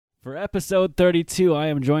For episode 32, I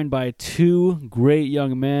am joined by two great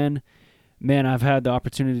young men. Man, I've had the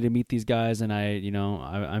opportunity to meet these guys, and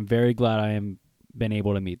I'm very glad I am been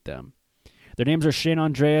able to meet them. Their names are Shane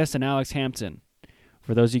Andreas and Alex Hampton.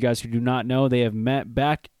 For those of you guys who do not know, they have met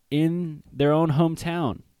back in their own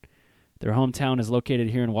hometown. Their hometown is located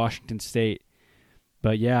here in Washington State.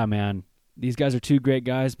 But yeah, man, these guys are two great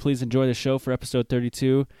guys. Please enjoy the show for episode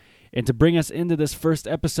 32. And to bring us into this first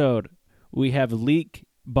episode, we have Leak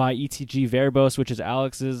by ETG Verbose, which is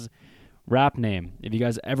Alex's rap name. If you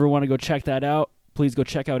guys ever want to go check that out, please go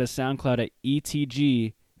check out his SoundCloud at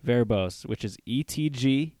ETG Verbose, which is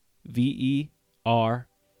ETG VERBOSE.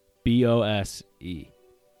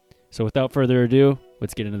 So without further ado,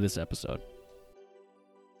 let's get into this episode.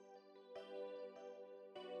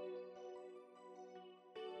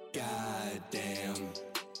 Goddamn,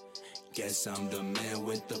 guess I'm the man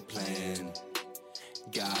with the plan.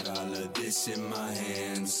 Got all of this in my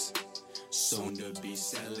hands. Soon to be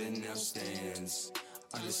selling out stands.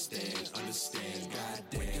 Understand,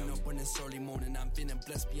 goddamn. Waking up when it's early morning, I'm feeling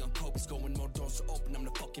blessed beyond cope. It's going more doors to open, I'm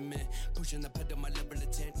the fucking man. Pushing the pedal, my level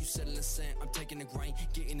of 10. You settling sand, I'm taking the grain.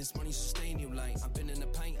 Getting this money, sustain you lane. I've been in the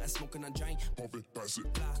paint, I'm smoking on drain. Pump it, pass it.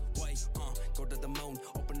 Fly away, go to the moon.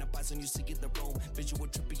 Open the eyes and you see it the room. Visual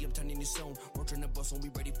trippy, I'm turning you soon. Roaching the bus when we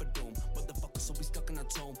ready for doom. Motherfuckers, so we stuck in our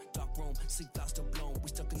tomb. Dark room, sleep fast or blown. We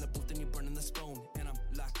stuck in the booth and you burning the spoon. And I'm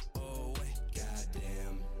like, oh, wait,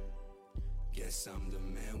 goddamn. Guess I'm the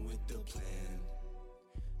man with the plan.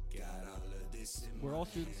 Got all of this in We're my all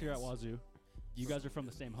students here at hands. Wazoo. You guys are from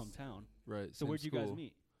the same hometown. Right. So where'd you guys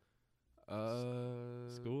meet?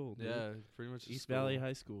 School, dude. Yeah, pretty much East school. Valley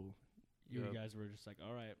High School. You Yep. guys were just like,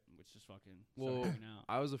 all right, let's just fucking Well, start hanging out.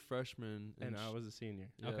 I was a freshman And sh- I was a senior.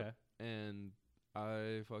 yeah, Okay. and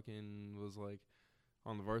I fucking was like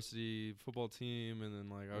on the varsity football team, and then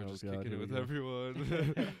like I was Oh, just God, kicking it here we with go.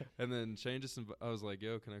 everyone. And then Shane just I was like,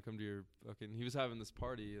 yo, can I come to your fucking? He was having this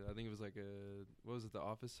party. I think it was like what was it, the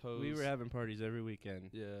office host? We were having parties every weekend.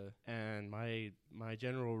 Yeah. And my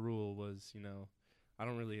general rule was, I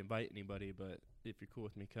don't really invite anybody, but if you're cool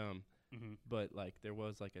with me, come. Mm-hmm. But like there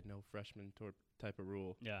was like a no freshman type of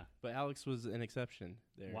rule. Yeah. But Alex was an exception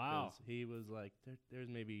there. Wow. 'cause he was like there's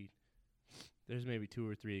maybe 2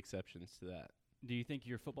 or 3 exceptions to that. Do you think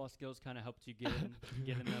your football skills kind of helped you get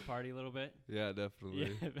in the party a little bit? Yeah,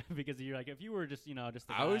 definitely. Yeah, because you're like, if you were just the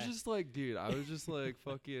guy. I was just like, dude, I was just like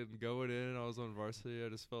fucking going in. I was on varsity. I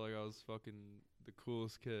just felt like I was fucking the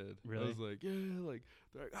coolest kid. Really? I was like, yeah, like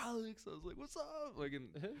they're like, Alex. I was like, what's up? Like, and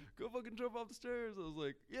go fucking jump off the stairs. I was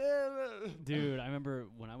like, yeah, man. Dude, I remember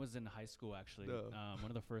when I was in high school, actually, No. one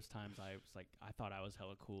of the first times I was like, I thought I was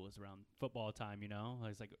hella cool was around football time, I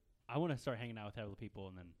was like, I want to start hanging out with hella people,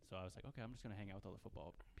 and then, so I was like, okay, I'm just going to hang out with all the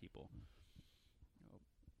football people.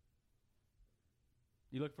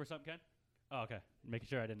 You looking for something, Ken? Oh, okay. Making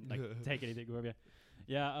sure I didn't, take anything from you.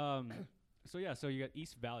 Yeah, so you got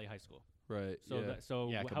East Valley High School. Right. So,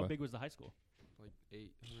 yeah. how big was the high school? Like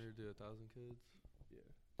 800 to 1,000 kids.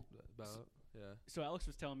 Yeah. About. Yeah. So Alex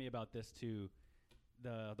was telling me about this too,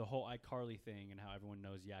 the whole iCarly thing and how everyone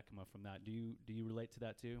knows Yakima from that. Do you relate to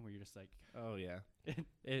that too? Where you're just like, Oh yeah.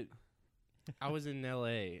 I was in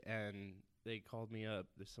LA and they called me up.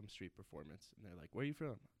 There's some street performance and they're like, "Where are you from?"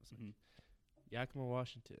 I was like, "Yakima,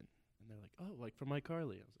 Washington." And they're like, "Oh, like from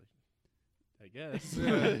iCarly." I was like, "I guess."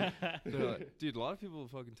 They're like, dude, a lot of people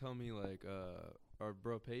fucking tell me like, our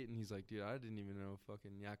bro Peyton, he's like, dude, I didn't even know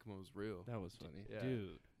fucking Yakima was real. That was funny. Yeah. dude.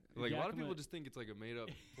 Like a lot of Yakima- people just think it's like a made up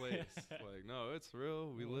place. Like, no, it's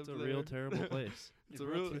real. We live It's a there. real terrible place. It's a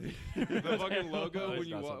real. The fucking logo No, when it's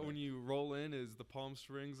you not so bad. when you roll in is the Palm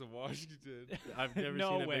Springs of Washington. I've never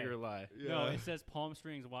No seen way. a bigger lie. No, Yeah. it says Palm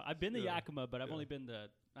Springs. I've been to Yeah. Yakima, but I've Yeah. only been to.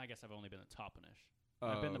 I guess I've only been to Toppenish.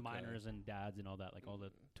 I've been to okay. Miners and Dads and all that, like all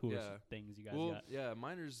the tourist Yeah. things you guys Well, got. yeah,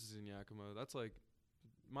 Miners is in Yakima. That's like,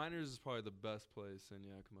 Miners is probably the best place in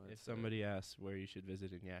Yakima. I'd If say. somebody asks where you should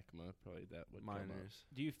visit in Yakima, probably that would come up. Miners.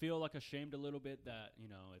 Do you feel like ashamed a little bit that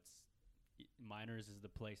Miners is the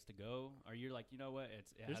place to go? Or you're like, you know what? It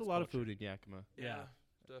There's has a lot of culture. food in Yakima. Yeah.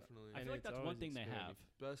 Definitely. I And feel like it's that's one always thing they expanding. have.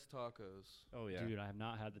 Best tacos. Oh yeah. Dude, I have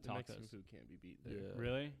not had the The Mexican tacos. food can't be beat there. Yeah.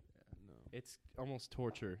 Really? No. It's almost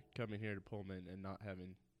torture coming here to Pullman and not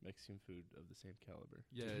having Mexican food of the same caliber.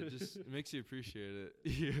 Yeah, it just it makes you appreciate it.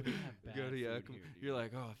 You have go bad to food Yakima, here, dude. you're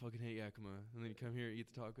like, oh, I fucking hate Yakima, and then you come here and eat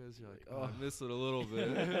the tacos, you're like, oh, I miss it a little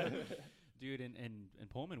bit. Dude, in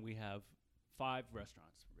Pullman, we have 5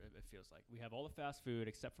 restaurants, it feels like. We have all the fast food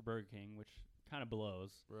except for Burger King, which kind of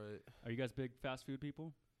blows. Right. Are you guys big fast food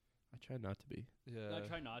people? I try not to be. Yeah. I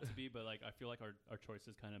try not to be, but like I feel like our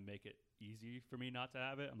choices kind of make it easy for me not to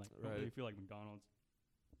have it. I'm like, I don't Right. really feel like McDonald's.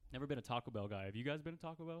 Never been a Taco Bell guy. Have you guys been a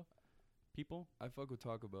Taco Bell people? I fuck with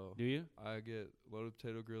Taco Bell. Do you? I get loaded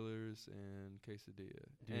potato grillers and quesadilla.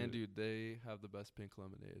 And dude, they have the best pink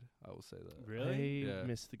lemonade. I will say that. Really? I Yeah.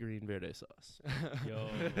 miss the green verde sauce. Yo,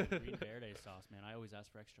 green verde sauce, man. I always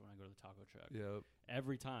ask for extra when I go to the taco truck. Yep.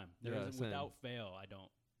 Every time. There Yeah, isn't, same. without fail, I don't.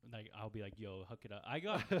 Like, I'll be like, yo, hook it up.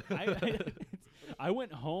 I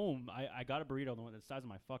went home. I got a burrito the one the size of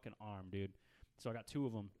my fucking arm, dude. So I got 2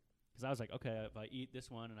 of them. Because I was like, okay, if I eat this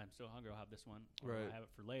one and I'm still hungry, I'll have this one. Or Right. I'll have it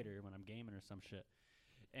for later when I'm gaming or some shit.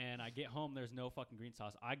 And I get home, there's no fucking green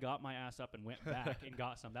sauce. I got my ass up and went back and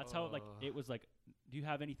got some. That's how, like, it was like, do you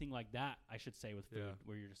have anything like that, I should say, with food, Yeah.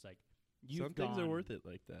 where you're just like, you've Some things are gone- worth it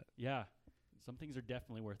like that. Yeah. Some things are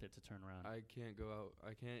definitely worth it to turn around. I can't go out.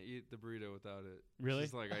 I can't eat the burrito without it. Really?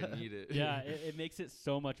 It's just like I need it. Yeah, it makes it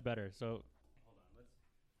so much better. So, hold on, let's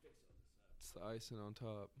fix all this up. It's the icing on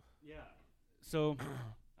top. Yeah. So,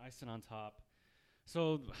 icing on top.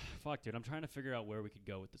 So, fuck, dude, I'm trying to figure out where we could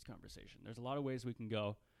go with this conversation. There's a lot of ways we can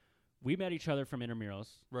go. We met each other from intramurals.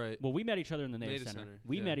 Right. Well, we met each other in the Native Native Center. Center,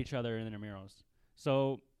 We yeah. met each other in the intramurals.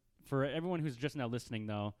 So, for everyone who's just now listening,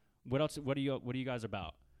 though, what else? What are you guys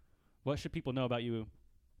about? What should people know about you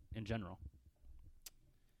in general?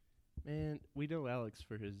 Man, we know Alex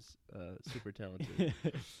for his super talented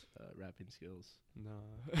rapping skills. Nah.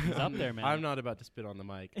 He's up there, man. I'm not about to spit on the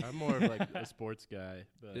mic. I'm more of like a sports guy,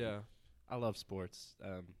 but Yeah. I love sports.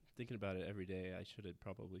 Thinking about it every day, I should have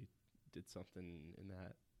probably did something in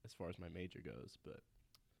that as far as my major goes, but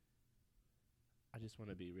I just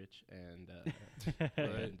want to be rich and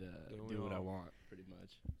Right. do we what I all? want, pretty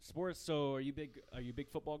much. Sports. So, are you a big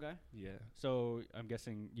football guy? Yeah. So, I'm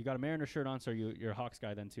guessing you got a Mariner shirt on, so you're a Hawks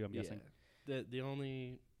guy then too. I'm guessing. The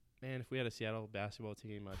only man, if we had a Seattle basketball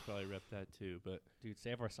team, I'd probably rep that too. But Dude,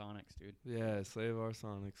 save our Sonics, dude. Yeah. Save our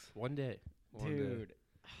Sonics. one day, One day.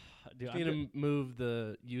 Dude, if you need to move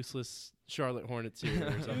the useless Charlotte Hornets here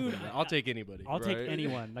or something, I'll take anybody. I'll take Right.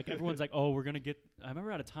 anyone. Like everyone's like, oh, we're gonna get. I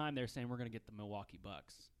remember at a time they were saying we're gonna get the Milwaukee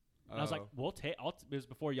Bucks, and I was like, Oh. we'll take. It was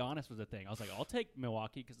before Giannis was a thing. I was like, I'll take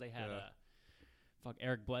Milwaukee because they had Yeah. fuck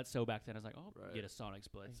Eric Bledsoe back then. I was like, I'll Right. get a Sonics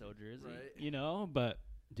Bledsoe jersey, Right. you know. But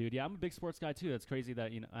dude, yeah, I'm a big sports guy too. It's crazy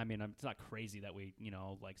that I mean, it's not crazy that we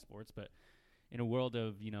like sports, but in a world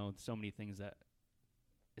of so many things that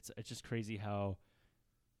it's just crazy how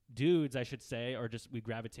dudes, I should say, are just we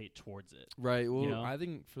gravitate towards it. Right. Well, know? I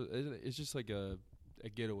think it's just like a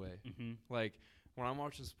getaway. Mm-hmm. Like when I'm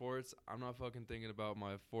watching sports, I'm not fucking thinking about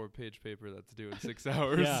my 4-page paper that's due in 6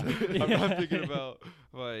 hours. Yeah. I'm not thinking about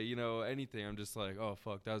like anything. I'm just like, oh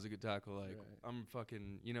fuck, that was a good tackle. Like Right. I'm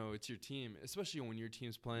fucking it's your team, especially when your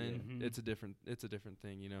team's playing. Mhm. It's a different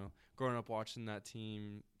thing. Growing up watching that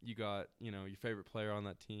team, you got your favorite player on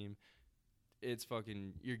that team. It's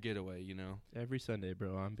fucking your getaway. Every Sunday,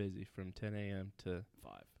 bro, I'm busy from 10 a.m. to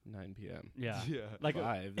 5. 9 p.m. Yeah. Yeah. Like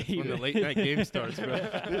 5. That's when the late night game starts, bro.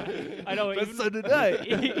 I know. That's even, Sunday night.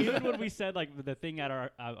 even when we said like the thing at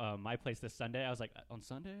our my place this Sunday, I was like, on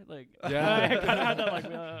Sunday, like Yeah. I kind of had that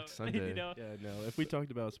like Sunday. you know. Yeah, no. If we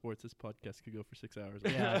talked about sports, this podcast could go for 6 hours.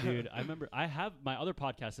 Yeah, dude. I remember I have my other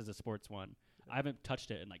podcast is a sports one. I haven't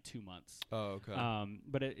touched it in like 2 months. Oh, okay.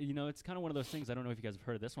 But it's kind of one of those things. I don't know if you guys have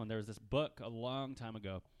heard of this one. There was this book a long time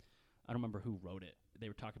ago. I don't remember who wrote it. They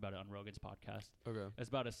were talking about it on Rogan's podcast. Okay. It's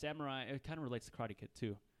about a samurai. It kind of relates to Karate Kid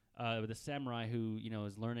too. With a samurai who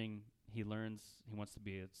is learning. He wants to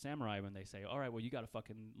be a samurai. When they say, "All right, well, you got to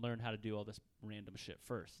fucking learn how to do all this random shit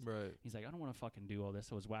first." Right. He's like, "I don't want to fucking do all this."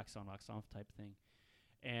 So it was wax on, wax off type thing.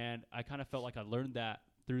 And I kind of felt like I learned that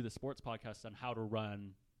through the sports podcast on how to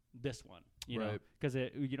run this one. You know, Right. because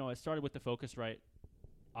it it started with the Focusrite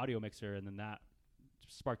audio mixer, and then that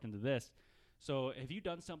sparked into this. So have you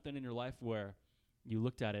done something in your life where you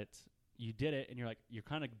looked at it, you did it, and you're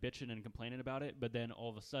kind of bitching and complaining about it, but then all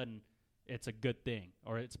of a sudden it's a good thing,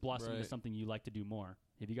 or it's blossomed into Right. something you like to do more?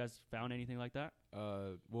 Have you guys found anything like that?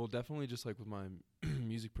 Well, definitely just like with my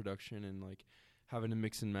music production and like having to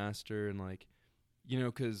mix and master and like,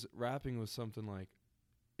 'cause rapping was something like,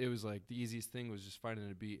 it was like the easiest thing was just finding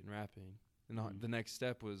a beat and rapping. And the next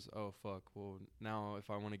step was, oh fuck, well now if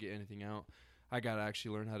I want to get anything out, I gotta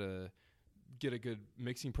actually learn how to get a good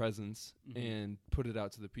mixing presence and put it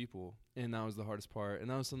out to the people. And that was the hardest part. And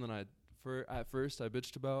that was something at first I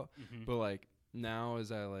bitched about, but like now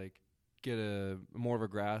as I like get a more of a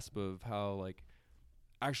grasp of how like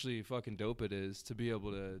actually fucking dope it is to be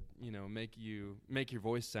able to make your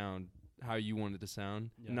voice sound how you want it to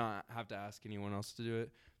sound, not have to ask anyone else to do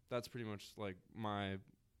it. That's pretty much like my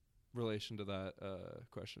relation to that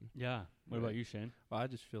question. Yeah. What about you, Shane? Well, I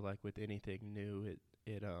just feel like with anything new,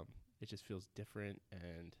 it just feels different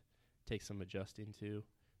and takes some adjusting to.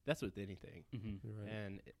 that's with anything. Mm-hmm. You're right.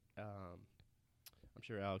 And I'm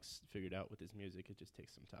sure Alex figured out with his music. It just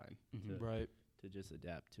takes some time Mm-hmm. Right. to just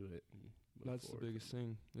adapt to it. And move That's the forward biggest from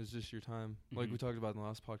thing. It's just your time. Like Mhm. we talked about in the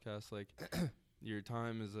last podcast, like your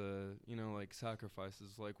time is like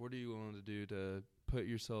sacrifices. Like what are you willing to do to put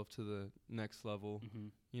yourself to the next level? Mm-hmm.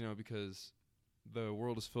 You know, because the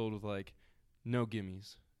world is filled with like no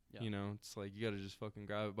gimmies. Yeah. You know, it's like you got to just fucking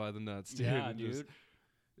grab it by the nuts, dude. Yeah, and dude. just-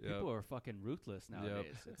 Yep. People are fucking ruthless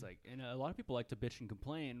nowadays. It's like, and a lot of people like to bitch and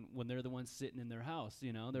complain when they're the ones sitting in their house.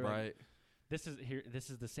 You know, they're like, right. this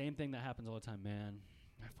is the same thing that happens all the time, man.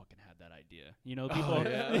 I fucking had that idea. You know, Oh, people.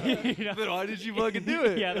 yeah. You know? Then why did you fucking do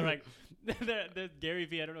it? Yeah, they're like, the Gary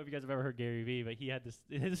Vee. I don't know if you guys have ever heard Gary Vee, but he had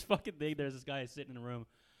this fucking thing. There's this guy sitting in a room.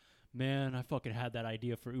 Man, I fucking had that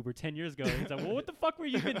idea for Uber 10 years ago. He's like, well, what the fuck were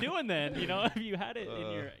you even doing then? You know, if you had it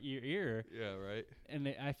in your ear. Yeah, right. And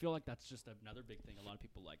I feel like that's just another big thing. A lot of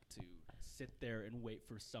people like to sit there and wait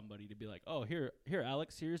for somebody to be like, oh, here,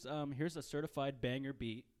 Alex, here's a certified banger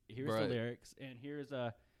beat. Here's Right. the lyrics, and here's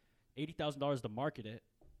 $80,000 to market it.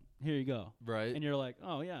 Here you go. Right. And you're like,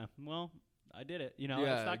 oh yeah, well, I did it. You know,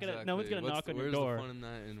 yeah, it's not gonna. No one's gonna knock on your where's door. the fun in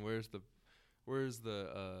that, and where's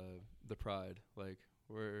the pride? Like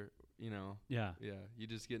where Yeah. yeah, you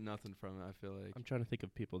just get nothing from it. I feel like I'm trying to think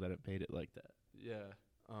of people that have made it like that. yeah.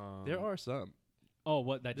 There are some. Oh,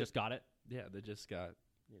 what? That just got it Yeah, they just got,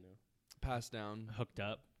 passed down, hooked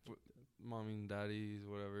up. mommy and daddies,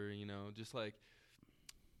 whatever. You know, just like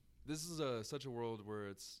this is such a world where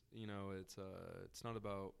it's it's not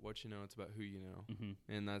about what you know, it's about who you know.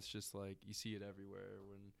 Mm-hmm. And that's just like you see it everywhere.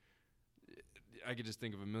 When I could just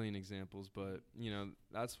think of a million examples, but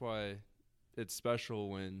that's why it's special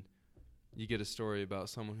when you get a story about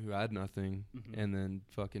someone who had nothing Mm-hmm. and then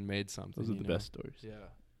fucking made something. those are you the know? best stories. Yeah.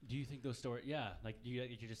 Do you think those stories? Yeah, like you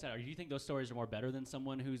just said. Or do you think those stories are more better than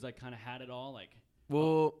someone who's like kind of had it all? Like,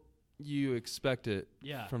 Well, you expect it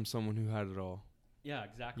yeah, from someone who had it all. yeah,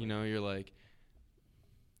 exactly. You know, you're like,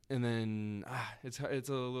 and then it's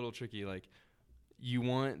a little tricky. Like, you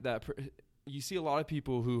want that. You see a lot of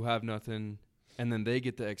people who have nothing, and then they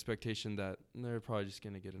get the expectation that they're probably just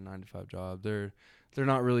gonna get a 9-to-5 job. They're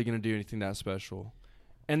not really gonna do anything that special,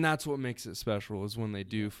 and that's what makes it special is when they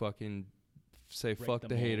do fucking say Break fuck the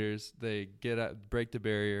the mold. haters. They break the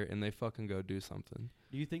barrier, and they fucking go do something.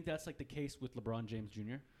 Do you think that's like the case with LeBron James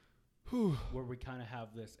Jr.? Whew. Where we kind of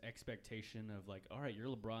have this expectation of like, all right, you're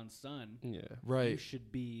LeBron's son. Yeah. You Right.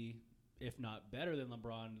 should be, if not better than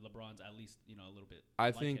LeBron. LeBron's at least a little bit. I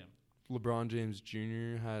like think him. LeBron James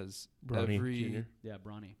Jr. has Bronny every Jr. Yeah,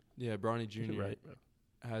 Bronny. yeah Bronny Jr. Right.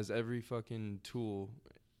 has every fucking tool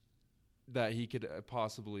that he could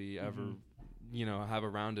possibly ever, have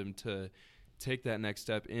around him to take that next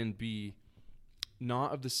step and be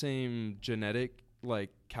not of the same genetic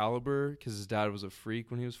like caliber because his dad was a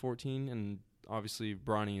freak when he was 14 and obviously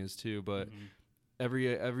Bronny is too, but Mhm.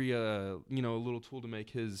 every a little tool to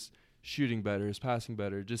make his shooting better, his passing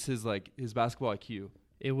better, just his basketball IQ.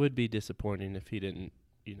 It would be disappointing if he didn't,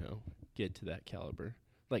 get to that caliber.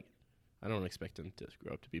 Like, I don't expect him to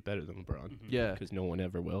grow up to be better than LeBron. Mhm. Yeah. Because no one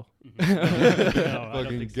ever will. Mhm. No, I don't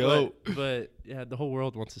Fucking think so. goat. But yeah, the whole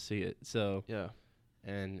world wants to see it. So, Yeah.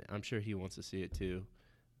 and I'm sure he wants to see it too.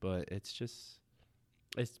 But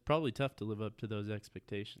it's probably tough to live up to those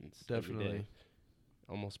expectations. every Definitely. day.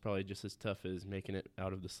 Almost probably just as tough as making it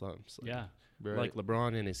out of the slums. Like, Yeah. Right. Like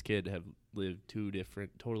LeBron and his kid have lived two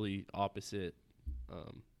different, totally opposite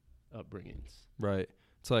upbringings. Right.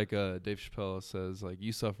 It's like Dave Chappelle says, like,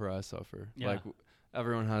 you suffer, I suffer. Yeah. Like,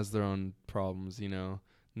 everyone has their own problems,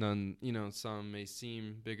 None, some may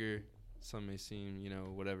seem bigger, some may seem,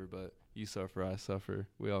 whatever, but you suffer, I suffer.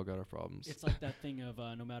 We all got our problems. It's like that thing of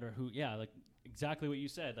no matter who, like exactly what you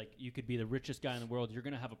said. Like you could be the richest guy in the world, you're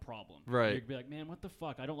gonna have a problem. Right. You'd be like, man, what the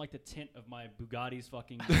fuck? I don't like the tint of my Bugatti's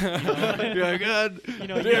fucking. You're like, God,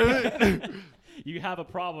 damn it. You have a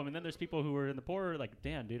problem, and then there's people who are in the poor, like,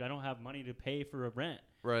 damn, dude, I don't have money to pay for a rent,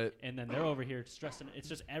 Right. and then they're over here stressing. It's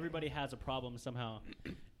just everybody has a problem somehow,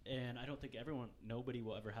 and I don't think nobody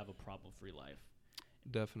will ever have a problem-free life.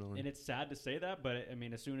 Definitely. And it's sad to say that, but I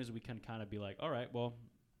mean, as soon as we can kind of be like, all right, well,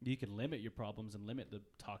 you can limit your problems and limit the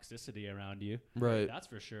toxicity around you. Right. That's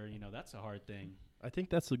for sure. That's a hard thing. I think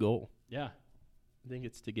that's the goal. Yeah. I think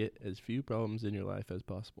it's to get as few problems in your life as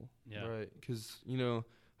possible. Yeah. Right. Because,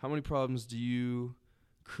 how many problems do you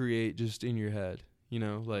create just in your head?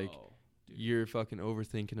 Like, Oh, dude. you're fucking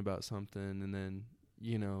overthinking about something and then,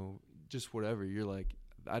 just whatever. You're like,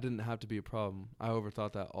 I didn't have to be a problem. I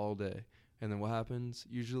overthought that all day. And then what happens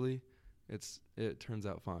usually? It turns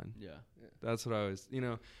out fine. Yeah. That's what I always,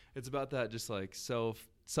 it's about that just like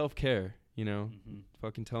self-care. You know, Mhm.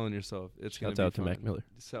 fucking telling yourself it's Shouts gonna out be to fun. Mac Miller.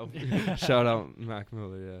 Shout out Mac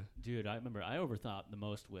Miller. Yeah. Dude, I remember I overthought the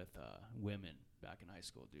most with women back in high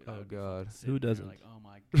school, dude. I Oh, would be God. fucking sitting Who there doesn't? Like, oh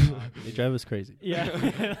my god. They dude. drive us crazy.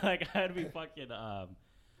 Yeah, like I'd be fucking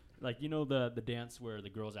like you know the dance where the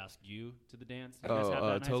girls ask you to the dance. You guys Oh, have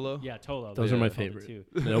that in high school? Tolo? Yeah, Tolo. Those they are my called it favorite. too.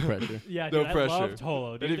 No pressure. Yeah, No dude, I love pressure.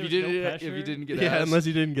 Tolo. Dude, And if you there's no didn't get Yeah, asked, unless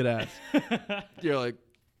you didn't get asked. you're like,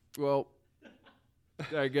 well,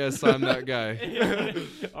 I guess I'm that guy.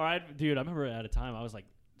 All right, dude. I remember at a time I was like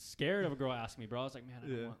scared of a girl asking me, bro. I was like, man, I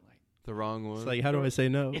don't Yeah. want like. The wrong one. It's like, how do I say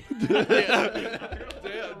no?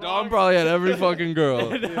 Dom probably had every fucking girl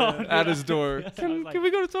No, at dude, his door. I was Can like, we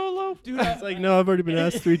go to Tolo? dude, It's like, no, I've already been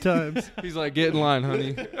asked 3 times. He's like, get in line,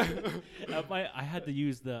 honey. I had to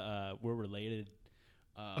use the we're related.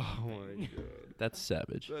 Oh my thing. god. That's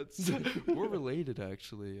savage. That's we're related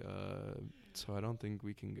actually. So I don't think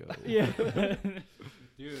we can go. Yeah,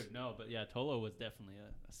 dude. No, but yeah, Tolo was definitely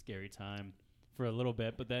a scary time for a little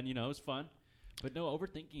bit, but then you know it was fun. But no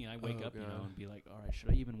overthinking. I wake Oh, up, you know, God. and be like, all right, should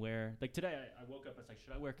I even wear like today? I woke up. I was like,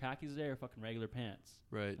 should I wear khakis today or fucking regular pants?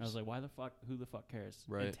 Right. And I was like, why the fuck? Who the fuck cares?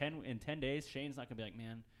 Right. In 10 days, Shane's not gonna be like,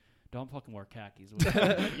 man, don't fucking wear khakis.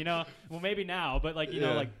 You know, well maybe now, but like you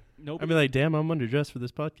know, Yeah. like I'd nobody. be like, damn, I'm underdressed for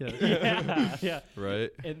this podcast. yeah, yeah. right.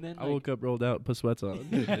 And then I woke up, rolled out, put sweats on.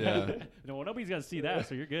 Yeah. no, well, nobody's gonna see that,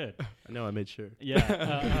 so you're good. I know, I made sure.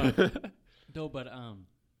 Yeah. No, but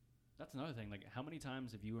that's another thing. Like, how many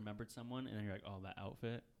times have you remembered someone and then you're like, oh, that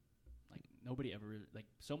outfit? Like, nobody ever really, like,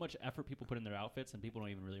 so much effort people put in their outfits and people don't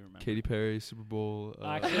even really remember. Katy Perry, Super Bowl.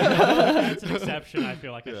 Actually, that's an exception. I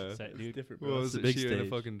feel like I Yeah. should say, dude. Different, What bro. was It's it? a big She in a stage.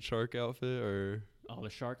 fucking shark outfit or? Oh, the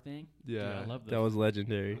shark thing. Yeah. Dude, I love That was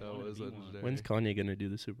legendary. That wanna was be one. legendary. When's Kanye gonna do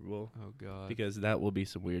the Super Bowl? Oh god. Because that will be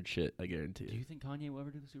some weird shit, I guarantee Do you you. think Kanye will ever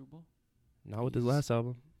do the Super Bowl? Not with his last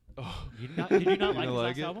album. Oh. Did you not You like don't his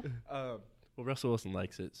like last it? album? Well, Russell Wilson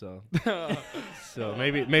likes it, so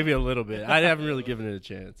maybe a little bit. I haven't really given it a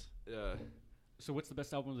chance. Yeah. So what's the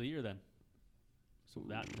best album of the year then? So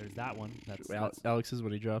there's that one. That's Alex's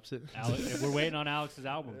when he drops it. Alex, we're waiting on Alex's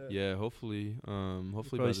album. Yeah. Hopefully. Hopefully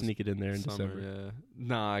Probably by sneak it in there in summer. December. Yeah.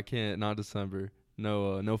 Nah, I can't. Not December.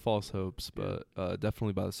 No. No false hopes. Yeah. But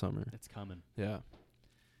definitely by the summer. It's coming. Yeah.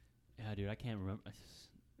 Yeah, dude, I can't remember.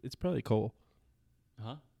 It's probably Cole.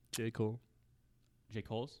 Huh? J. Cole. J.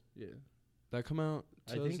 Cole's? Yeah. That come out.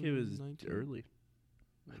 I think it was 2019? early.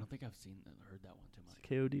 I don't think I've heard that one too It's much.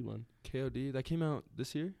 the KOD one. KOD. That came out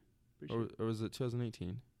this year, Pretty or, sure. or was it 2018?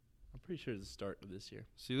 I'm pretty sure it's the start of this year.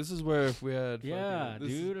 See, this is where if we had. Yeah, fucking-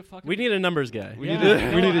 this- dude. A fucking We need a numbers guy. We yeah, need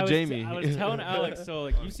a- no, we need a I was Jamie. I was telling Alex, so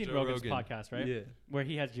like you've seen Joe Rogan's Rogan. podcast, right? Yeah. Where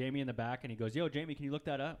he has Jamie in the back and he goes, "Yo, Jamie, can you look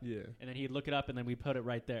that up?" Yeah. And then he'd look it up and then we put it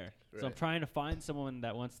right there. So I'm Right. trying to find someone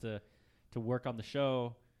that wants to work on the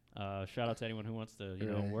show. Shout out to anyone who wants to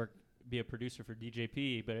Right. be a producer for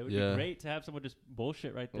DJP. But it would Yeah. be great to have someone just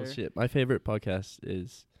bullshit right there. Well, shit. My favorite podcast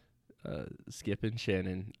is Skip and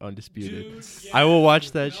Shannon Undisputed. Dude, I will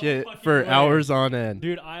watch that no shit fucking for way. hours on end.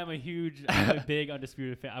 Dude, I'm a big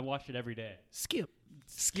Undisputed fan. I watch it every day. Skip.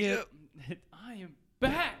 I am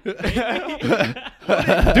back.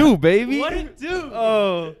 baby. do, baby. What it do?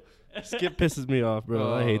 Oh, Skip pisses me off,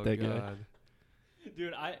 bro. I hate Oh, that guy. God.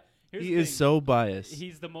 Dude, here's He the is thing. so biased.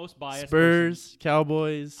 He's the most biased. Spurs, person.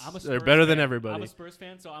 Cowboys, I'm a they're Spurs better fan. than I'm everybody. a Spurs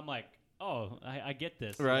fan, so I'm like, oh, I get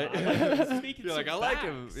this. Right. I'm like, he's speaking You're some like, I like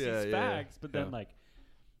him. facts. Yeah, He's yeah, facts. But then yeah. like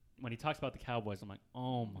when he talks about the Cowboys, I'm like,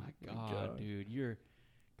 oh my god, dude, you're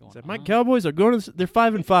going. It's like, my on. Cowboys are going to. They're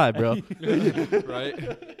 5-5, bro.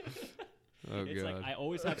 Right? Oh, It's God. like I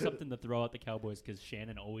always have something to throw at the Cowboys because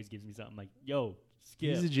Shannon always gives me something like, yo, Skip.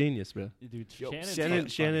 He's a genius, bro. Dude, Shannon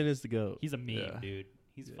Shannon is the goat. He's a meme, Yeah. dude.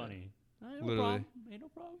 He's Yeah. funny. Ain't no Literally. problem. Ain't no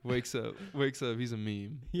problem. wakes up. He's a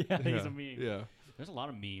meme. Yeah, he's a meme. Yeah. There's a lot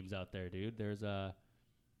of memes out there, dude. There's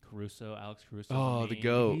Caruso, Alex Caruso. Oh, the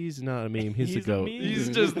goat. He's not a meme. He's the He's a goat. meme. He's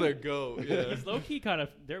just the goat. Yeah. He's low key kind of.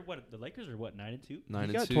 They're what? The Lakers are what? 9-2.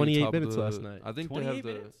 9 got and 2, 28 top of minutes the- last night. I think they 28 have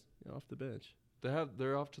minutes. Off the bench.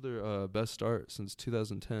 they're off to their best start since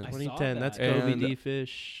 2010. I saw 2010. That's that. Kobe, And D.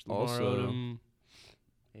 Fish, Lamar also- Odom,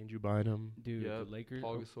 Andrew Bynum, Dude, Yep, the Lakers.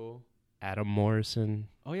 Paul Gasol. Adam Morrison.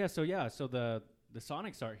 Oh yeah, so the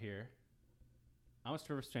Sonics aren't here. I'm a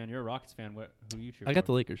Spurs fan. You're a Rockets fan. Who you cheer I got for?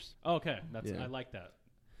 the Lakers. Oh, okay, Yeah. I like that.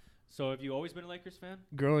 So have you always been a Lakers fan?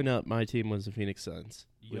 Growing up, my team was the Phoenix Suns.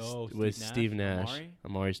 Yo, with Steve Nash, Amari?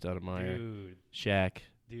 Amari Stoudemire, Dude, Shaq.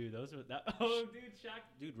 those are that. Oh, dude, Shaq,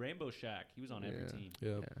 dude, Rainbow Shaq. He was on every Yeah. team. Yeah.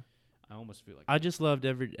 Yeah. I almost feel like I just loved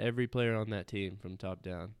every player on that team from top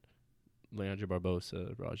down. Leandro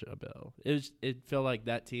Barbosa, Raja Bell. It felt like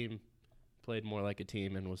that team played more like a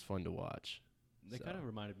team and was fun to watch. they So. kind of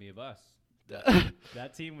reminded me of us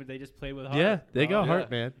That team, they just play with heart. Yeah, they bro. got yeah.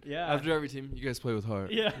 heart, man. Yeah. After every team, you guys play with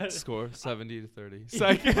heart. Yeah. Score 70-30. It's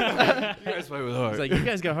like, you guys play with heart. He's like, you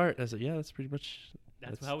guys got heart. I was like, yeah, that's pretty much.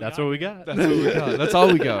 That's That's how what we we got. got. That's what we got. That's all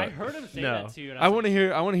we I got. heard him say No. that too. And I was want to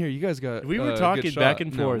hear. I want to hear. You guys got. We were good talking shot. back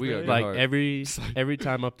and No, forth, we got good like heart. every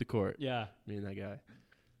time up the court. yeah, Me and that guy.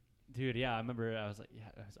 dude. Yeah, I remember. I was like, yeah.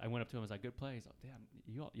 I went up to him. I was like, good play. He's like,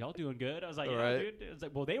 damn, y'all doing good. I was like, yeah, Alright. dude. It was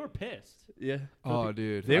like, well, they were pissed. Yeah. Oh,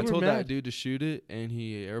 dude. They I were told mad. that dude to shoot it, and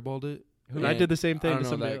he airballed it. And I And did the same I thing don't to know,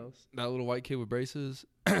 somebody else. That little white kid with braces.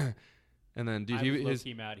 And then, dude, I was his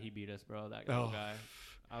low-key mad he beat us, bro. That little Oh. guy.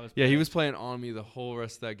 I was. yeah, he pissed. was playing on me the whole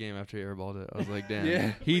rest of that game after he airballed it. I was like, damn.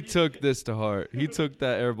 Yeah. He took this to heart. He took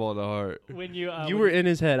that airball to heart. When you You were in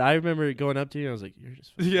his head. I remember going up to you. And I was like, "You're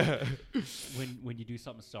just." fucking-" Yeah. when you do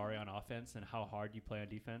something sorry on offense and how hard you play on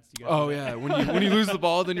defense. You guys Oh do that? yeah. When you lose the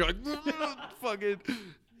ball, then you're like, fucking.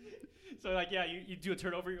 So like yeah, you do a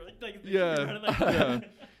turnover. You're like Yeah. you're running like Yeah.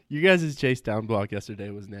 You guys' chase down block yesterday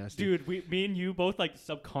was nasty. Dude, me and you both like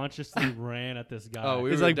subconsciously ran at this guy. Oh,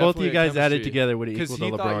 we it's were like both of you definitely a guys added chemistry. together would Because equal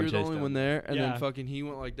he the thought you LeBron were the chase only down. one there, and Yeah. then fucking he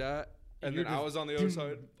went like that, and You're then I just- was on the other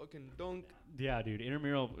side, fucking dunk. Yeah, dude,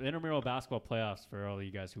 intramural basketball playoffs for all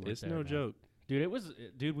you guys who were It's there. no man. joke. Dude. It was,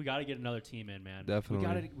 dude. We got to get another team in, man.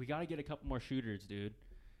 Definitely. We gotta get a couple more shooters, dude.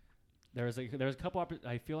 There was a couple.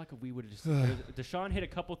 I feel like if we would have just Deshaun hit a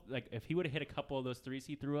couple. Like if he would have hit a couple of those threes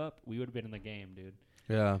he threw up, we would have been in the game, dude.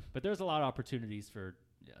 Yeah, But there's a lot of opportunities for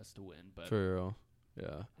us to win. But for real.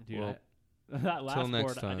 Yeah. dude, Well, that last till next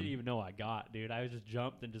board, I time. didn't even know I got, dude. I just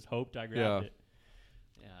jumped and just hoped I grabbed Yeah. it.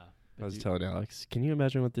 Yeah. But I was dude, telling Alex, can you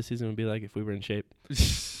imagine what this season would be like if we were in shape?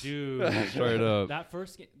 dude, straight up. that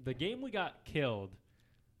first game, the game we got killed.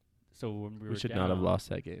 So when we were We should down, not have lost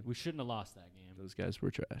that game. We shouldn't have lost that game. Those guys were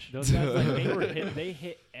trash. Those guys, like, they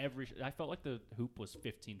hit every. I felt like the hoop was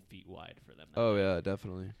 15 feet wide for them. that Oh night. yeah,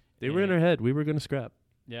 definitely. They were in our head. We were going to scrap.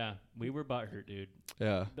 Yeah, we were butthurt, dude.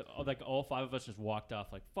 Yeah. Like all five of us just walked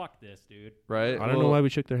off. Like fuck this, dude. Right. I don't know why we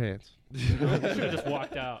shook their hands. We should have just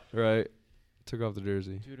walked out, Right. Took off the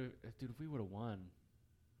jersey. dude. If we would have won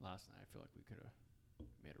last night, I feel like we could have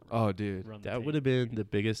made a run. Oh, dude. Run the That tape. would have been the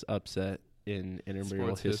biggest upset in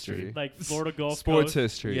intramural Sports history. history. like Florida Gulf Sports Coast,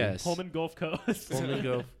 history. Yes. Pullman Gulf Coast, Pullman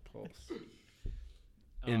Gulf.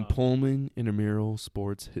 In Um, Pullman intramural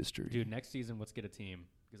sports history. Dude, next season, let's get a team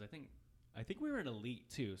because I think we were in elite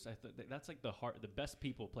too. So that's like the best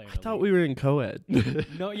people playing. I thought we were in co-ed.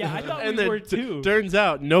 No, yeah, I thought and we then were too. Turns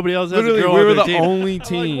out nobody else has Literally, a girl we on were their the team. only like,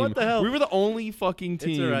 team. what the hell? We were the only fucking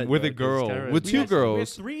team alright, with though, a 'cause girl, Skyrim- with We two had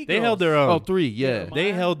girls. three They girls. held their own. Oh, three. Yeah. Yeah.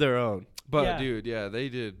 They held their own. But Yeah. dude, yeah, they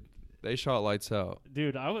did. They shot lights out.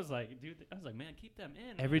 Dude, I was like, man, keep them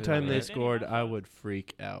in. Every Yeah, time they right. scored, I would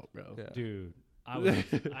freak out, bro. Yeah. Dude, I was,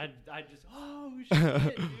 I just, oh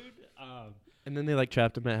shit, dude. And then they like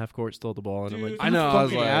trapped him at half court, stole the ball, and I'm Dude, like, I "You know. I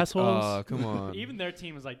was fucking like, assholes. come on. Even their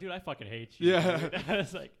team was like, dude, I fucking hate you. Yeah. dude. I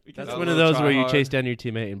was like, because That's That one of little those where you try-hard. chase down your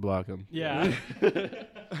teammate and block him. yeah.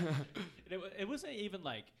 it wasn't even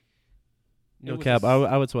like. No it was cap. a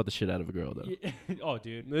I would swat the shit out of a girl though. oh,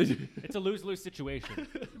 dude, it's a lose-lose situation.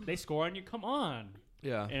 They score on you, come on.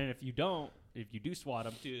 Yeah. And if you do swat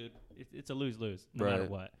them, dude, it's a lose-lose no matter Right.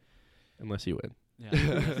 what. Unless you win. Yeah,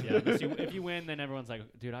 if you win, then everyone's like,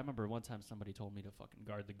 dude. I remember one time somebody told me to fucking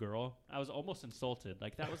guard the girl. I was almost insulted.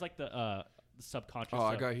 Like that was like the subconscious. Oh,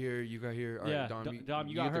 I stuff. got here. You got here. All right, Yeah, Dom, you you got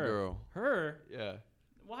get the her. girl. Her. Yeah.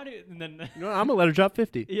 Why did and then You know, I'm gonna let her drop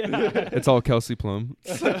 50. yeah, It's all Kelsey Plum.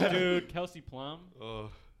 dude, Kelsey Plum. Oh.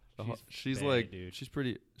 She's She's bae, like, dude. she's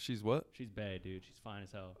pretty. She's what? She's bad, dude. She's fine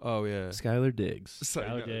as hell. Oh yeah. Skylar Diggs.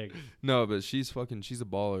 Skylar Diggs. No, but she's fucking. She's a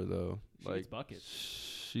baller though. She Like gets buckets.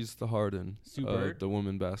 she's the Harden, Sue Bird? the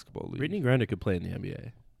women basketball league. Brittany Griner could play in the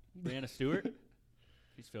NBA. Brianna Stewart.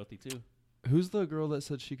 She's filthy too. Who's the girl that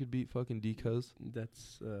said she could beat fucking D-Cuz?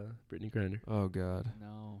 That's Brittany Griner. Oh god.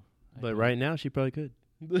 No. I But don't. right now, she probably could.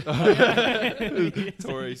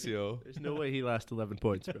 Tore ACL. There's no way he lasts 11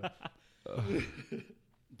 points, bro.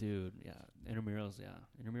 Dude, yeah. Intramurals, yeah.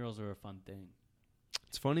 Intramurals are a fun thing.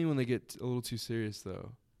 It's funny when they get a little too serious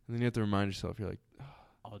though, and then you have to remind yourself. You're like,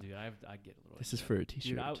 Oh, dude, I get a little. This is upset. for a Dude,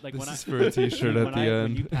 t-shirt. like this when is for a T-shirt dude, at the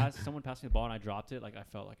end. When someone passed me the ball and I dropped it, like I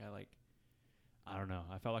felt like I don't know.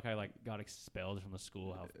 I felt like I got expelled from the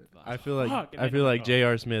school. I feel like fuck, and I then feel I'm like oh.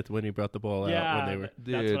 J.R. Smith when he brought the ball Yeah, out when they were.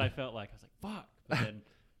 that's Dude. what I felt like. I was like, fuck. But then,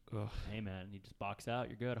 Ugh. hey man, you just box out.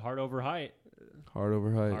 You're good. Hard over height. Hard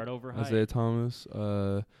over height. Hard over height. Isaiah Thomas,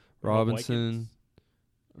 Rob Robinson.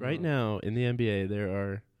 Right now in the NBA, there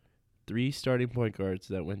are 3 starting point guards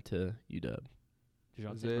that went to UW: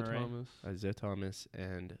 DeJounte Isaiah Murray. Thomas. Isaiah Thomas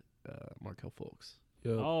and Markel Fultz.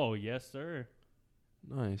 Yep. Oh yes, sir.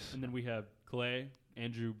 Nice. And then we have Clay,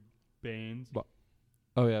 Andrew Baines.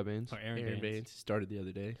 Oh yeah, Baines. Or Aaron Aaron Baines. Baines started the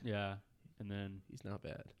other day. Yeah. And then He's not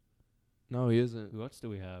bad. No, he isn't. who else do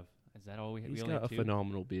we have? Is that all we have? He's we only got a have two?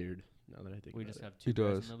 phenomenal beard. Now that I think We about just it. have He two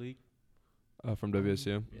guys does. in the league. From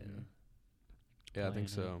WSU. Yeah. Mhm. Yeah, I think Playing,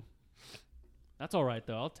 so. That's all right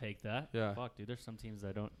though. I'll take that. Yeah. Fuck, dude. There's some teams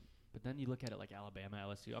that don't. But then you look at it like Alabama,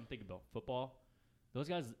 LSU. I'm thinking about football. Those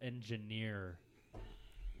guys engineer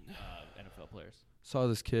NFL players. Saw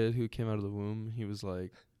this kid who came out of the womb. He was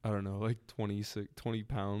like, I don't know, like 20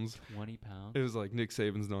 pounds. 20 pounds. It was like Nick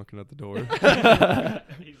Saban's knocking at the door.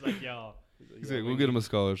 He's like, yo, He's like, we'll get him a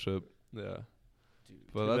scholarship. Yeah. dude.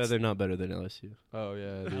 But Too bad that's. they're not better than LSU. Oh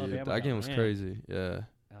yeah, dude. Alabama That got game was ran. crazy. Yeah.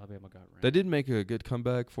 Alabama got ranked. They did make a good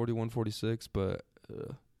comeback, 41-46, but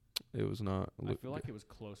it was not. I feel like it was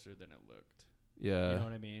closer than it looked. Yeah. You know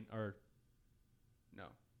what I mean? Or no,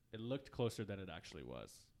 it looked closer than it actually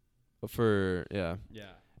was. Yeah. Yeah,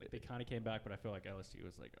 like they kind of came back, but I feel like LSU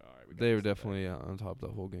was like, all right, we got They were this back." definitely on top of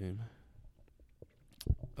the whole game.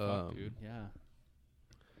 Fuck, dude. Yeah.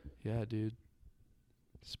 Yeah, dude.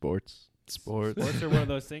 Sports. Sports. Sports are one of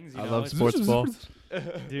those things. You I know, love it's- sports ball.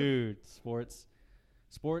 dude. Sports,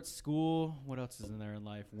 school. What else is in there in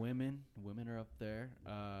life? Women are up there.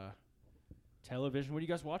 Television. What are you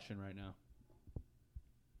guys watching right now?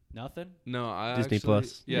 Nothing. No, I Disney actually,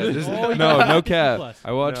 Plus. Yeah, Disney. Oh, no, yeah, no Disney cap. Plus.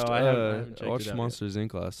 I watched. No, I haven't checked I watched it out yet. Monsters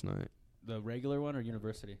Inc. last night. The regular one or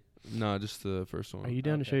University? No, just the first one. Are you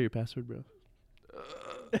down to Okay. share your password, bro?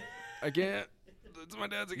 I can't. It's my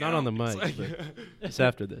dad's Not on the mic, Just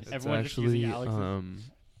after this. It's Everyone just using actually Alex's.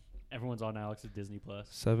 Everyone's on Alex's Disney Plus.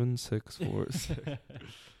 764.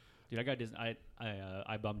 Dude, I got Disney.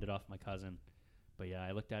 I bummed it off my cousin, but yeah,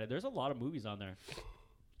 I looked at it. There's a lot of movies on there.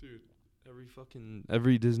 Dude,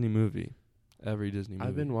 every Disney movie.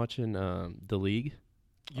 I've been watching The League.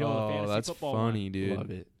 Yo, the oh, fantasy that's football funny, one. dude.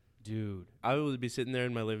 Love it. Dude. I would be sitting there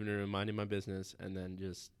in my living room minding my business and then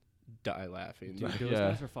just die laughing. Dude, Like, those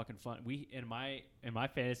Yeah. guys are fucking fun. We in my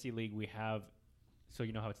fantasy league we have, so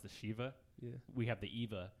you know how it's the Shiva. yeah. We have the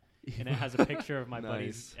Eva, and it has a picture of my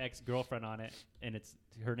buddy's Nice. ex-girlfriend on it, and it's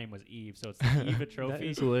her name was Eve, so it's the Eva That trophy.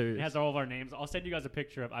 is hilarious. It has all of our names. I'll send you guys a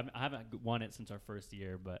picture of. I haven't won it since our first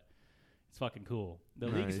year, but it's fucking cool. The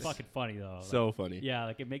league is Nice. fucking funny though. so funny. Yeah,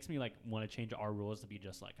 like it makes me like want to change our rules to be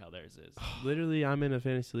just like how theirs is. Literally, I'm in a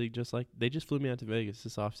fantasy league just like they just flew me out to Vegas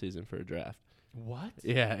this off season for a draft. What?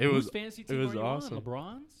 Yeah, it Whose was. fantasy team was are you awesome. on?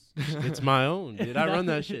 LeBron's? It's my own, dude. I run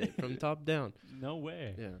that shit from top down. No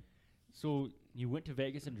way. Yeah. So you went to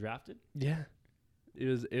Vegas and drafted? Yeah. It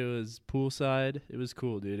was poolside. It was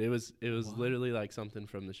cool, dude. It was What? literally like something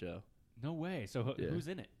from the show. No way. So Yeah. who's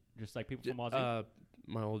in it? Just like people from Aussie?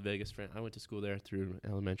 My old Vegas friend. I went to school there through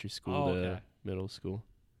elementary school Oh, to okay. middle school.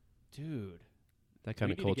 Dude. That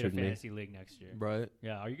kind of We need to get cultured a me. fantasy league next year. Right.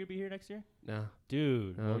 Yeah, are you gonna be here next year? No.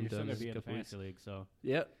 Dude, well, I'm you're still done gonna in be a in the couple weeks. fantasy league, so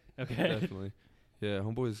Yep. okay. Definitely. Yeah,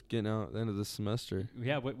 homeboy's getting out at the end of this semester.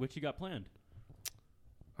 Yeah, what you got planned?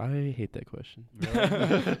 I hate that question.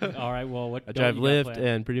 Really? All right, well, what I don't drive you got Lyft, planned?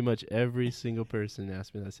 and pretty much every single person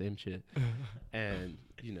asks me that same shit. And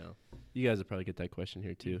you know, you guys will probably get that question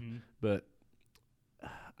here too. Mhm. But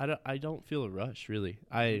I don't feel a rush really.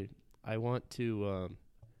 I want to.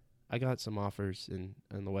 I got some offers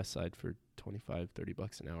on the west side for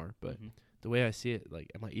 $25-$30 an hour, but Mhm. the way I see it, like,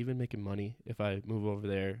 am I even making money if I move over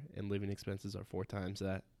there and living expenses are 4 times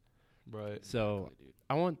that? Right. So Exactly, dude.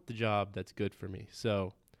 I want the job that's good for me.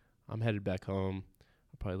 So I'm headed back home.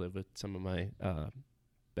 I'll probably live with some of my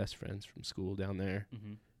best friends from school down there,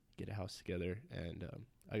 Mhm. get a house together, and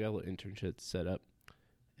I got a little internship set up,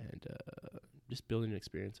 and just building an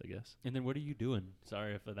experience, I guess. And then what are you doing?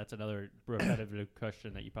 Sorry if that's another repetitive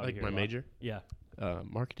question that you probably Like hear my a lot. major, Yeah.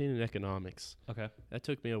 marketing and economics. Okay. That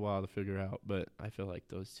took me a while to figure out, but I feel like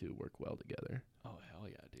those two work well together. Oh hell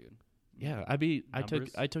yeah, dude. Yeah,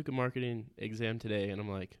 Numbers? I took a marketing exam today, and I'm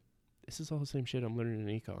like, this is all the same shit I'm learning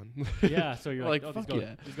in econ. Yeah, so you're like, Like, oh, these fuck go,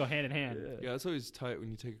 yeah. these go hand in hand. Yeah, it's always tight when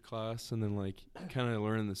you take a class and then like kind of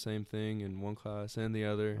learning the same thing in one class and the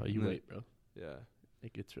other. Oh, and you then- wait, bro. Yeah.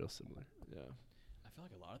 It gets real similar. Yeah. I feel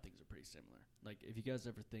like a lot of things are pretty similar. Like if you guys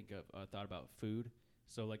ever think of thought about food,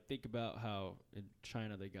 so like think about how in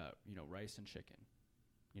China they got rice and chicken,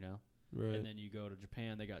 Right. and then you go to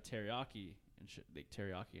Japan they got teriyaki and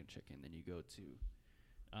teriyaki and chicken. Then you go to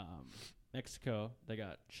Mexico they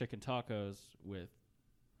got chicken tacos with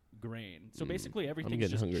grain. So basically everything's getting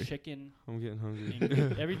just hungry. chicken. I'm getting hungry.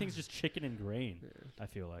 and everything's just chicken and grain. I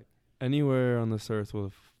feel like. Anywhere on this earth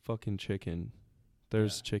with fucking chicken,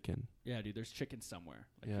 there's Yeah. chicken. Yeah, dude. There's chicken somewhere.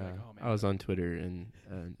 Like, you're Yeah. like, oh, man, I was on Twitter and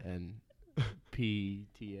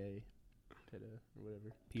PTA. Pita or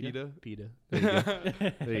whatever. PETA? PETA. There you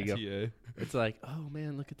go. There you go. TA. It's like, oh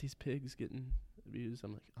man, look at these pigs getting abused.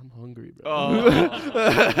 I'm like, I'm hungry, bro.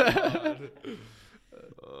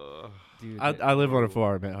 Dude, I live on a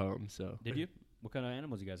farm at home, so did you? What kind of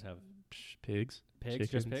animals you guys have? pigs, Pigs?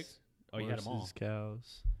 Just chickens, pigs? Oh, you had them all. horses,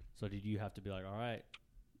 cows. So did you have to be like, all right,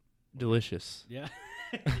 Delicious. yeah?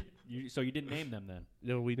 So you didn't name them then?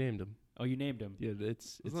 No, we named them. Oh, you named them. Yeah,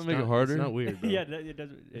 it's Doesn't it's that make it not- harder? It's not weird, bro. Yeah, it does.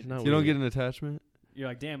 It's not You don't weird. get an attachment? You're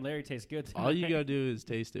like, damn, Larry tastes good. All you tonight." gotta do is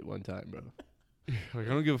taste it one time, bro. Like, I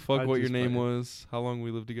don't give a fuck I what your just name fucking- was, how long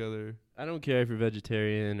we lived together. I don't care if you're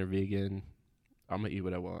vegetarian or vegan. I'm gonna eat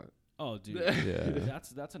what I want. Oh, dude. Yeah.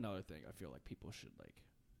 That's another thing. I feel like people should like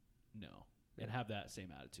know and have that same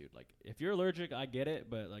attitude. Like, if you're allergic, I get it,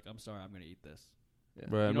 but like, I'm sorry, I'm gonna eat this. Yeah.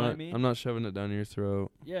 Right, You know what I mean? I'm not shoving it down your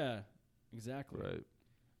throat. Yeah, exactly.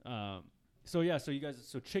 Right. So yeah, so you guys,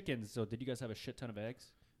 so chickens. So did you guys have a shit ton of eggs?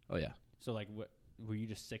 Oh yeah. So like, what were you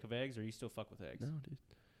just sick of eggs, or you still fuck with eggs? No, dude.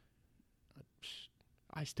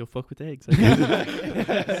 I still fuck with eggs. Dude, I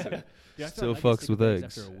feel Still like I get fucks sick with of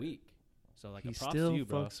eggs. after a week. So like, He props still to you,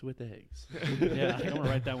 bro. fucks with eggs. Yeah, I'm gonna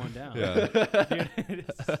write that one down. Yeah. Dude,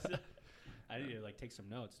 I need to like take some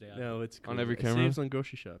notes. Yeah. No, it's cool. On every It camera? saves on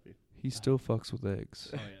grocery shopping. He still fucks with eggs.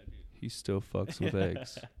 Oh yeah, dude. He still fucks with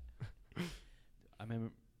eggs. I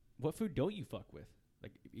mean, what food don't you fuck with?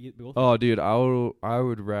 Like, both. Oh, dude, I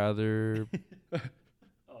would rather. Oh,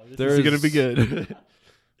 this there This is is- gonna be good.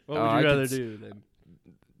 What would I you could rather s- do then?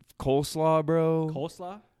 Coleslaw, bro.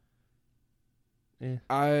 coleslaw.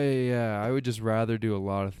 I would just rather do a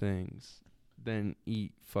lot of things than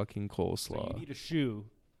eat fucking So coleslaw. you need a shoe.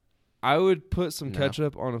 I would put some No.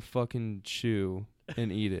 ketchup on a fucking shoe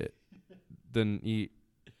and eat it than eat.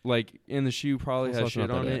 Like, in the shoe probably has Coleslaw's not shit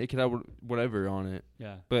that on bad. it. It could have whatever on it.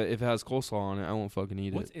 Yeah. But if it has coleslaw on it, I won't fucking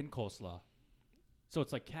eat What's it. in coleslaw? So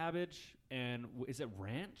it's like cabbage and is it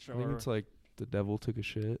ranch I or? think it's like the devil took a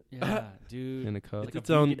shit yeah, dude. in a cup. Like It's a its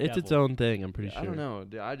own. vegan It's its devil. own thing. I'm pretty Yeah, sure. I don't know.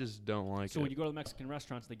 Dude, I just don't like So it. when you go to the Mexican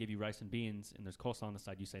restaurants, they give you rice and beans, and there's coleslaw on the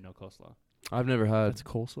side. You say no coleslaw. I've never had That's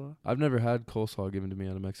coleslaw. coleslaw given to me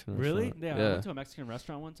at a Mexican Really? restaurant. Yeah. I went to a Mexican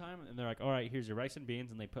restaurant one time, and they're like, "All right, here's your rice and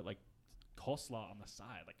beans," and they put like coleslaw on the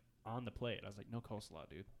side, like on the plate. I was like, "No coleslaw,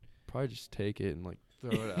 dude." Probably just take it and like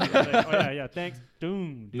throw it I was out. like, oh yeah, thanks,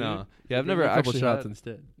 doom, dude. No. Yeah, I've Give never me a couple actually shots had,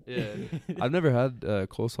 instead. Yeah. I've never had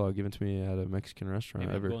coleslaw given to me at a Mexican restaurant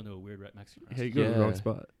Maybe I'm ever. going to a weird Mexican Hey, you restaurant. go to the wrong Yeah.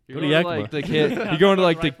 spot. You're Go to going Yakima. like the Yeah, you're going to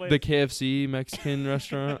like right the KFC Mexican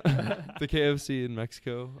restaurant, the KFC in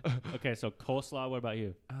Mexico. Okay, so coleslaw. What about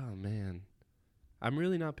you? Oh man, I'm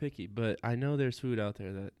really not picky, but I know there's food out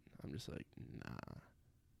there that I'm just like, nah,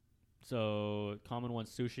 So common one,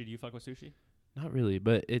 sushi. Do you fuck with sushi? not really.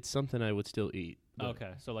 But it's something I would still eat. but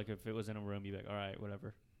Okay, so like if it was in a room, you'd be like, all right,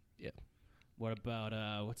 whatever. Yeah. What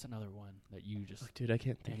about what's another one that you just Fuck, dude, I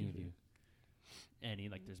can't think any of of it. you? Any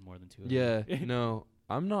like there's more than two. Of Yeah, them. no,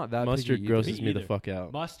 I'm not that Mustard picky grosses Me me the either. fuck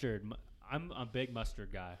out. Mustard. I'm a big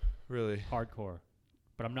mustard guy, Really? hardcore,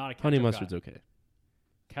 but I'm not a ketchup Honey guy. mustard's okay.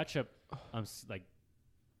 Ketchup. Like,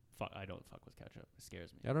 fuck. I don't fuck with ketchup. It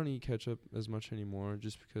scares me. I don't eat ketchup as much anymore,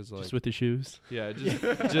 just because like Just with the shoes. yeah,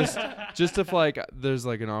 just if like there's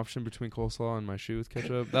like an option between coleslaw and my shoe with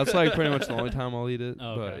ketchup. That's like pretty much the only time I'll eat it.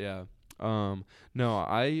 Oh, But okay. yeah, no,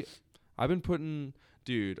 I've been putting,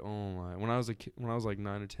 dude. Oh my, when I was like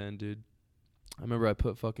 9 or 10, dude, I remember I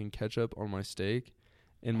put fucking ketchup on my steak,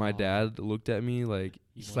 and my Oh. dad looked at me like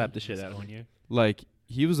You slapped want the shit out of disown me. you. like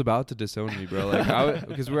he was about to disown me, bro. Like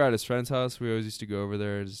because we were at his friend's house, we always used to go over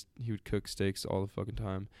there. And he would cook steaks all the fucking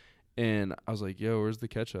time, and I was like, "Yo, where's the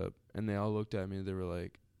ketchup?" And they all looked at me. They were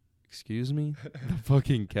like, "Excuse me, the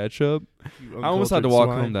fucking ketchup." I almost had to walk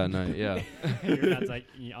home that night. Yeah, Your dad's like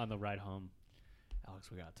on the ride home.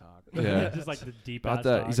 Alex, we gotta talk. Yeah. Just like the deep about ass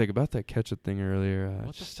that. talk. He's like about that ketchup thing earlier.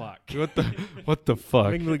 what the fuck, What the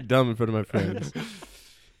fuck? Make me look dumb in front of my friends.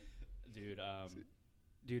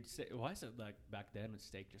 dude? Why is it like back then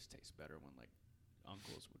steak just tastes better when like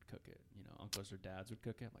uncles would cook it? You know, uncles or dads would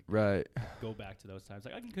cook it. Like, Right. go back to those times.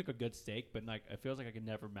 Like, I can cook a good steak, but like it feels like I can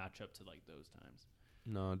never match up to like those times.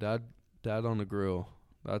 No, dad on the grill.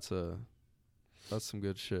 That's some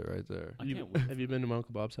good shit right there. I can't wait. Have you been to my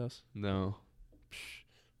Uncle Bob's house? No.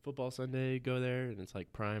 Football Sunday, go there, and it's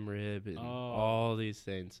like prime rib and Oh. all these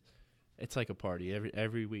things. It's like a party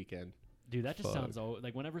every weekend. Dude, that just Fuck. sounds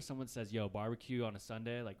like whenever someone says, "Yo, barbecue on a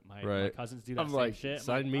Sunday," like my Right. cousins do that I'm same like, shit. I'm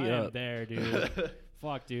sign like, me I am up. there, dude.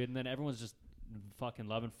 Fuck, dude. And then everyone's just fucking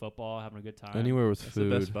loving football, having a good time. Anywhere with That's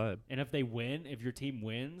food. the best vibe. And if they win, if your team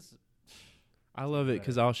wins, I love it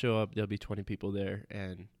because I'll show up. There'll be 20 people there,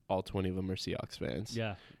 and all 20 of them are Seahawks fans.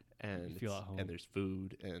 yeah, and feel at home. and there's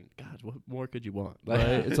food, and God, what more could you want? Right?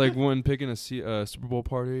 It's like when picking a Super Bowl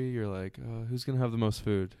party, you're like, who's gonna have the most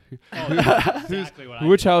food? Exactly what I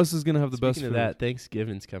Which do. house is gonna have the best Speaking food? of that,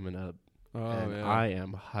 Thanksgiving's coming up, Oh and yeah. I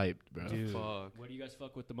am hyped, bro. Dude, Fuck. what do you guys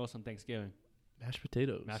fuck with the most on Thanksgiving? Mashed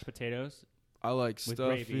potatoes. Mashed potatoes. I like With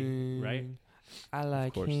stuffing. gravy, right? I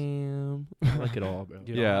like course. ham. I like it all, bro.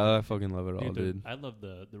 Dude, Yeah, I fucking love it all, Dude, dude. I love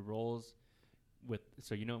the rolls with.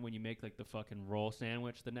 So you know when you make like the fucking roll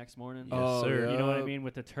sandwich the next morning. Yes, Oh, sir. You know what I yeah. mean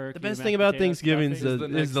with the turkey. The best mashed thing about potatoes, Thanksgiving stuffing. the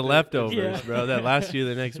is next the day. leftovers, Yeah. bro. That last you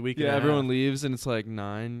the next week. Yeah, and a half. everyone leaves and it's like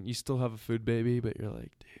 9. You still have a food baby, but you're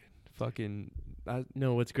like, dude, fucking.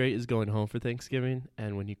 No, what's great is going home for Thanksgiving,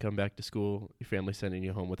 and when you come back to school, your family's sending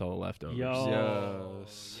you home with all the leftovers. Yo,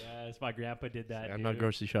 Yes. yes, my grandpa did that. I'm dude. not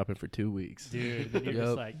grocery shopping for 2 weeks. Dude, and you're Yep.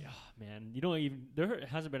 just like, oh, man, you don't even. There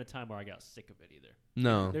hasn't been a time where I got sick of it either.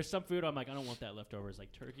 No. There's some food I'm like, I don't want that leftovers,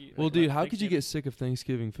 like turkey. Well, like, dude, like how could you Thanksgiving. get sick of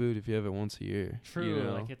Thanksgiving food if you have it once a year? True, You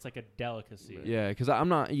know? like it's like a delicacy. Yeah, because I'm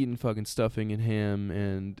not eating fucking stuffing and ham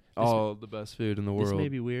and all the best food in the This world. may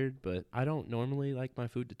be weird, but I don't normally like my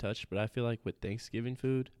food to touch, but I feel like with Thanksgiving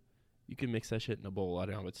food, you can mix that shit in a bowl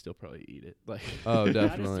and I would still probably eat it. Like, Oh, I just-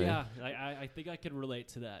 definitely. yeah, I think I can relate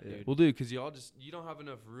to that, Yeah. dude. Well, dude, because you don't have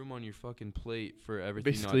enough room on your fucking plate for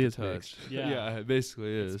everything Basically not it's to touch. mixed. Yeah. It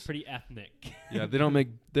basically It's is. pretty ethnic. Yeah, they don't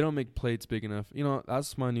make plates big enough. You know,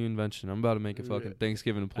 that's my new invention. I'm about to make a fucking Yeah.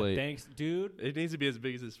 Thanksgiving plate. Thanks, dude. it needs to be as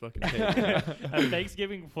big as this fucking table. A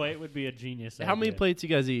Thanksgiving plate would be a genius. How many idea. plates you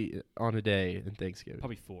guys eat on a day in Thanksgiving?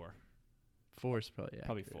 Probably 4. 4 is probably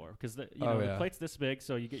Probably accurate. 4, because the Oh, the yeah. plate's this big,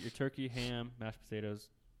 so you get your turkey, ham, mashed potatoes,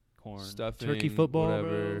 corn. Stuffing, Turkey football,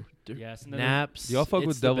 whatever. bro. Yes, and then Naps. Do y'all fuck It's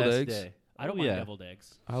with the deviled best eggs? day. I don't Oh, mind yeah. deviled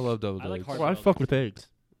eggs. I love deviled I like eggs. hard- Well, I fuck with eggs.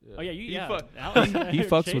 Oh yeah, you He yeah. fuck- Alex- he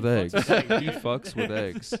fucks Shane with eggs. with eggs, He dude. fucks with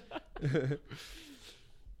eggs.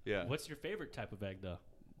 Yeah. What's your favorite type of egg though?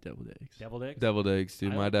 Deviled eggs. Deviled eggs. Deviled eggs,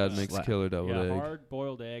 dude. I My like dad that. makes Slap. killer deviled yeah, egg. hard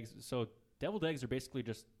boiled eggs. So deviled eggs are basically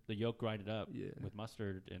just the yolk grinded up Yeah. with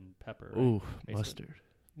mustard and pepper. right? Ooh, Basically. mustard.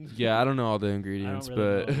 Yeah, I don't know all the I ingredients, don't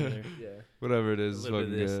really but know either. Yeah. whatever it A is, it's little bit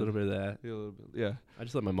fucking of this, a good. little bit of that. Yeah, a little bit. Yeah. I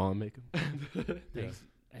just let my mom make them. Thanks.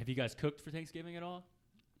 Have you guys cooked for Thanksgiving at all?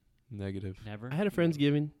 Negative. Never. I had a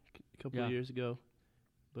Friendsgiving a couple Yeah. of years ago,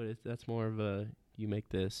 but that's more of a you make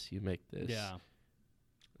this, you make this. Yeah.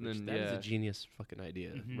 And Which then, that is yeah. a genius fucking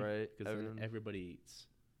idea. Mhm. Right. Because Everyone- everybody eats.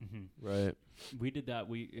 hmm Right. We did that.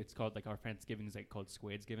 It's called like our Thanksgiving is like called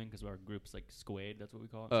Squadsgiving because our group's like Squade. That's what we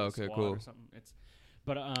call it. Oh, So okay, squad cool. Or something.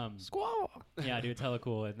 But Squaw. yeah, dude, it's hella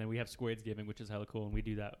cool. And then we have Squadsgiving, which is hella cool, and we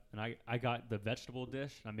do that. And I got the vegetable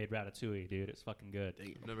dish. And I made ratatouille, dude. It's fucking good.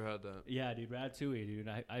 Never had that. Yeah, dude, ratatouille, dude.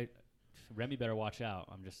 I Remy better watch out.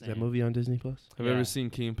 I'm just Is saying. that movie on Disney Plus? Have you Yeah. ever seen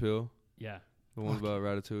Key and Peele? Yeah. The one about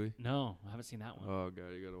Ratatouille? No, I haven't seen that one. Oh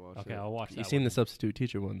god, you gotta watch Okay, it. I'll watch that. You seen one. the substitute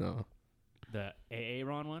teacher one though? The AA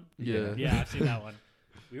Ron one? Yeah. Yeah, I've seen that one.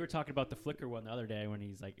 We were talking about the Flickr one the other day when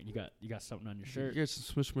he's like, "You got something on your You shirt." got some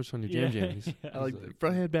smush smush on your Yeah. jam jammies. Yeah. I like He's like-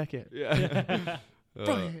 front hand, back hand. Yeah.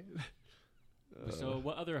 Front hand. So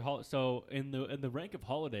what other so in the rank of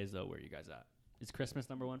holidays though, where are you guys at? Is Christmas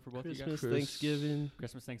number 1 for both of you Christmas, guys? Chris- Thanksgiving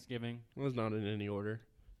Christmas, Thanksgiving, was not in any order,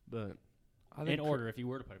 but I in think order. If you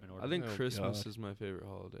were to put them in order, I think Oh, Christmas God. is my favorite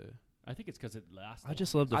holiday. I think it's because it lasts. I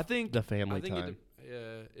just love the I think the family I think time.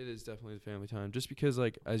 it is definitely the family time. Just because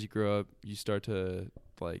like as you grow up, you start to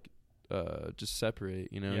like just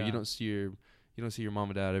separate. You know, Yeah. you don't see your mom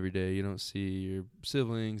and dad every day. You don't see your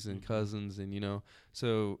siblings and Mhm. cousins, and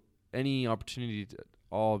so any opportunity to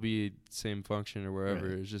all be same function or wherever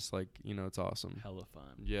Right. is just like it's awesome. hella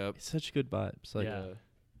fun. Yep. It's such good vibes. Like Yeah.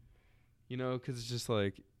 Because it's just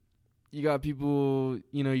like you got people.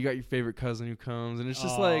 You got your favorite cousin who comes, and it's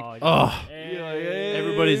just like. Oh. hey. You're like, hey,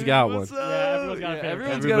 Everybody's got what's one. up? Yeah, everyone's got a favorite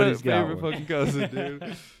everyone's cousin. got a Everybody's got favorite one. fucking cousin,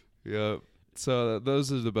 dude. Yep. So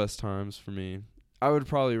those are the best times for me. I would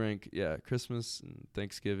probably rank, Christmas and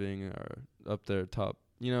Thanksgiving are up there top.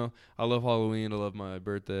 I love Halloween. I love my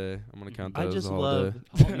birthday. I'm gonna count that I as just a holiday.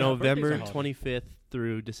 love Yeah, November birthdays are holiday. 25th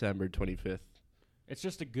through December 25th. It's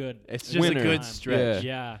just a good. It's a just Winter. a good time. stretch.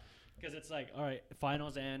 Yeah, because it's like, all right,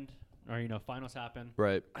 finals end, or finals happen.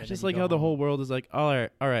 Right. I and just then you like go how the home. whole world is like, all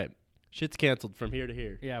right, shit's canceled from here to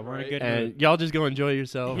here. Yeah, we're in a Right. good mood. And y'all just go enjoy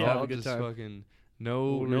yourself, Yeah. have I'll a good just time. fucking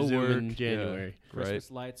no We'll no resume work in January. Right.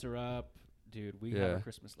 Christmas lights are up, dude. We have Yeah. our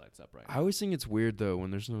Christmas lights up right I now. always think it's weird though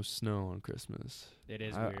when there's no snow on Christmas. It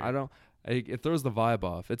is I, weird. I don't. It throws the vibe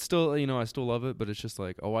off. It's still, I still love it, but it's just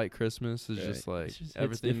like a white Christmas is Right. just like It's just- it's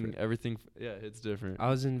everything. different. Everything. Yeah, it's different. I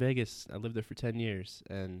was in Vegas. I lived there for 10 years,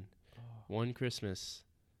 and one Christmas,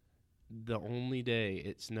 the only day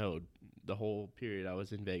it snowed, the whole period I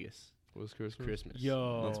was in Vegas. Was Christmas? Christmas.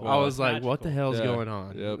 Yo, That's I wild. was like, what the magical. hell's Yeah. going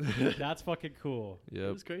on? Yep. That's fucking cool, It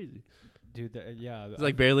Yep. was crazy. dude. Yeah, It's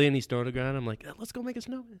like barely any snow on the ground. I'm like, let's go make a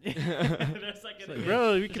snowman. There's like, It's like,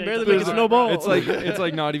 bro, we can Shake barely the make a bar. snowball. It's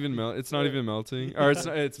like not even it's not even melting, or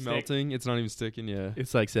it's melting. It's not even sticking. Yeah.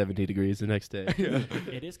 It's like 70 degrees the next day.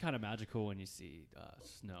 it is kind of magical when you see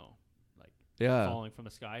snow like Yeah. falling from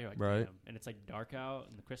the sky. You're like, Right. damn. And it's like dark out,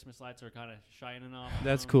 and the Christmas lights are kind of shining off.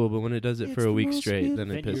 That's them. cool, but when it does it for a week straight,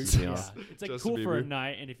 then it Then pisses me you're- off. yeah. It's like Justin cool for a Bieber.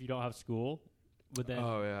 night, and if you don't have school, but then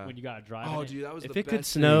Oh yeah. when you gotta drive, Oh in it, dude, that was If the it could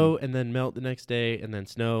best snow thing. and then melt the next day, and then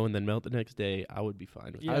snow and then melt the next day, I would be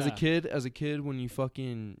fine with Yeah. As a kid, when you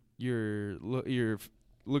fucking you're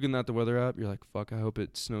looking at the weather app, you're like, fuck, I hope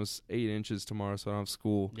it snows 8 inches tomorrow so I don't have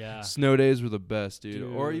school. yeah. Snow days were the best, dude.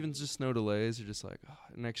 Or Dude. even just snow delays. You're just like,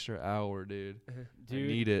 an extra hour, dude. Dude,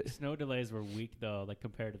 need it. Snow delays were weak though, like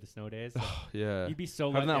compared to the snow days. Yeah. You'd be so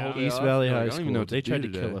let Having that whole down. day East off, Valley you're like, High I don't even School. know what to They do tried to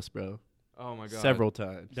today. kill us, bro. Oh my god. Several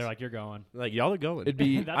times. They're like, you're going. Like, y'all are going. It'd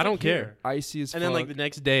be That's I don't like care. here. icy as And fuck. then, like, the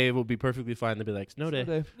next day will be perfectly fine. They'll be like, snow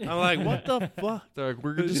day. I'm like, what the fuck? They're like,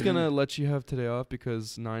 we're just gonna let you have today off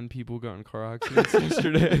because 9 people got in car accidents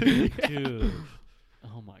yesterday. Dude.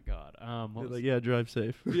 Oh my god. What They're was- like, yeah, drive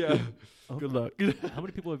safe. Yeah. oh, Good luck. How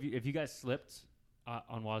many people have you guys slipped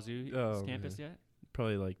on Wazoo Oh, campus yet?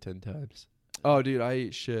 Probably like 10 times. Oh, dude, I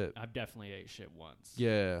ate shit. I've definitely ate shit once.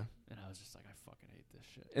 Yeah. And I was just like, I fucking hate this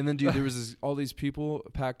shit. And then, dude, there was all these people. A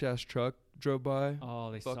packed ass truck drove by.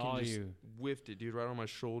 Oh, they Fucking saw just you. Whiffed it, dude, right on my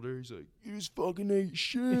shoulder. He's like, "You just fucking ate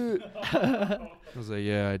shit." I was like,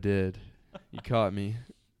 "Yeah, I did. You caught me."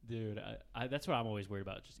 Dude, I that's what I'm always worried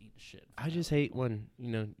about, just eating shit. I just hate when,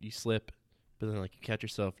 you slip, but then, like, you catch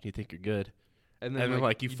yourself and you think you're good. And And then,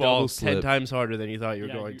 like, you double fall 10 slip. times harder than you thought you were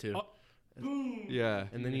Yeah, going to. oh, boom. Yeah.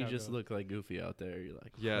 And then you Yeah, just bro. look like Goofy out there. You're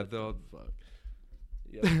like, Yeah, what the they'll- fuck?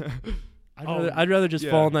 Yeah. Oh, I'd rather just yeah,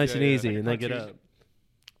 fall nice yeah, and yeah. easy Like a and then get cartoon. up.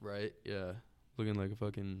 Right. Yeah. Looking like a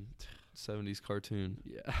fucking 70s cartoon.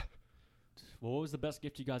 Yeah. Well, what was the best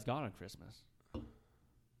gift you guys got on Christmas?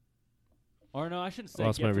 Or no, I shouldn't say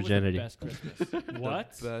Lost gift. my What was virginity. the best Christmas?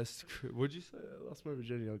 What? Best. What'd you say? I lost my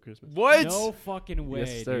virginity on Christmas. What? No fucking way,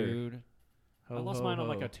 Yes, sir. dude. I Ho, lost ho, mine on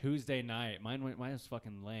ho. like a Tuesday night. Mine was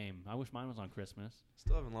fucking lame. I wish mine was on Christmas.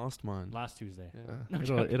 Still haven't lost mine. Last Tuesday.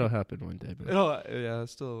 Yeah. It'll happen one day. But Yeah,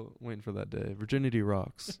 still waiting for that day. Virginity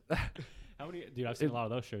rocks. How many? Dude, I've seen a lot of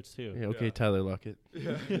those shirts too. yeah, okay, Yeah. Tyler Lockett.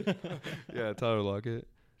 Yeah, Tyler Lockett.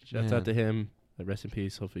 Shouts Man. out to him. Rest in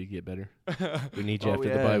peace. Hopefully you get better. We need you Oh, after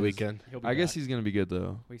the yeah, bye he's- weekend. He'll be I guess back. he's gonna be good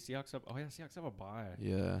though. Wait, Seahawks up. Oh yeah, Seahawks have a bye.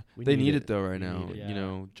 Yeah, We they need need it. it though right We now. need it. Yeah. You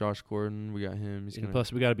know, Josh Gordon, we got him. He's And gonna.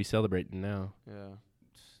 plus, we got to be celebrating now. Yeah,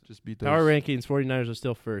 just beat those. Power rankings, 49ers are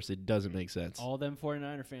still first. It doesn't make sense. All them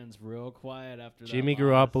 49er fans real quiet after Jimmy that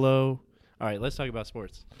loss. Garoppolo. All right, let's talk about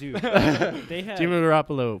sports. Dude, they had Jimmy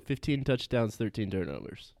Garoppolo, 15 touchdowns, 13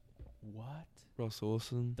 turnovers. what? Russell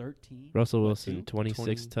Wilson. 13. Russell What, Wilson, two?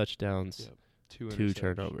 26 20. touchdowns, Yep. Two 2 interceptions.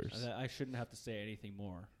 turnovers. I shouldn't have to say anything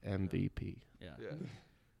more. MVP. Yeah. Yeah.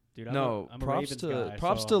 Dude, I'm No, a props Ravens to guy,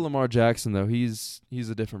 props so to Lamar Jackson though. He's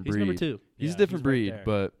a different He's breed. number 2. He's yeah, a different right breed, there.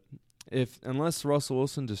 but unless Russell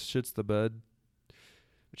Wilson just shits the bed,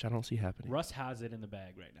 Which I don't see happening. Russ has it in the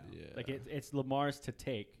bag right now. Yeah. Like it's Lamar's to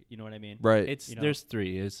take. You know what I mean? right? It's You know. There's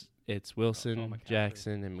 3. It's Wilson, McCaffrey.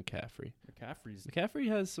 Jackson, and McCaffrey. McCaffrey's. McCaffrey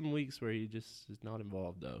has some weeks where he just is not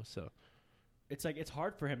involved though. So It's like it's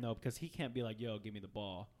hard for him though because he can't be like, "Yo, give me the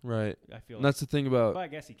ball." right. I feel. And that's the thing about. But I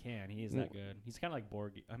guess he can. He is that good. He's kind of like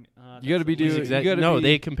Borg. I mean, You gotta be He's doing- exact- you gotta no, be-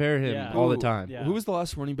 they compare him Yeah. all the Who- time. Yeah. Who was the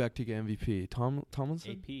last running back to get MVP?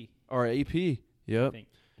 Tomlinson AP. or AP? Yep. think.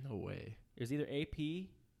 No way. It was either AP.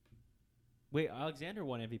 Wait, Alexander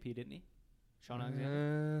won MVP, didn't he? Sean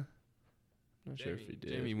Alexander. Not sure if he did.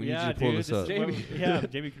 Jamie, we yeah, need you to pull dude, this is up. what- yeah,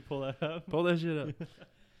 Jamie could pull that up. Pull that shit up.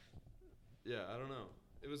 Yeah, I don't know.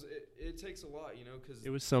 It takes a lot, you know, because It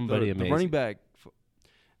was somebody the amazing. running back,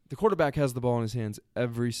 the quarterback has the ball in his hands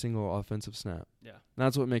every single offensive snap. Yeah. And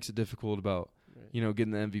that's what makes it difficult about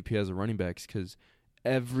getting the MVP as a running back, because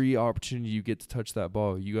every opportunity you get to touch that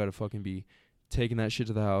ball, you got to fucking be taking that shit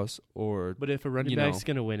to the house, or But if a running you back's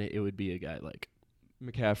know. gonna win it, it would be a guy like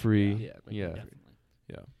McCaffrey. Yeah, Yeah. Definitely.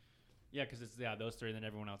 Yeah. Yeah, because it's those three, and then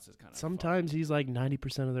everyone else is kind of. sometimes he's like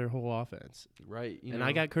 90% of their whole offense. Right. And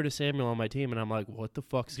I got Curtis Samuel on my team, and I'm like, what the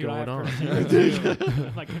fuck's going on?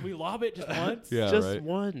 I'm like, can we lob it just once? Yeah, Just right.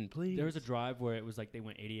 one, please. There was a drive where it was like they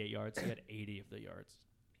went 88 yards. He had 80 of the yards.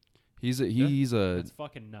 He's That's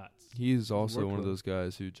fucking nuts. he's also one of workload. those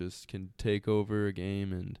guys who just can take over a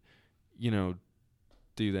game and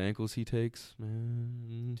do the ankles he takes.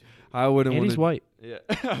 Man, I wouldn't and want he's white. Yeah.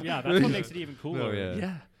 Yeah, that's what makes it even cooler. No, yeah.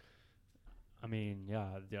 Yeah. I mean, yeah,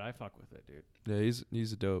 dude, I fuck with it, dude. Yeah,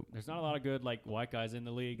 he's a dope. There's not a lot of good like white guys in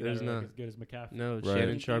the league There's that are like, not. as good as McCaffrey. No, Right.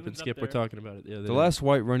 Shannon Sharp and Edelman's up Skip were there. talking about it the other The day. last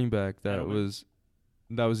white running back that Edelman.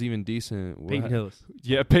 was even decent. Peyton Hillis.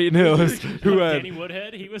 Yeah, Peyton Hillis, who had Danny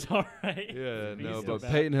Woodhead, he was all right. yeah, He's no, still but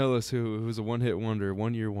bad. Peyton Hillis, who was a one-hit wonder,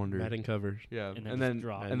 1 year wonder. Madden covers. Yeah, And then and just then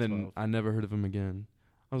dropped. and then 12. I never heard of him again.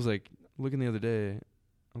 I was like looking the other day.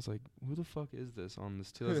 I was like, who the fuck is this on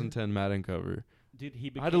this 2010 Madden cover? Dude,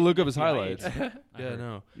 he I had to became look up an his FBI highlights. agent, I Yeah, heard.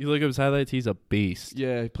 no. You look up his highlights, he's a beast.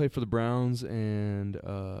 Yeah, he played for the Browns and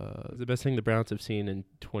It's the best thing the Browns have seen in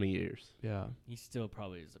 20 years. yeah. He still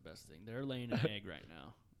probably is the best thing. They're laying an egg right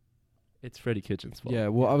now. It's Freddie Kitchens' fault. Yeah,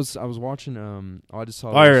 well, I was watching. I just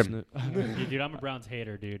saw. Fire this him. Dude, I'm a Browns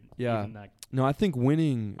hater, dude. Yeah. Even that, No, I think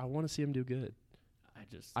winning. I want to see him do good.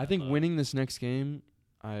 I think love- winning this next game.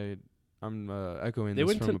 I'm echoing They this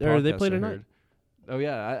went from to- a or they podcast played I tonight. heard. Oh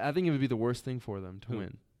yeah, I think it would be the worst thing for them to Who?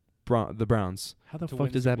 win. The Browns. How the to fuck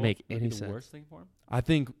win does Super that Bowl make would be any the sense? worst thing for him? I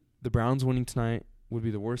think the Browns winning tonight would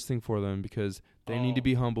be the worst thing for them because they need to Oh.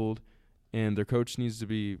 be humbled, and their coach needs to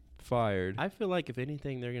be fired. I feel like if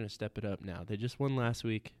anything, they're going to step it up now. They just won last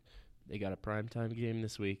week. They got a primetime game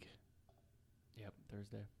this week. Yep,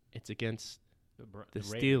 Thursday. It's against The the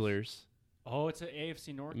Ravens. Steelers. Oh, it's an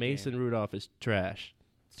AFC North Mason game. Rudolph is trash.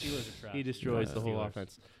 Steelers are trash. He destroys Yeah. the whole Steelers.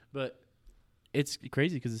 offense. But it's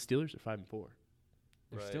crazy because the Steelers are 5-4.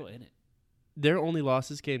 They're Right. still in it. Their only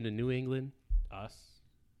losses came to New England, Us.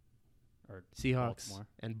 Or Seahawks, Baltimore.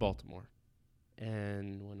 and Baltimore,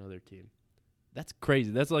 and one other team. That's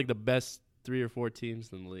crazy. That's like the best 3 or 4 teams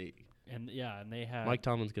in the league. And yeah, and they had Mike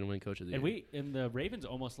Tomlin's going to win Coach of the Year. and the Ravens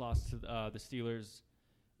almost lost to the Steelers,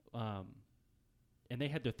 and they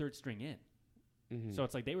had their third string in. Mhm. So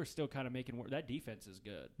it's like they were still kind of making work. That defense is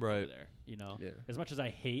good Right. over there. You know, Yeah. as much as I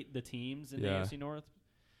hate the teams in the Yeah. AFC North,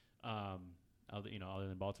 other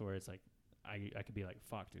than Baltimore, it's like I could be like,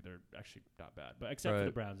 fuck, dude, they're actually not bad. But except for the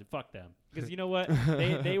Right. Browns, fuck them, because you know what,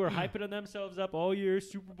 they were hyping themselves up all year,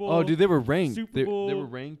 Super Bowl. Oh, dude, they were ranked. Super They Bowl. were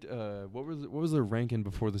ranked. What was their ranking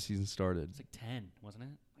before the season started? It's like 10, wasn't it?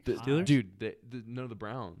 The Like Steelers? high. Dude, the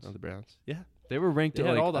Browns. Oh, the Browns. Yeah. They were ranked They at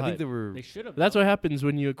had like all the I think hype. they were They should have. That's what happens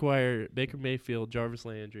when you acquire Baker Mayfield, Jarvis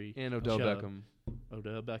Landry, and Odell Chubb, Beckham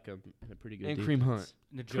Odell Beckham, and a pretty good and defense. Kareem Hunt.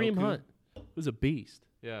 Kareem Hunt was a beast.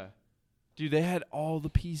 Yeah, dude, they had all the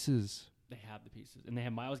pieces. They have the pieces, and they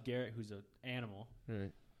have Myles Garrett, who's an animal.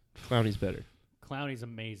 Right. Clowney's better. Clowney's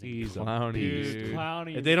amazing. He's a Clowney, Dude, dude.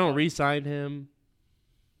 Clowney. If they don't re-sign him,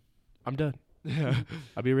 I'm done. Yeah,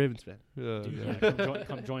 I'll be a Ravens fan. yeah, Dude, yeah.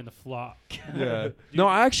 come join the flock. Yeah. No,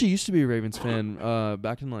 I actually used to be a Ravens fan.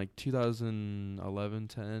 Back in like 2011,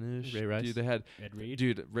 10-ish. Ray Rice? Dude, they had Ed Reed.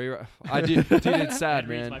 dude Ray. I did. Dude, it's sad, Ed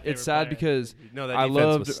Reed's my man. favorite It's sad player. because No, that I defense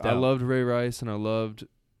was loved stout. Ray Rice and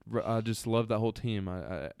I just loved that whole team.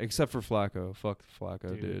 I except for Flacco. Fuck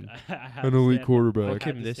Flacco, dude. I had An to elite stand- quarterback. I Fuck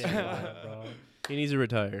had him to this stand year. by him, bro. He needs to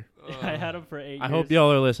retire. I had him for 8 years. I hope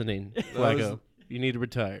y'all are listening. was- Flacco, you need to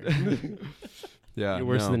retire. Yeah, You're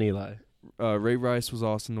worse no. than Eli. Ray Rice was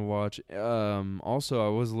awesome to watch. Also, I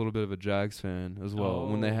was a little bit of a Jags fan as well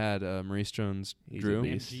when they Oh. had Maurice He's Jones-Drew. a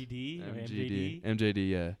beast. MGD. or MGD. MJD. MJD,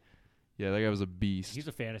 yeah. Yeah, that guy was a beast. He's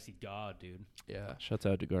a fantasy god, dude. yeah. Shouts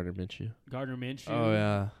out to Gardner Minshew. Gardner Minshew. Oh,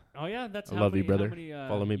 yeah. Oh yeah, that's I how love you, many, brother. How many,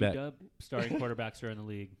 Follow me back. UW starting quarterbacks are in the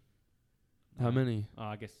league. How many? Oh,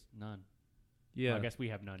 I guess none. Yeah. Well, I guess we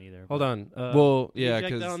have none either. Hold but- on. Well, can you yeah, check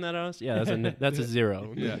that because on that us? Yeah, that's a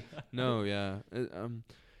 0. yeah, no, yeah.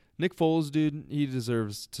 Nick Foles, dude, he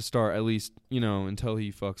deserves to start at least, until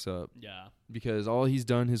he fucks up, Yeah. because all he's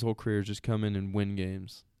done his whole career is just come in and win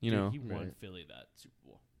games. You Dude, know, he won Right. Philly that Super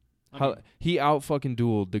Bowl. I how mean, he out fucking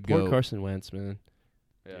dueled the Poor goat. Carson Wentz, man.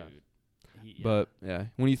 Yeah. dude, yeah. But yeah,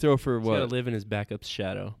 when you throw for He's got to what? live in his backup's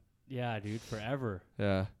shadow. yeah, dude, forever.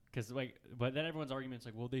 Yeah. Because but then everyone's argument's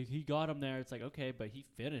like, well, he got him there. It's like, okay, but he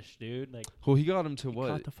finished, dude. Like, Well, he got him to He what?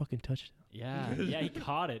 caught the fucking touchdown. yeah, he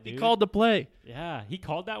caught it, dude. He called the play. Yeah, he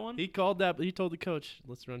called that one. He called that. He told the coach,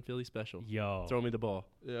 "Let's run Philly special. Yo, Throw me the ball."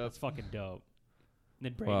 Yeah. that's fucking dope. And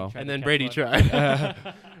then Brady. Wow. tried And to then catch Brady one. tried.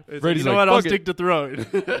 It's Brady's you know like, what? I'll "Fuck it." stick to throwing.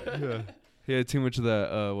 Yeah. He had too much of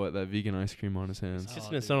that that vegan ice cream on his hands. Oh,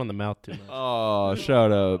 Kissing his dude. son on the mouth too much. Oh,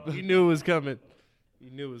 shut up. He knew it was coming. He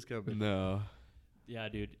knew it was coming. No. Yeah,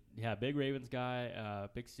 dude. Yeah, big Ravens guy,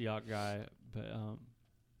 big Seahawks guy. But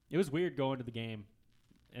it was weird going to the game,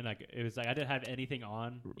 and like it was like I didn't have anything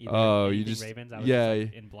on. Either Oh, you anything just- Ravens. I was yeah,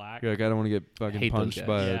 just, like, in black. You're like, I don't want to get fucking hate those punched guys.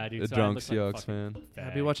 by Yeah, dude, a so I drunk looked like a Seahawks fucking fan.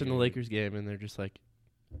 I'd be fag, watching the dude. Lakers game and they're just like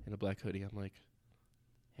in a black hoodie. I'm like,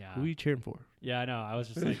 Yeah, who are you cheering for? yeah, I know. I was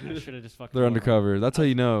just like, I should have just fucking. They're worn undercover. That's how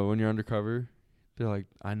you know when you're undercover. They're like,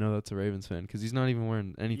 I know that's a Ravens fan because he's not even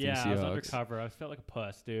wearing anything Yeah, Seahawks. I was undercover. I felt like a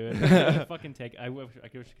puss, dude. I fucking take. I wish I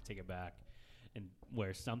could take it back and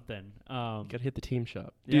wear something. Gotta hit the team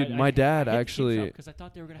shop. Dude, my dad actually- because I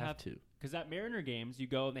thought they were gonna have to. because that Mariner games you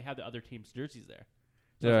go and they have the other team's jerseys there.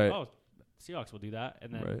 Yeah, I was right. like, oh, Seahawks will do that,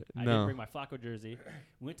 and then Right. I No. didn't bring my Flacco jersey.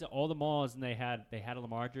 Went to all the malls and they had a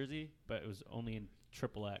Lamar jersey, but it was only in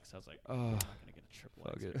XXX. I was like, I'm not gonna get a triple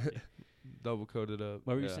Fuck X it. jersey. Double coated up.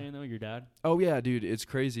 What were you Yeah. saying though? Your dad? Oh yeah, dude, it's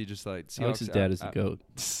crazy. Just like Alex's Seahawks dad is the goat.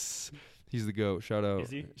 He's the goat. Shout out. Is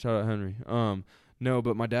he? Shout out Henry. No,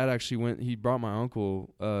 but my dad actually went. He brought my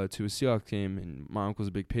uncle to a Seahawks game, and my uncle's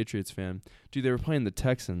a big Patriots fan. Dude, they were playing the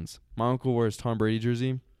Texans. My uncle wears Tom Brady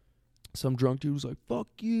jersey. Some drunk dude was like, "Fuck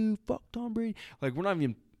you, fuck Tom Brady." Like we're not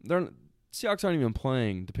even. Seahawks aren't even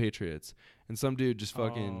playing the Patriots, and some dude just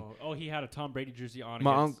fucking. Oh, he had a Tom Brady jersey on.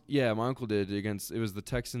 My against- my uncle did against. It was the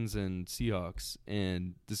Texans and Seahawks,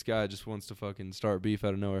 and this guy just wants to fucking start beef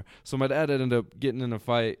out of nowhere. So my dad ended up getting in a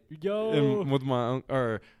fight Yo. with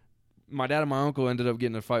my dad and my uncle ended up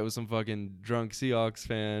getting in a fight with some fucking drunk Seahawks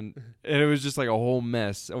fan, and it was just like a whole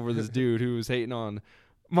mess over this dude who was hating on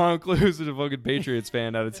my uncle, who's a fucking Patriots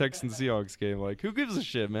fan at a Texans Seahawks game. Like, who gives a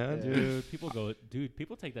shit, man? Dude,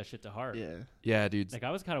 people take that shit to heart. Yeah. Yeah, dude. Like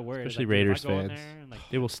I was kind of worried, Especially like, dude, if Raiders I go in fans. there and, like,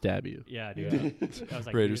 They will stab you. yeah, dude. I was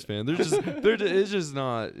like, Raiders dude, fan. It's just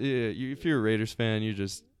not. Yeah, if you're a Raiders fan,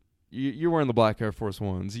 you're wearing the black Air Force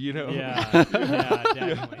Ones. You know. Yeah,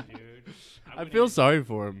 definitely, dude. I wouldn't feel even- sorry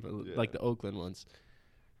for him, Yeah. like the Oakland ones.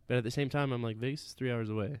 But at the same time, I'm like, Vegas is 3 hours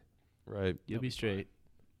away. Right. You'll They'll be be straight.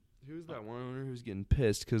 Who's that one owner who's getting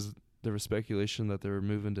pissed because there was speculation that they were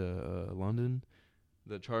moving to London?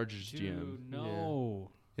 The Chargers GM. Dude,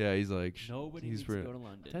 no. Yeah, he's like, Nobody he's needs to re- go to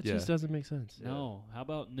London. That Yeah. just doesn't make sense. No. How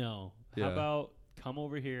about no? Yeah. How about come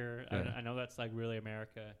over here? Yeah. I know that's like really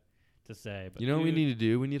America to say, but You know what we dude, need to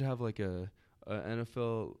do? We need to have like a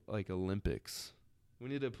NFL like Olympics. We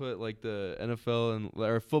need to put like the NFL and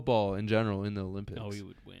or football in general in the Olympics. Oh, we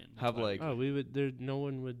would win. That's Have, why we like- would. Oh, we would. There, no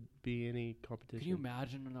one would be any competition. Can you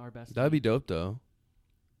imagine our best? That'd be team? dope though.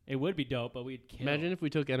 It would be dope, but we'd kill. Imagine if we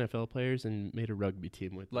took NFL players and made a rugby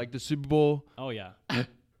team with them. Like the Super Bowl. Oh yeah.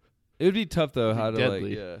 It would be tough though. It'd be How to deadly.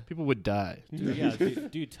 like yeah. People would die. Dude, yeah,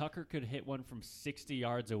 dude, Tucker could hit one from 60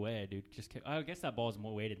 yards away, dude. I guess that ball's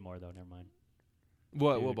weighted more though. Never mind.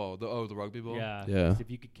 What Dude. ball? The rugby ball. Yeah. Yeah. 'Cause if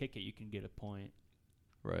you could kick it, you can get a point.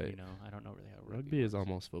 Right. You know, I don't know really how Rugby is works.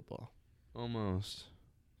 almost football. Almost.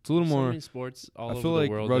 It's a little So more. many sports all I over feel the like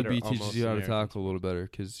world that rugby are teaches almost you how to American tackle a little better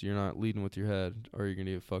because you're not leading with your head or you're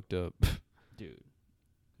gonna get fucked up. Dude.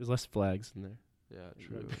 There's less flags in there. Yeah,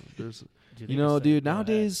 true. There's, Dude, you they know, just say, dude. "Go ahead."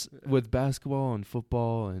 Nowadays with basketball and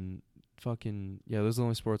football and fucking those are the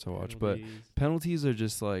only sports I watch. But Penalties. penalties are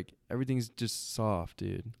just like everything's just soft,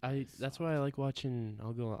 dude. That's why I like watching.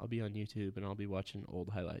 I'll be on YouTube and I'll be watching old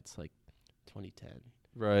highlights like 2010,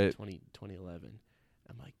 Right, 2011.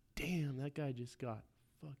 I'm like, damn, that guy just got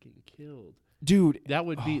fucking killed. dude. That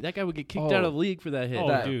would be Oh. that guy would get kicked out of the league for that hit. Oh,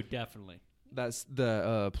 that- dude, definitely. That's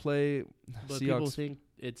the play. But people Seahawks. think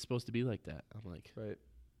it's supposed to be like that. I'm like, Right,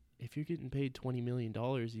 if you're getting paid $20 million,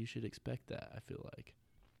 you should expect that. I feel like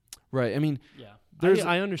right. I mean, Yeah. there's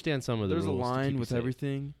I understand some of the there's a rules to keep line you with safe.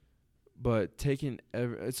 everything, but taking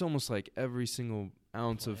it's almost like every single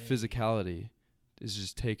ounce of Play. physicality is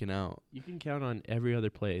just taken out. You can count on every other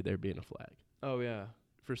play there being a flag Oh yeah,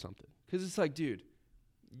 for something. because it's like, dude,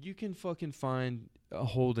 you can fucking find a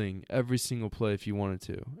holding every single play if you wanted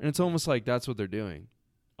to, and it's almost like that's what they're doing.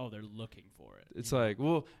 Oh, they're looking for it. It's you know? like,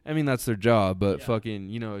 well, I mean, that's their job, but Yeah. fucking,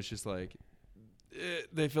 it's just like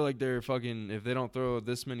they feel like they're fucking. If they don't throw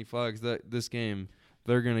this many flags this game,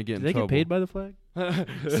 they're gonna get Do in they trouble. get paid by the flag?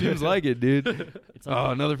 Seems like it, dude. It's Oh,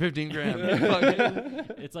 like, another 15 grand.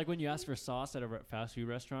 it's like when you ask for sauce at a fast food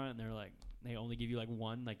restaurant and they're like, they only give you like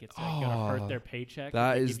one, like it's like gonna Oh, hurt their paycheck.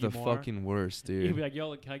 That if they is give the you more. fucking worst, You'd dude. be like,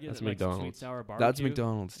 yo, can I get That's like some sweet McDonald's. sour barbecue? That's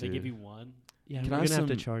McDonald's, They dude. give you one. Yeah, Can we're I gonna have have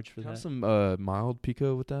to some- charge for Can I that. have some mild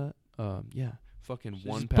pico with that? Yeah. Fucking Just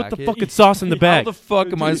one put packet. the fucking sauce in the How bag. the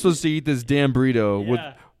fuck am I supposed to eat this damn burrito?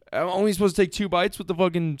 Yeah, I'm only supposed to take 2 bites with the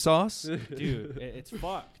fucking sauce? dude, it's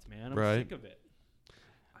fucked, man. I'm Right. sick of it.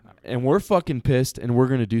 And we're fucking pissed, and we're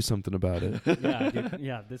gonna do something about it. Yeah, dude,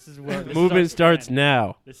 yeah. This is where this Movement is our starts stand.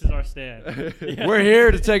 now. This is our stand. Yeah. We're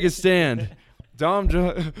here to take a stand. Dom.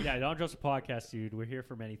 Yeah, Don Joseph podcast, dude. We're here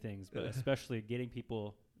for many things, but especially getting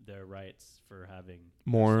people their rights for having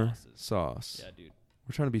More sauces. sauce. Yeah, dude.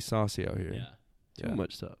 We're trying to be saucy out here. Yeah, Too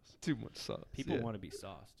much sauce. Too much sauce. people want to be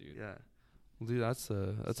sauce, dude. Yeah. Well, dude, that's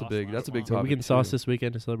a Sauce big lasts big long. topic. Are we getting sauce too. this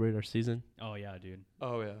weekend to celebrate our season? Oh yeah, dude.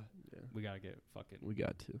 Oh yeah. We gotta get fucking. We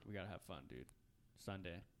got to. We gotta have fun, dude.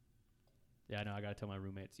 Sunday. Yeah, I know. I gotta tell my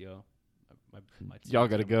roommates, yo, my Y'all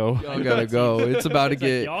gotta go. Y'all gotta go. It's about to It's like,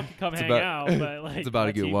 get y'all can come hang about- out, but like it's about to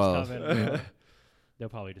my get team's wild. coming, bro. They'll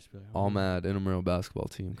probably just be like, all mad intramural basketball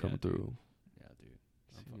team Yeah, coming dude. through. Yeah, dude.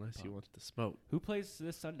 I'm fucking Unless you pumped. want the smoke. Who plays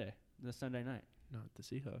this Sunday night? Not the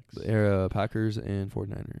Seahawks. The era Packers and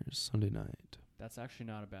 49ers Sunday night. That's actually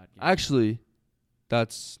not a bad game. Actually,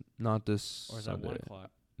 that's not this or is that Sunday. 1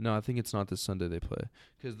 o'clock? No, I think it's not this Sunday they play.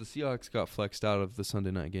 Because the Seahawks got flexed out of the Sunday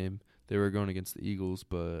night game. They were going against the Eagles,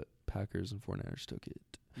 but Packers and 49ers took it.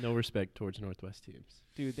 No respect towards Northwest teams.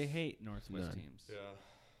 Dude, they hate Northwest None. teams.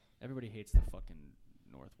 Everybody hates the fucking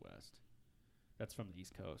Northwest. That's from the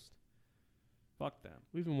East Coast. Fuck them.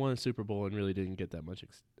 We even won a Super Bowl and really didn't get that much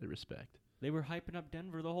respect. They were hyping up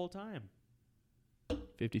Denver the whole time.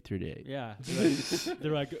 53-8. Yeah.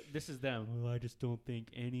 They're like, this is them. Well, I just don't think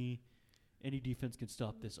any defense can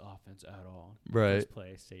stop this offense at all. Right. First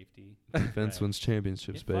play, safety. Defense Right. wins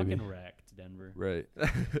championships, Get baby. fucking wrecked, Denver. Right.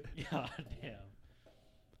 God damn.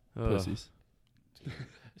 Pussies.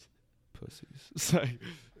 Pussies. It's like,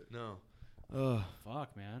 no.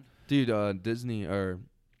 Fuck, man. Dude, Disney or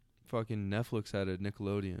fucking Netflix added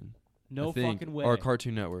Nickelodeon. No I think, fucking way. Or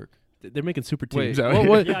Cartoon Network. They're making super Wait, teams out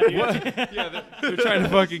what? here. Yeah, dude. They're trying to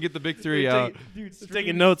fucking get the big three out. Dude, They're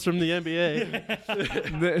taking notes from the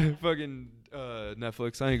NBA. Fucking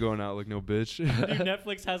Netflix. I ain't going out like no bitch. Dude,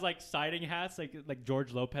 Netflix has like siding hats, like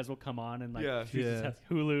George Lopez will come on and like Yeah. choose his Yeah. hats.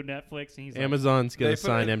 Hulu, Netflix, and he's Amazon's They gonna put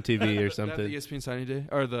sign it- MTV or They have something. the ESPN signing day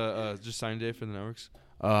or the just signing day for the networks.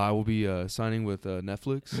 I will be signing with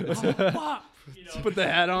Netflix. like, oh, fuck! You know, Put the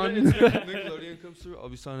hat on. Nickelodeon comes through. I'll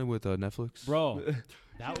be signing with Netflix. bro,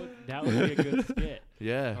 that would be a good skit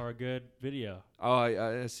Yeah. or a good video. Oh,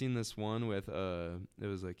 I seen this one with it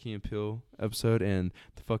was a Key and Peele episode, and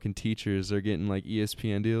the fucking teachers are getting like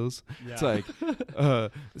ESPN deals. Yeah. It's like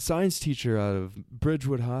science teacher out of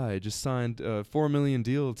Bridgewood High just signed a $4 million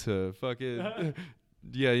deal to fucking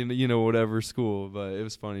yeah, you know whatever school. But it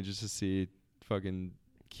was funny just to see fucking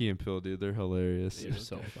Key and Peele, dude. They're hilarious. They're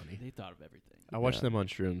so funny. They thought of everything. I watched Yeah. them on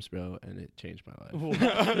shrooms, bro, and it changed my life.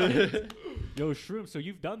 Yo, Shroom, so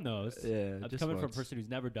you've done those. Yeah, I'm just coming from a once. person who's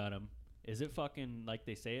never done them. Is it fucking like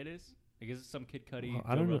they say it is? Like, is it some Kid Cudi? Well,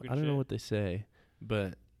 I don't know. I don't know what they say,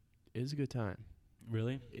 but it's a good time.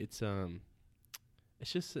 Really? It's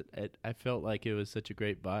just that I felt like it was such a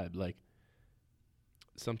great vibe, like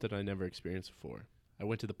something I never experienced before. I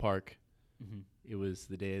went to the park. Mm-hmm. It was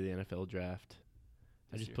the day of the NFL draft.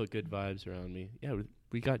 I This just year. put good vibes around me. Yeah,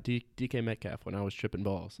 we got DK Metcalf when I was tripping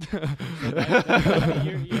balls.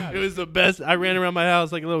 Yeah. It was the best. I ran around my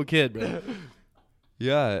house like a little kid, bro.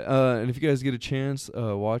 Yeah, and if you guys get a chance,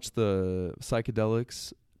 watch the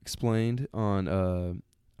Psychedelics Explained on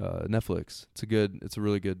Netflix. It's a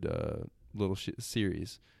really good little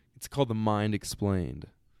series. It's called The Mind Explained,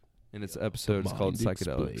 and its episode is called Mind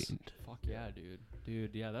Psychedelics. Explained. Fuck yeah,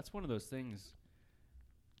 dude. Yeah, that's one of those things.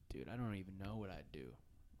 Dude, I don't even know what I'd do.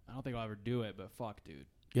 I don't think I'll ever do it, but fuck, dude.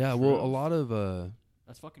 Yeah, well, a Shrooms. lot of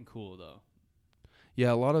That's fucking cool, though.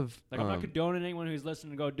 yeah, a lot of Like, I'm not condoning anyone who's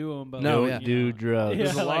listening to go do them, but No, like, yeah. you Do know. drugs. Yeah,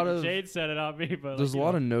 There's a like lot of- Jade said it on me, but there's like, a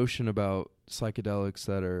lot of notion about psychedelics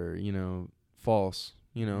that are false.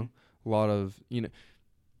 Mhm. A lot of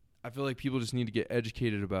I feel like people just need to get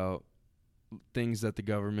educated about things that the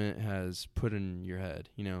government has put in your head.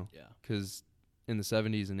 Yeah. Because in the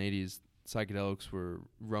 70s and 80s, psychedelics were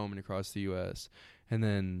roaming across the U.S. And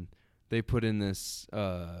then they put in this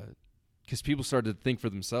because people started to think for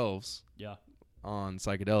themselves Yeah. on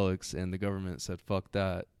psychedelics, and the government said, fuck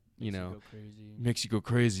that, Makes go crazy. makes you go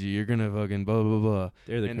crazy. You're going to fucking blah, blah, blah.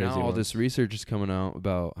 They're the And crazy now all ones. this research is coming out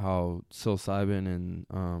about how psilocybin and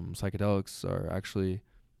psychedelics are actually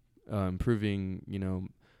improving,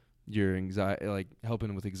 your anxiety, like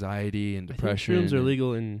helping with anxiety and I think depression. shrooms are and-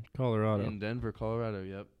 legal in Colorado. in Denver, Colorado,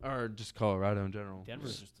 yep. Or just Colorado in general.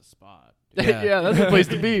 Denver's just a spot. Yeah. that's the place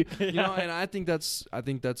to be. And I think that's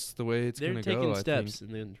the way it's They're gonna taking go. steps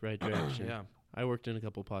in the right I think. direction. Yeah. I worked in a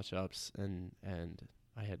couple pot shops, and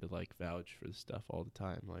I had to like vouch for the stuff all the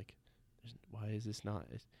time. Like, why is this not?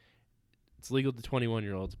 It's legal to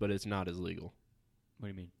 21-year-olds, but it's not as legal. What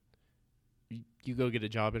do you mean? You go get a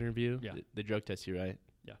job interview. Yeah. They drug test you, right?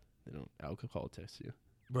 Yeah. They don't alcohol test you.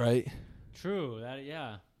 Right. True. That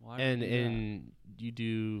yeah. Why would And they do that? and you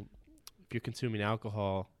do, if you're consuming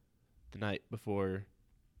alcohol the night before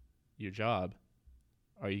your job,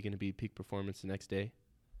 are you going to be peak performance the next day?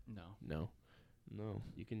 No. No. No.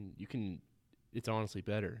 You can. It's honestly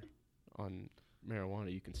better on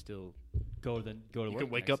marijuana. You can still Go to you work. can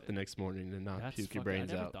wake next up the next morning and not That's puke your fucking-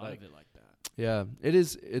 brains I never out. thought Like, of it like that. Yeah. It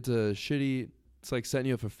is. It's a shitty. It's like setting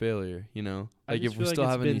you up for failure. I Like just if we're feel still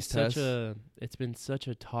like having these tests. it's been such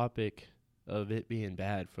a topic of it being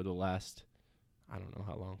bad for the last, I don't know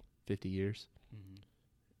how long, 50 years.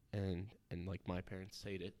 Mm-hmm. And like my parents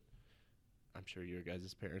hate it. I'm sure your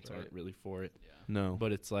guys' parents Right. aren't really for it. Yeah. No,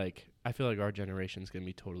 But it's like, I feel like our generation's going to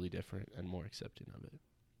be totally different and more accepting of it.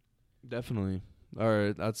 definitely. All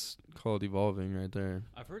right, that's called evolving right there.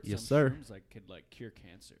 I've heard Yes, some sir. shrooms like could like cure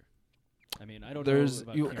cancer. I mean, I don't There's- know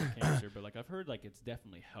about you- curing cancer, but like I've heard like it's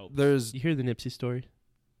definitely helped. There's You hear the Nipsey story?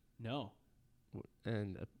 No.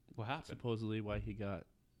 And What happened? supposedly why he got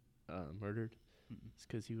murdered? Mm-mm. It's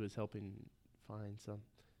because he was helping find some.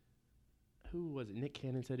 Who was it? Nick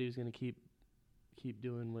Cannon said he was going to keep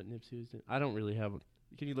doing what Nipsey was doing. I don't really have.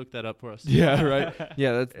 Can you look that up for us? yeah, right.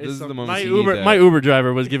 Yeah, that's It's this is the some- moment. my you need Uber that. my Uber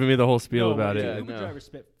driver was giving me the whole spiel No, about but it. Yeah, Uber no. driver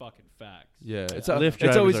spit fucking facts. Yeah, it's Yeah. a, Lyft it's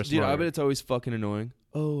drivers always, are dude. I smarter. bet it's always fucking annoying.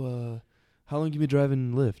 Oh, how long you been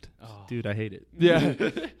driving Lyft? Oh. Dude, I hate it. Yeah,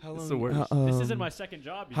 how It's the worst. This isn't my second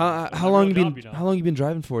job. You know. How It's how my long real you been job, you know. how long you been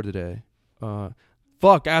driving for today?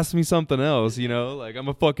 Fuck, ask me something else. You know, like I'm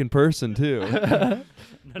a fucking person too.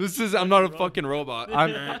 I'm not a fucking robot.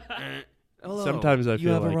 I'm. Hello, Sometimes I you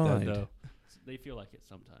feel have a like ride. that though. They feel like it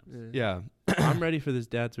sometimes. Yeah. I'm ready for this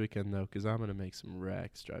dad's weekend though, 'cause I'm gonna make some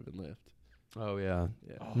racks driving Lyft. Oh yeah.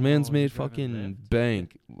 Yeah, Oh, Man's you're made driving fucking Lyft?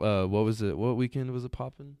 bank. What was it? What weekend was it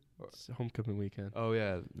popping? it's homecoming weekend. Oh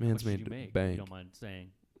yeah, How man's much did you made make, if You bank. don't mind saying.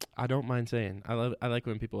 I don't mind saying. I like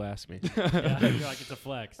when people ask me. Yeah, I feel like it's a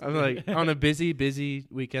flex. I'm like, on a busy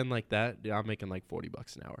weekend like that, dude, I'm making like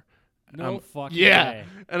 $40 an hour. no fucking yeah. way.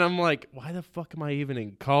 And I'm like, why the fuck am I even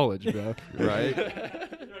in college, bro? Right? You're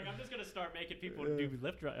like, I'm just gonna start making people do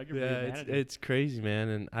Lyft drive. Yeah, it's crazy, man,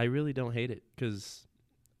 and I really don't hate it, 'cause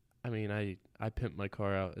I mean, I pimp my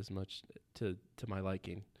car out as much to my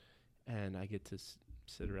liking, and I get to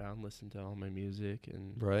sit around, listen to all my music,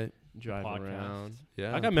 and Right. drive Podcast. around.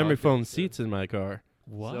 Yeah. I got memory foam podcast, seats in my car,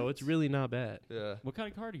 What? so it's really not bad. Yeah. What kind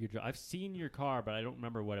of car do you drive? I've seen your car, but I don't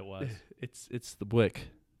remember what it was. It's the Blick.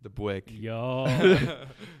 The Blick. Yo.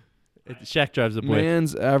 Shaq drives a Blick.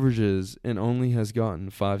 Man's averages and only has gotten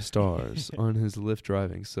 5 stars on his Lyft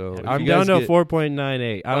driving. So if I'm you down guys to a get-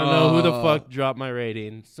 4.98. I don't know who the Oh. fuck dropped my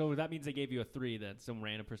rating. So that means they gave you a 3 then. Some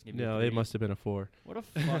random person gave you a No, 3. it must have been a 4. What a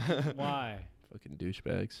fuck. Why? Fucking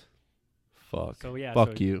douchebags. Fuck. So yeah.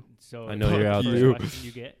 Fuck so, you. So I know you're out first there. question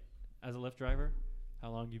you get as a Lyft driver? How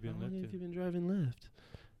long you been How long have Lyft? you been driving Lyft?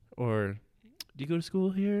 Or do you go to school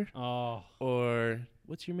here? Oh Or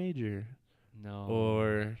what's your major? no.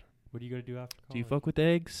 Or what are you gonna do after college? do you fuck with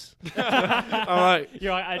eggs? All right.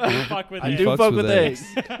 You're like, I do fuck with I it. do fucks fuck with with eggs.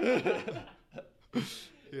 eggs.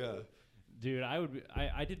 Yeah. Dude,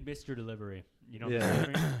 I did Mr. Delivery. You know, Yeah.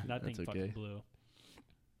 Mr. Delivery? That thing That's fucking okay. blew.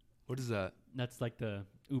 What is that? That's like the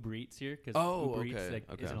Uber Eats here, because Oh, Uber Eats okay, like,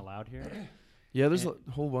 okay. isn't allowed here. Yeah, there's And-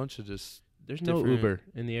 a whole bunch of just. There's no Different- Uber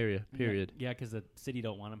in the area, period. Yeah, because the city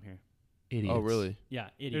don't want them here. Idiots. Oh, really? Yeah,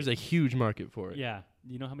 There's idiots. a huge market for it. Yeah,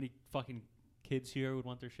 you know how many fucking kids here would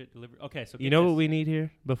want their shit delivered? Okay, so You get know this. what we need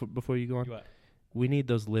here before you go on? You what? We need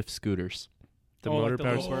those Lyft scooters. The Oh, motor like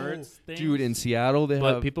power the little birds things? Dude, in Seattle they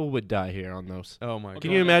But have. people would die here on those. Oh my Okay. Can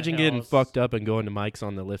god. you Going to imagine getting Hells. fucked up and going to Mike's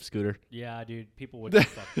on the Lyft scooter? Yeah, dude, people would get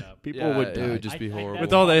fucked up. People Yeah, would it die. would just be horrible.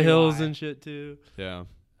 With all the Probably hills why. and shit too. Yeah.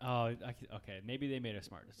 Oh, okay. Maybe they made a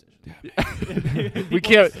smart decision. We People in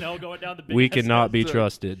can't- Snow going down the big We ass cannot be hills.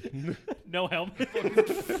 trusted. No helmet.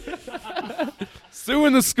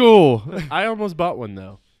 Suing the school. I almost bought one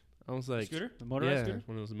though. I was like, Scooter? The motorized yeah, scooter?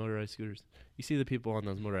 one of those motorized scooters. You see the people on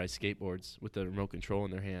those motorized skateboards with the remote control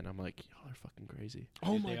in their hand. I'm like, y'all are fucking crazy.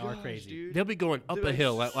 Oh Dude, they are crazy. dude. They'll be going up They're a like,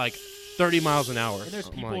 hill at like 30 miles an hour. And there's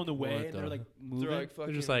I'm people like, in the way, what and they're like They're moving. like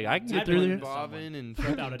fucking. just like, I can I'd get through run there. into Bobbing and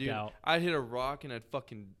Without fucking a dude. doubt. I'd hit a rock and I'd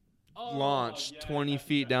fucking Oh, launch yeah, 20 yeah,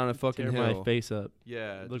 feet yeah. down a fucking Tear hill. my face up.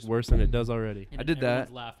 Yeah. Look just- worse than it does already. And I did that.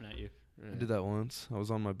 everyone's laughing at you. I did that once. I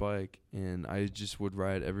was on my bike and I just would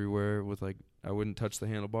ride everywhere with like I wouldn't touch the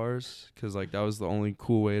handlebars because like that was the only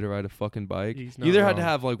cool way to ride a fucking bike. He's You not either had to wrong.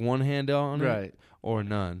 have like one hand out on it Right. or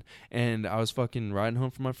none. And I was fucking riding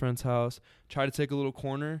home from my friend's house, tried to take a little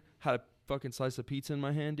corner, had a fucking slice of pizza in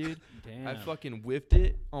my hand, dude. Damn. I fucking whipped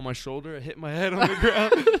it on my shoulder. I hit my head on the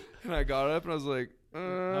ground, and I got up and I was like,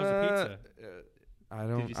 How's the pizza? I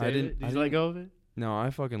don't. Did you I save didn't. it? Did I you let didn't- go of it? No, I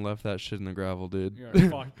fucking left that shit in the gravel, dude. You're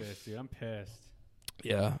like, fuck this, dude. I'm pissed.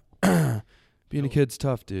 Yeah. Being a So- kid's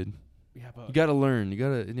tough, dude. Yeah, but You gotta learn. You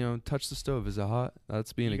gotta, touch the stove. Is it hot?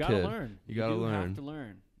 That's being you a gotta kid. learn. You gotta do learn. have to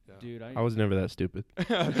learn. Yeah. Dude, I was never that stupid.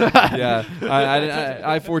 Yeah,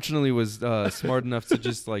 I fortunately was smart enough to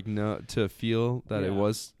just like know to feel that it Yeah.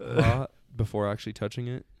 was hot before actually touching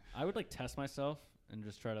it. I would like test myself and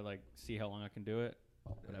just try to like see how long I can do it,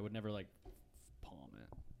 but I would never like palm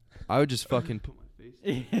it. I would just fucking put my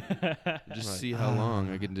face. Just Like, see how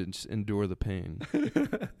long I can just endure the pain.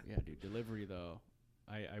 Yeah, dude. Delivery though.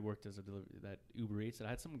 I worked as a that Uber Eats, and I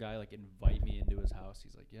had some guy like invite me into his house.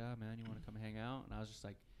 He's like, "Yeah, man, you want to come hang out?" And I was just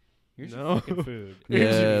like, "Here's No. your fucking food." Here's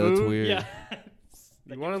your Yeah, that's food? weird. Yeah.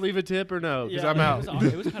 You want to leave a tip or no? Because Yeah, I'm like, out.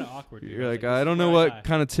 It was kind of awkward. Dude. You're like, this I is don't know where what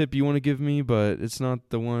kind of tip you want to give me, but it's not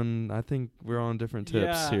the one. I think we're on different tips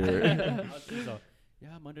Yeah. here. I was just so,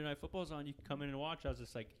 yeah, Monday Night Football's on. You can come in and watch. I was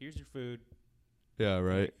just like, "Here's your food." Yeah,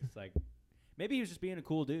 right. It's like, maybe he was just being a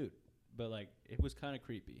cool dude, but like, it was kind of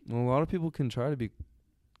creepy. Well, a lot of people can try to be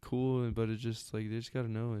cool, but it's just like they just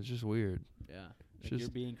gotta know. It's just weird. Yeah, like Just- you're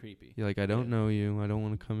being creepy. You're like, I don't Yeah. know you. I don't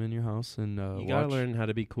want to come in your house and You gotta watch. learn how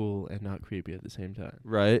to be cool and not creepy at the same time.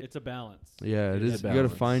 Right? It's a balance. Yeah, it It's a is. You gotta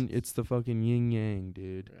balance. find. It's the fucking yin yang,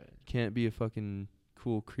 dude. Right. Can't be a fucking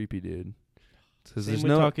cool creepy dude. Because Same there's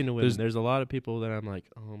with no. talking to women. there's- There's a lot of people that I'm like,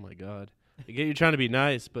 oh my god. I get you're trying to be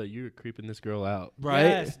nice, but you're creeping this girl out. Right?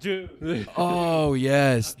 Yes, dude. Oh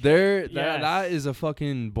yes, there. That Yes. that is a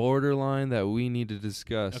fucking borderline that we need to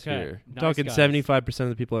discuss Okay. here. I'm nice talking guys. 75% of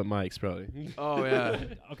the people at Mike's probably. Oh yeah.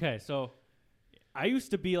 Okay, so I used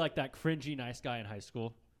to be like that cringy nice guy in high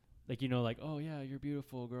school. Like, you know, like, oh yeah, you're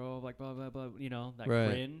beautiful, girl, like blah blah blah, you know, that Right.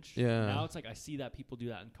 cringe. Yeah. Now it's like I see that people do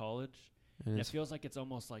that in college. And And it it's- feels like it's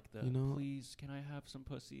almost like the you know- please can I have some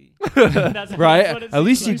pussy? That's right. what it At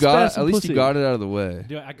least seems you like. got. some At least pussy. you got it out of the way.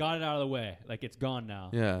 Dude, I got it out of the way. Like it's gone now.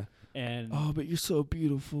 Yeah. And Oh, but you're so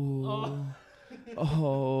beautiful. Oh.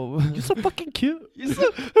 Oh. You're so fucking cute. You're so.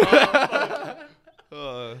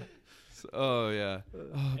 Oh yeah.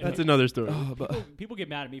 Oh, That's another story. oh, but people get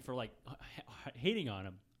mad at me for like hating on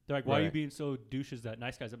him. They're like, "Why are you Right. being so douches that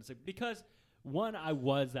nice guys?" I'm just like, because one, I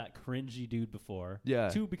was that cringy dude before. Yeah.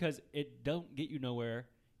 Two, because it don't get you nowhere,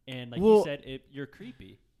 and like Well- you said, you're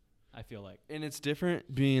creepy. I feel like, and it's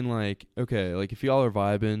different being like, okay, like if y'all are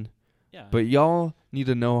vibing, yeah. but y'all need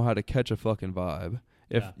to know how to catch a fucking vibe.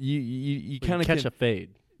 If Yeah. you But kind of catch a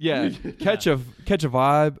fade. yeah, catch a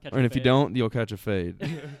vibe, Catch and a if you fade. don't, you'll catch a fade.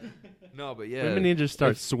 No, but yeah, Women need to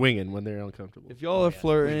start if- swinging when they're uncomfortable. if y'all Oh, are yeah.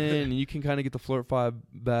 flirting and you can kind of get the flirt vibe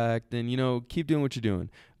back, then keep doing what you're doing.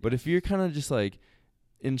 But if you're kind of just like,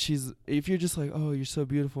 and if you're just like, oh, you're so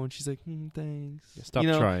beautiful, and she's like, thanks, Stop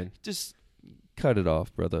trying. just cut it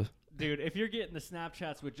off, brother. Dude, if you're getting the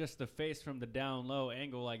Snapchats with just the face from the down low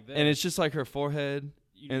angle like this, And it's just like her forehead,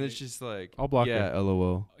 you and need it's to- just like, I'll block yeah, her.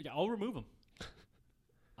 lol, yeah, I'll remove them.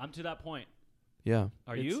 I'm to that point. yeah.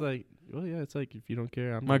 Are It's you? like, well, yeah, it's like if you don't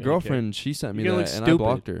care, I'm My not gonna girlfriend, she sent me You're gonna that, look and I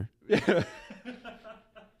blocked stupid. her.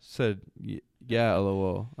 Said, yeah,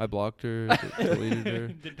 lol. I blocked her, deleted her.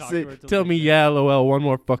 Didn't talk care. to her till Tell the me, next yeah, lol, one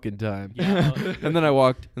more fucking time. day. Yeah, well, And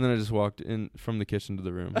then I just walked in from the kitchen to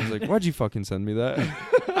the room. I was like, why'd you fucking send me that?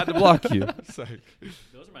 I had to block you. It's like,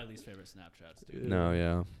 those are my least favorite Snapchats, dude. no,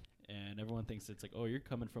 yeah. And everyone thinks it's like, oh, you're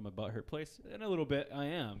coming from a butthurt place. And a little bit, I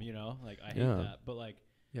am, like, I hate Yeah. that. But, like,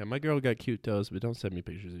 Yeah, my girl got cute toes, but don't send me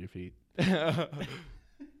pictures of your feet.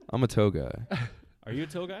 I'm a toe guy. are you a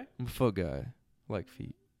toe guy? I'm a foot guy. I like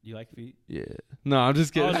feet. You like feet? Yeah. No, I'm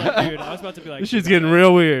just I kidding. was like, dude, I was about to be like, This shit's getting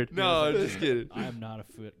real weird. No, I'm just kidding. I am not a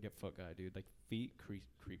foot guy, dude. Like, feet creep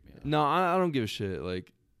me out. No, I don't give a shit.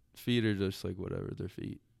 Like, feet are just like whatever. They're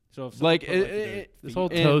feet. So if Like, someone put, it- their This feet whole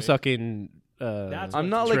And- toe in- sucking. That's I'm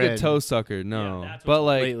what's not like a trend. toe sucker, no. that's but what's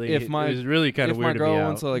like, lately, if it my was really kind if of my weird girl to me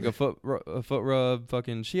wants out. like a foot rub,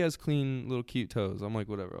 fucking, she has clean little cute toes. I'm like,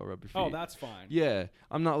 whatever, I'll rub your feet. Oh, that's fine. Yeah,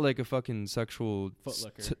 I'm not like a fucking sexual Foot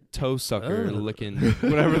licker. toe sucker Oh. licking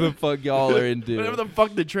whatever the fuck y'all are into. Whatever the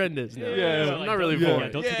fuck the trend is. Now. Yeah, I'm not really don't, for yeah,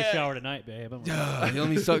 it. don't take a shower tonight, babe. I'm like, Yeah, you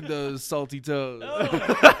only suck those salty toes.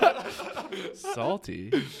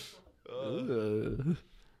 Salty. Ugh.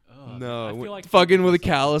 oh, No, I feel like fucking with a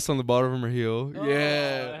callus on the bottom of her heel. Oh,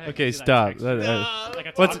 Yeah. I Okay, see that stop. texture. That- Like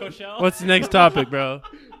a What's- taco shell. What's the next topic, bro?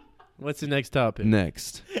 What's the next topic?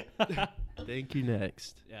 Next. Thank you,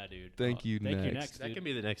 next. Yeah, dude. Thank you, Thank you next. next. That Dude. can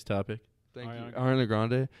be the next topic. Thank Ariana you. Ariana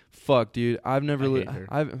Grande. Fuck, dude. I've never. I hate her.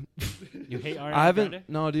 I've. You hate Ariana I haven't. Grande?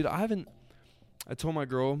 No, dude. I haven't. I told my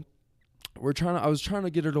girl, I was trying to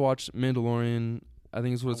get her to watch Mandalorian. I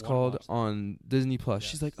think is what I it's wanna called watch that. on Disney Plus.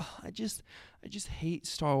 She's Yes. like, oh, I just hate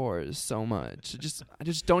Star Wars so much. I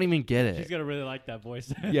just don't even get She's it. gonna really like that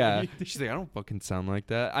voice. Yeah. She's like, I don't fucking sound like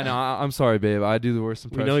that. I know. I'm sorry, babe. I do the worst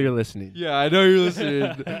We impression. know you're listening. Yeah, I know you're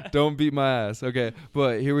listening. Don't beat my ass. Okay,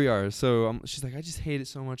 but here we are. So she's like, I just hate it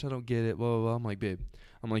so much. I don't get it. Blah, blah, blah. I'm like, babe.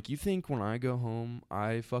 I'm like, you think when I go home,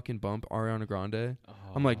 I fucking bump Ariana Grande?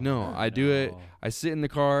 I'm like, no, I do it. I sit in the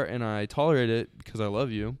car and I tolerate it because I love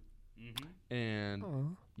you. Mm-hmm.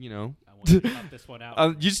 And, you know, I want to cut this one out.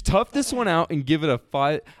 you just tough this one out and give it a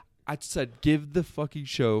 5. I said, give the fucking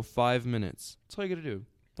show 5 minutes. That's all you got to do.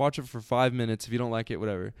 watch it for 5 minutes. If you don't like it,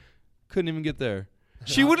 whatever. Couldn't even get there.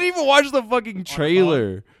 She wouldn't even watch the fucking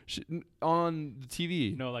trailer on the TV.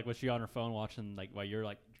 You know, like was she on her phone watching like while you're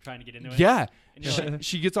like trying to get into it? Yeah. And you're like,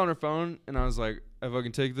 She gets on her phone, and I was like, I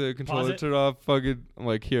fucking take the controller, it. turn it off, fucking, I'm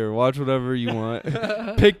like, here, watch whatever you want.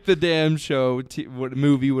 Pick the damn show,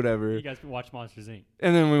 movie, whatever. you guys watch Monsters Inc.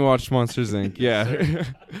 And then we watched Monsters Inc. Yeah.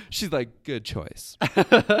 She's like, good choice.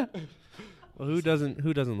 Well, who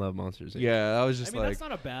doesn't love Monsters Inc.? Yeah, that was just I mean, like, that's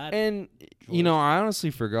not a bad. and, you know, I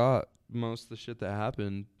honestly forgot most of the shit that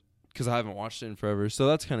happened because I haven't watched it in forever. So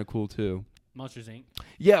that's kind of cool, too. Monsters Inc.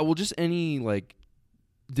 Yeah, well, just any, like,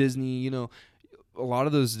 Disney, you know, a lot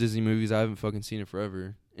of those Disney movies, I haven't fucking seen it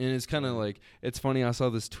forever. And it's kind of like, it's funny, I saw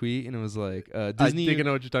this tweet, and it was like, Disney. I think I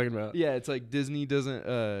know what you're talking about. Yeah, it's like Disney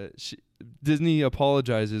doesn't, Disney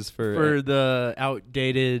apologizes For the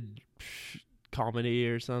outdated comedy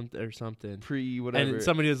or something. Pre-whatever. And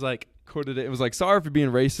somebody was like, quoted it. It was like, sorry for being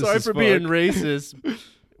racist. sorry as for fuck. being racist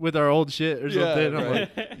with our old shit or Yeah, something. I'm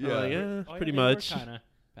right. like, Yeah. yeah, Oh, pretty they were much. kinda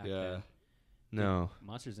back Yeah. then. No.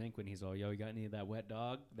 Monsters Inc. when he's all, yo, you got any of that wet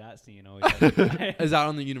dog? That scene always. Is that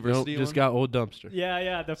on the Nope, university just one? got old dumpster.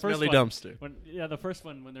 yeah, the first Smelly one. dumpster. The first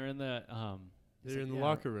one when they're in the They're in the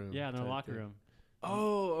locker room. Yeah, in the type locker thing. room.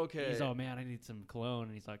 Oh, okay. He's all, man, I need some cologne,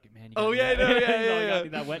 and he's like, man, you Oh, got yeah, any no, that? yeah, He's all, yeah, "You got yeah. any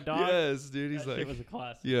that wet dog. Yes, dude. He's That shit like, was a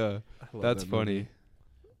classic. yeah, I love that's that funny.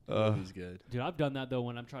 movie. Movie's good. Dude, I've done that though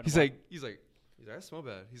when I'm trying to. He's watch- like, I smell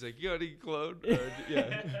bad. He's like, you got any cologne?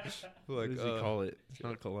 Yeah. What Like, does he call it? It's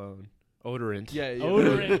not cologne. Odorant. Yeah, yeah.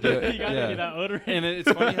 odorant. Yeah, You got yeah. any of that odorant? And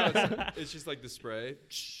it's funny how it's just like the spray.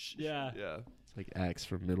 Yeah. Yeah. It's like Axe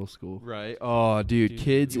from middle school. Right. Oh, dude, Dude,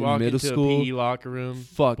 kids You in walk middle into school. a PE locker room.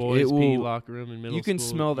 Fuck, Boys it PE will. locker room in middle school. You can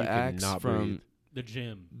smell the you axe cannot from breathe. The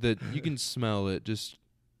gym. you can smell it just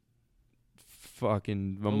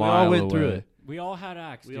fucking a Well, we mile all went away. through it. We all had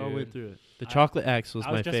Axe. We dude. all went through it. The I- chocolate axe was I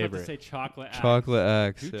my was just favorite. about to say chocolate Axe. Chocolate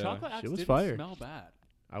axe. Dude, Yeah. chocolate Axe Shit was didn't fire. smell bad.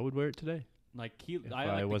 I would wear it today. Like If I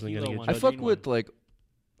I like wasn't the gonna kilo get one. I the fuck green with one. like. The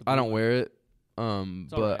I blue don't one. wear it.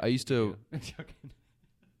 It's But alright, I used you to. do. I'm joking.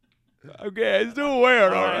 Okay, I still wear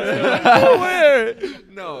it. Alright, Still wear it.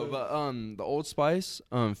 No, but the Old Spice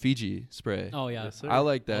Fiji spray. Oh yeah, Yes, sir. I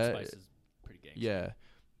like Old that. Spice is pretty gangster. Yeah,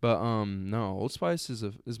 but no, Old Spice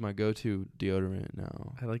is my go-to deodorant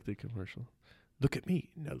now. I like the commercial. Look at me.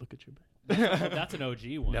 Now look at your back. That's an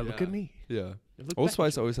OG one. Now look Yeah. at me. Yeah, Now look Old back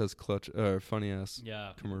Spice at you. always has funny ass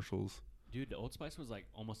Yeah, commercials. dude, the Old Spice was like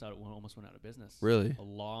almost went out of business. Really,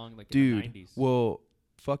 Along like dude. in the 90s. Well,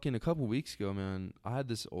 fucking a couple weeks ago, man, I had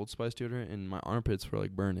this Old Spice deodorant and my armpits were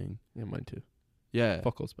like burning. Yeah, mine too. Yeah,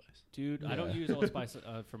 Fuck Old Spice. Dude, I don't Yeah. use Old Spice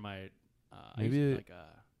for my. I Maybe use it- like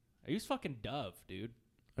I use fucking Dove, dude.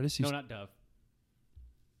 I just No, used. not Dove.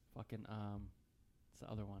 Fucking it's the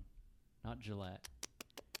other one, not Gillette.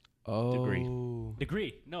 Oh,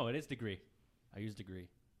 Degree. No, it is Degree. I use Degree.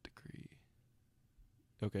 Degree.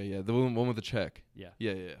 Okay, yeah, the one with the check. Yeah,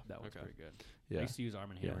 Yeah, yeah, yeah. that one's okay. pretty good. I Yeah, used to use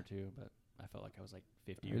Arm & Yeah. Hammer too, but I felt like I was like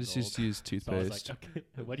 50 I years just old. used to use So I toothpaste. was like,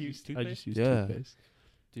 okay, what do you use? I Toothpaste? just use Yeah. toothpaste.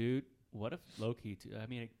 Dude, what if low-key, I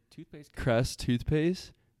mean, toothpaste could- Crest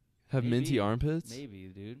toothpaste have minty Maybe. armpits. Maybe,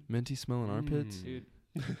 dude. Minty smelling armpits. Mm. Dude,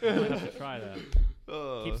 I might have to try that.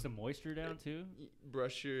 Keeps the moisture down too.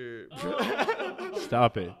 Brush your.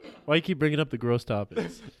 Stop it. Why you keep bringing up the gross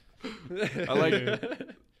topics? I like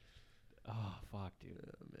Oh fuck, dude.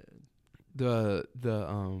 the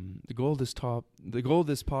goal of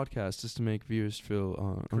this podcast is to make viewers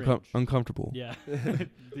feel Cringe. uncomfortable. Yeah,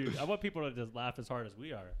 dude. I want people to just laugh as hard as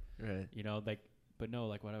we are. Right. You know, like, but no,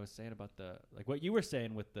 like what I was saying about like what you were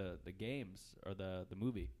saying with the games or the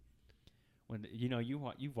movie. When you know you've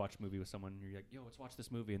watched a movie with someone, and you're like, yo, let's watch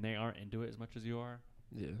this movie, and they aren't into it as much as you are.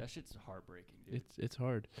 Yeah. That shit's heartbreaking, dude. It's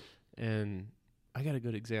hard. And I got a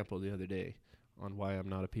good example the other day on why I'm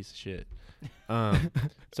not a piece of shit.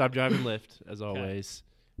 So I'm driving Lyft as always,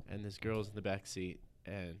 and this girl's in the back seat,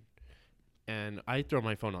 and I throw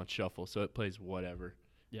my phone on shuffle so it plays whatever.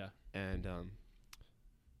 Yeah. And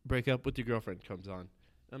break up with your girlfriend comes on. And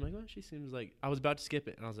I'm like, well, she seems like I was about to skip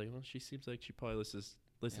it, and I was like, well, she seems like she probably listens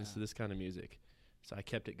Yeah. to this kind of music. So I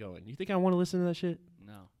kept it going. You think I want to listen to that shit?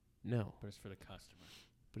 No, No, but it's for the customer.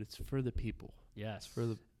 but it's for the people. Yes. For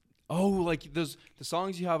the like the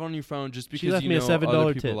songs you have on your phone just because left you me a know $7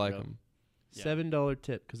 other people tip, like bro. them. Yeah. $7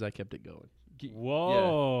 tip because I kept it going.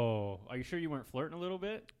 Whoa. Are you sure you weren't flirting a little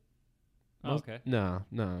bit? Oh, Most- okay. No.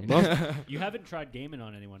 You haven't tried gaming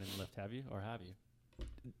on anyone in the Lyft, have you? Or have you?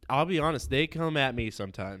 I'll be honest. They come at me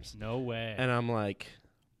sometimes, No way. and I'm like,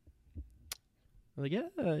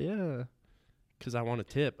 yeah, because I want a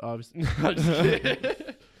tip. Obviously,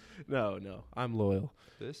 No. I'm loyal.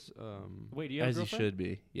 This Wait, do you have As a you girlfriend? should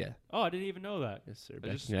be. Yeah. Oh, I didn't even know that. Yes, sir. I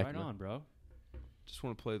just- Becky Right Yakima. on, bro. just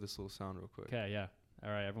want to play this little sound real quick. Okay, yeah. All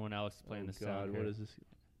right, everyone. Alex is playing Oh this God, sound. what here. is this?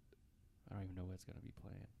 I don't even know what it's gonna be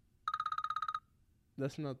playing.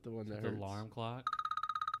 That's not the one that The hurts. alarm clock,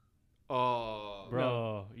 Oh,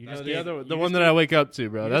 bro. You No, just the gave- other, you the just one that gave- I wake up to,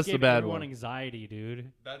 bro. you That's just the gave bad everyone one. anxiety,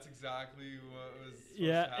 dude. That's exactly what was.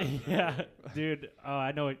 Yeah, yeah, dude. Oh,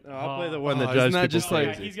 I know it. No, I'll play the one Oh, that isn't drives that people just like-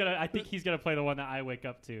 crazy. he's gonna. I think he's gonna play the one that I wake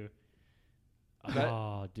up to. That-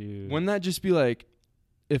 Oh, dude. Wouldn't that just be like,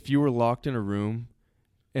 if you were locked in a room,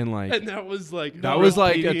 and like And that was like that was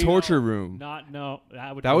like a repeating. torture room? Not no.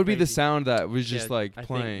 That would. That go would be the crazy. sound that was just Yeah, like I think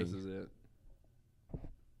playing. this is it.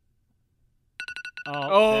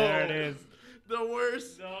 Oh, there it is. The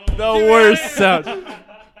worst. No. The worst sound.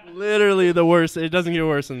 Literally the worst. It doesn't get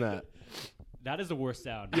worse than that. That is the worst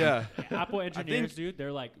sound. Yeah. Apple engineers, think- dude,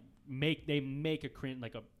 they're like they make a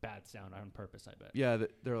like a bad sound on purpose. I bet. Yeah,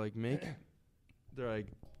 they're like they're like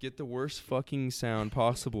get the worst fucking sound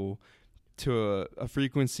possible to a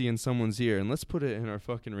frequency in someone's ear, and let's put it in our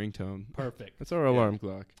fucking ringtone. Perfect. That's our alarm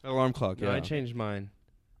clock. Alarm clock. No, Yeah. I changed mine.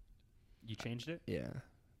 You changed it. Yeah.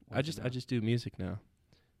 What I is it just now? do music now.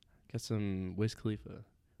 Got some Wiz Khalifa.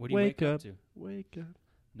 What do you Wake wake up up. to? Wake up.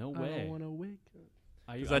 No I way. don't want to wake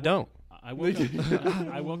up. Because I I don't. I woke up.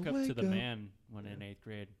 I don't woke up to wake the up. man when in 8th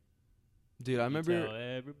grade. Dude, I You remember. tell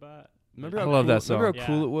everybody. Remember I how love cool, that song. Remember how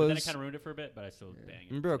cool it But then I was. kind of ruined it for a bit, but I still bang it.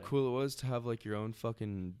 Remember how today. cool it was to have like your own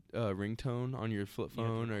fucking ringtone on your flip You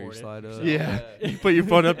have to phone or your record it slide up. yourself. Yeah. You put your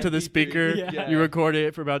phone up to the speaker. Yeah. You record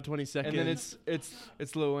it for about 20 seconds. And then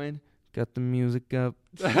it's Lil Wayne. Got the music up,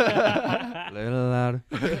 little louder.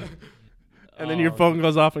 And then your Oh, phone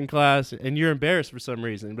goes off in class, and you're embarrassed for some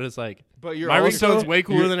reason. But it's like, But you're my also, ringtone's way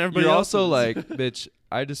cooler you're- than everybody You're else's. also like, bitch,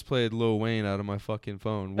 I just played Lil Wayne out of my fucking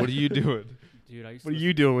phone. What are you doing? Dude, I used what are to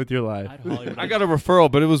you doing with your I life? had Hollywood. I got a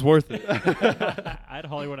referral, but it was worth it. I had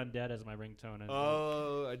Hollywood Undead as my ringtone. And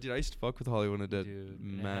Oh, dude, I used to fuck with Hollywood Undead. dude,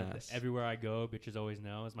 and it had Mass. the everywhere I go, bitches always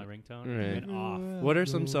know is my ringtone. Right. And off. What are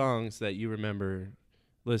some songs that you remember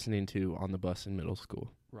listening to on the bus in middle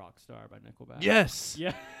school? Rockstar by Nickelback. Yes.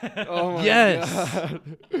 Yeah. Oh my Yes. God.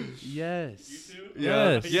 Yes. You too?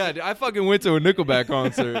 Yeah, Yes. yeah. Dude, I fucking went to a Nickelback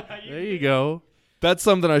concert. There you go. That's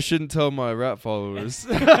something I shouldn't tell my rap followers.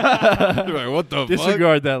 They're like, what the fuck?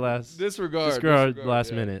 Disregard that last. Disregard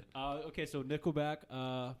last yeah. minute. Okay, so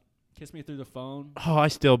Nickelback, Kiss Me Through the Phone. Oh, I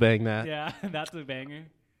still bang that. Yeah, that's a banger.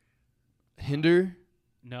 Hinder.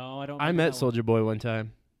 No, I don't. I remember met that one. Soldier Boy one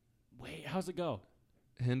time. Wait, how's it go?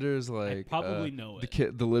 Hinder's like probably know the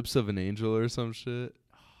it. the lips of an angel or some shit.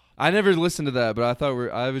 I never listened to that, but I thought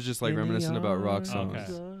I was just like reminiscent about rock songs. Okay.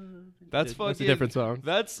 That's That's a fucking different song.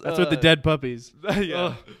 That's That's with the Dead Puppies. yeah.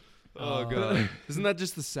 Ugh. Oh god. Isn't that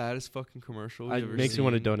just the saddest fucking commercial It you've ever makes me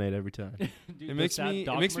want to seen? donate every time. Dude, It the makes sad me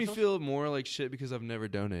dog it makes me commercials? feel more like shit because I've never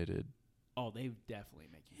donated. Oh, they definitely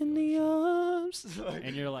make you feel like shit. arms.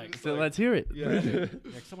 And you're like, So let's hear it. Yeah. you're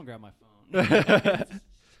like, someone grab my phone.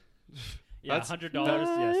 Yeah, That's- $100.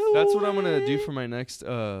 Yes. That's what I'm gonna do for my next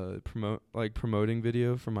promoting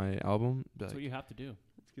video for my album. That's what you have to do.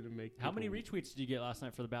 It's gonna make How many retweets did you get last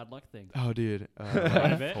night for the bad luck thing? Oh, dude, Quite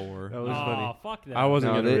a bit? 4. That was Oh, funny. fuck that. I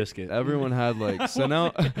wasn't No, gonna they- risk it. Everyone had like so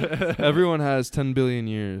now everyone has 10 billion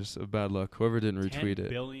years of bad luck. Whoever didn't 10 retweet it.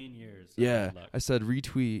 billion years. of Yeah, bad luck. I said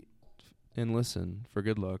retweet and listen for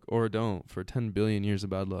good luck, or don't for 10 billion years of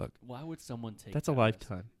bad luck. Why would someone take That's a that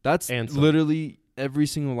lifetime. That's And some. literally every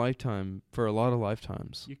single lifetime for a lot of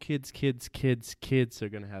lifetimes. Your kids are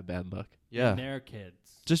gonna have bad luck. risk? Yeah, And their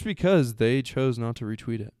kids. just because they chose not to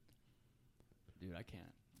retweet it. Dude, I can't.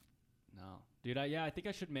 No. Dude, I think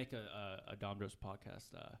I should make a Domdros podcast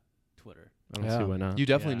Twitter. I don't see why not. You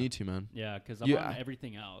definitely Yeah. need to, man. Yeah, because I'm Yeah. on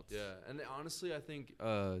everything else. Yeah, and honestly, I think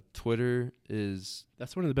Twitter is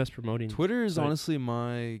That's one of the best promoting. sites. honestly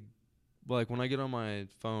my like when I get on my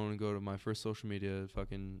phone and go to my first social media,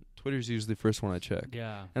 fucking Twitter's usually the first one I check.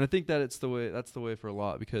 Yeah. And I think that that's the way for a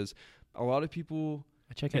lot because a lot of people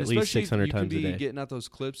I check and at least especially if 600 you times can a be day. getting at those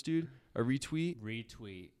clips, dude. A retweet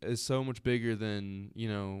Retweet. is so much bigger than,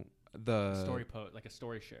 the Story post, like a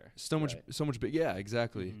story share. so much big. Yeah,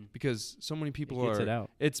 exactly. Mhm. Because so many people It gets are it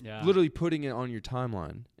out. it's Yeah. literally putting it on your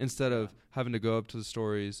timeline instead of having to go up to the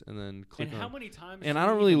stories and then click And on how many times? And do I you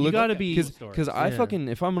don't really even look gotta at be- people's because stories? I Yeah. fucking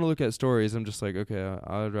if I'm gonna look at stories, I'm just like, okay,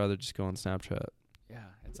 I would rather just go on Snapchat. Yeah,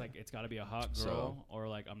 it's like it's got to be a hot So- girl or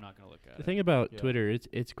like I'm not gonna look at The it. thing about Yeah. Twitter,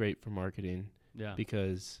 it's great for marketing Yeah.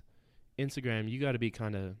 because Instagram, you got to be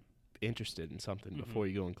kind of interested in something Mhm. before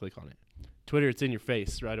you go and click on it. Twitter, it's in your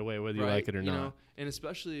face right away, whether you like it or you not. know? And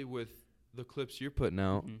especially with the clips you're putting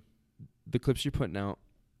out, Mhm. the clips you're putting out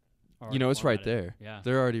Or- You know, it's or right Reddit. there. Yeah.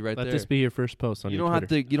 They're already right Let there. this be your first post on You your don't have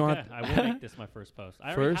Twitter. to. You don't Okay, have. I will make this my first post.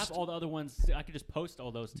 I already have First? all the other ones. I could just post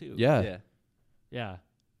all those too. Yeah. Yeah.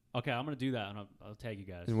 Okay, I'm gonna do that, and I'll tag you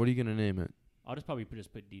guys. And what are you gonna name it? I'll just probably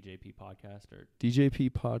just put DJP podcast or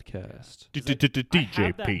DJP podcast.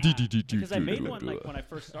 DJP. because I made one like when I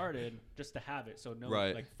first started just to have it, so no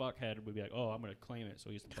Right. like fuckhead would be like, oh, I'm gonna claim it, so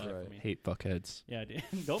he used to buy it Right. for me. Hate fuckheads. Yeah, dude.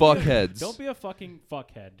 Don't Fuckheads. Don't be a fucking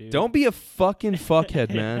fuckhead, dude. Don't be a fucking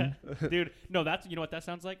fuckhead, man. Dude, no, that's you know what that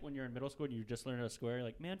sounds like when you're in middle school and you just learn how to swear. You're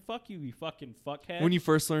like, man, fuck you, you fucking fuckhead. When you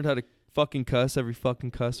first learned how to fucking cuss, every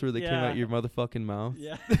fucking cuss word that came Yeah. out your motherfucking mouth.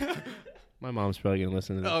 yeah. My mom's probably gonna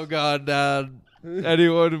listen to this. Oh God, Dad.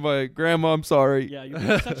 Anyone, my grandma, I'm sorry. Yeah,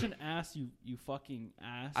 you're such an ass, you fucking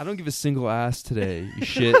ass. I don't give a single ass today. You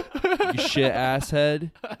shit, you shit ass head.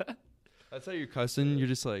 That's how you're cussing. You're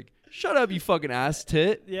just like, shut up, you fucking ass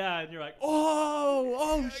tit. Yeah, and you're like,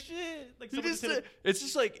 oh shit. Like You someone just hit said, it's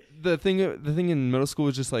just like the thing in middle school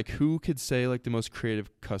was just like who could say like the most creative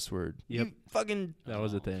cuss word. Yep. You fucking That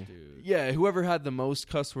was a thing. Dude. yeah. Whoever had the most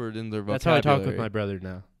cuss word in their That's how I vocabulary. talk with my brother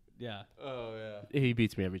now. Yeah. Oh yeah. He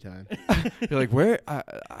beats me every time. You're like, where? I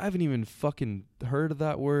haven't even fucking heard of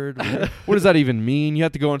that word. What does that even mean? You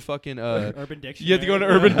have to go on fucking Urban Dictionary. you have to go on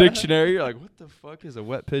Urban Dictionary. You're like, what the fuck is a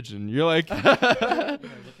wet pigeon? You're like, You're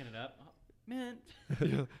looking it up. Oh, man.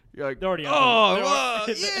 you're like, They're already out. oh,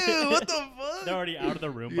 They're ew, what the fuck? They're already out of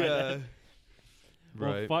the room by Yeah. then.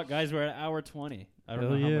 Well, Right. fuck, guys, we're at hour 20. I don't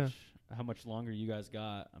Hell know yeah. how much longer you guys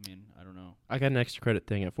got. I mean, I don't know. I got an extra credit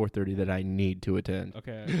thing at 4:30 that I need to attend,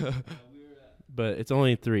 Okay. but it's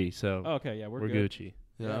only 3, so Oh, okay, yeah, we're we're good. Gucci.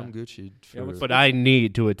 Yeah, Yeah. I'm Gucci. Yeah, what's- But I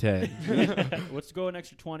need to attend. Let's go an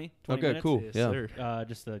extra 20 Okay, minutes. cool. Yes, Yeah. sir.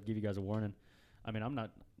 Just to give you guys a warning. I mean, I'm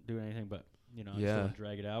not doing anything, but, you know, I'm Yeah. still gonna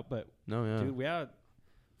drag it out. But, No, yeah. dude, we had,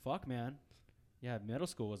 fuck, man. Yeah, middle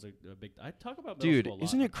school was a big, I talk about middle Dude, school a lot.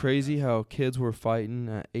 isn't it crazy how kids were fighting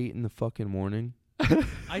at 8 in the fucking morning?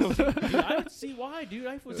 I would see why, dude.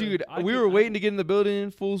 Dude, we were waiting to get in the building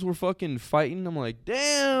and fools were fucking fighting. I'm like,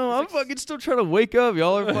 damn, I'm fucking still trying to wake up.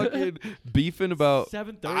 Y'all are fucking beefing about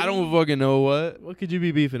 7:30. I don't fucking know what. What could you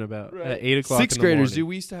be beefing about Right. at 8 o'clock? Sixth in the graders,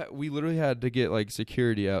 morning? dude. We literally had to get like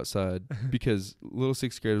security outside because little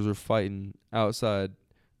sixth graders were fighting outside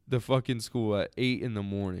the fucking school at 8 in the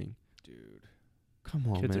morning. Dude. Come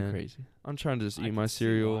on, Kids man. are crazy. I'm trying to just I eat can my see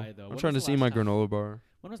cereal. why, though. I'm When trying to was the see my last time- granola bar.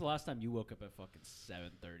 When was the last time you woke up at fucking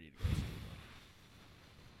 7:30 to go to school?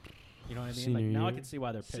 You know what I mean? Senior Like now I year. can see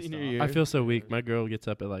why they're pissed Senior off. year. I feel so weak. My girl gets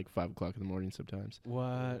up at like 5 o'clock in the morning sometimes. What?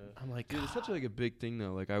 I'm like, Dude, it's such like a big thing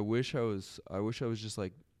though. Like I wish I was just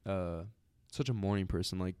like such a morning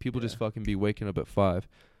person. Like people just Yeah. fucking be waking up at 5.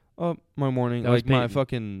 Oh, my morning. That was Like my Peyton.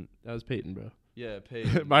 fucking that was Peyton, bro. yeah,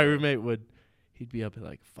 Peyton. My roommate he'd be up at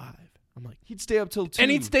like 5. I'm like, He'd stay up till 2.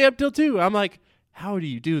 and he'd stay up till 2. I'm like, how do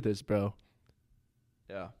you do this, bro?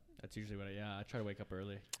 Yeah. That's usually what I try to wake up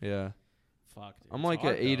early. Yeah. Fuck. Dude. I'm It's like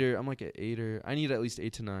hard, at 8 or I'm like at 8 or I need at least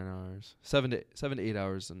 8 to 9 hours. 7 to 8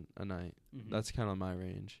 hours a night. though. Mhm. That's kind of my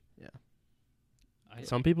range. I,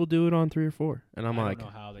 Some people do it on 3 or 4, and I'm I like,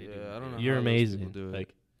 don't know how they do. Yeah, I don't know. you're how those people amazing. do it.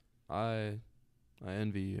 Like, I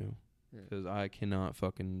envy you Yeah. because I cannot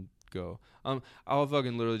fucking go. I'll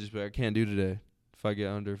fucking literally just be like, I can't do today if I get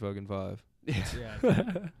under fucking 5. Yeah.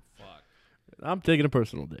 Dude. Fuck. I'm taking a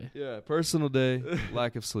personal day. Yeah, personal day,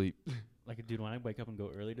 lack of sleep. Like, dude, when I wake up and go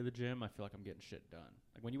early to the gym, I feel like I'm getting shit done.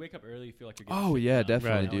 Like when you wake up early, you feel like you're getting Oh shit yeah, done.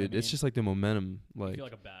 definitely, You know what I dude. It's mean? just like the momentum. you Like, feel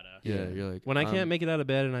like a badass. yeah, you're like When I can't make it out of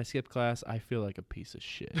bed and I skip class, I feel like a piece of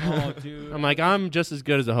shit. Oh, dude. I'm like, I'm just as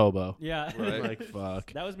good as a hobo. Yeah. Right. I'm like,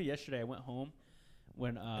 fuck. That was me yesterday. I went home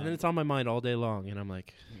when And then it's on my mind all day long, and I'm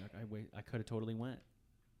like, you know, I could have totally went.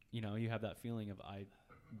 You know, you have that feeling of I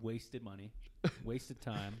wasted money, wasted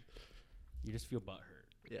time. You just feel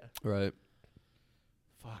butthurt. yeah. right.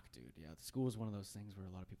 Fuck, dude. Yeah, school is one of those things where a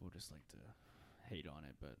lot of people just like to hate on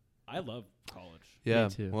it, but I love college. Yeah.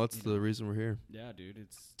 too. Well, that's You the know. reason we're here. Yeah, dude.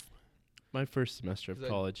 It's My first semester of 'Cause I-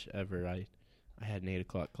 college ever, I had an 8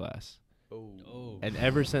 o'clock class. oh, And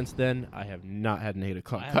ever since then, I have not had an 8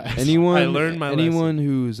 o'clock I class. haven't- Anyone, I learned my anyone lesson.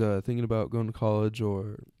 who's thinking about going to college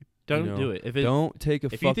or Don't you know, do it. If don't take a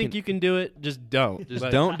if fucking you think you can do it, just don't. just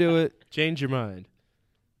Like, don't do it. change your mind.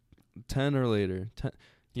 10 or later. 10,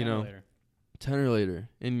 you 10 or know, later. 10 or later,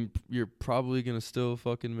 and you're probably gonna still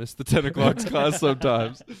fucking miss the 10 o'clock class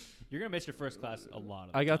sometimes. You're gonna miss your first class a lot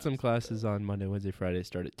of. I got times. some classes on Monday, Wednesday, Friday,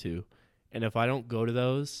 start at 2. And if I don't go to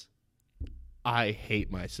those, I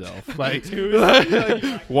hate myself. Like,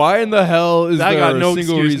 Why in the hell is I there got a no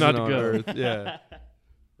single excuse reason not to on go. earth? Yeah.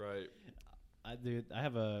 Right. Dude, I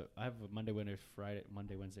have a Monday, Wednesday,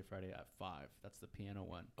 Friday at 5. That's the piano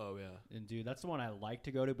one. Oh yeah. And dude, that's the one I like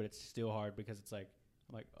to go to, but it's still hard because it's like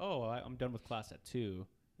I'm like, oh, I'm done with class at 2.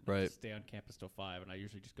 Right. Stay on campus till 5, and I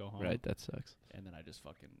usually just go home. Right, that sucks. And then I just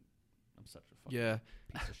fucking, I'm such a fucking Yeah,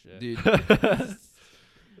 piece of shit. dude.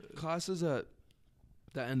 Classes that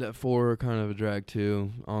end at 4 are kind of a drag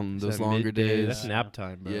too on It's those that longer midday, days. That's nap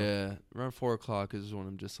time, bro. Yeah, around 4 o'clock is when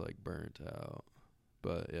I'm just like burnt out.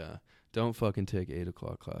 But yeah, don't fucking take 8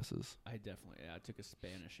 o'clock classes. I definitely, I took a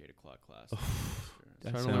Spanish 8 o'clock class.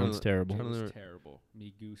 That Trying to learn sounds the- terrible. It trying to was learn- terrible.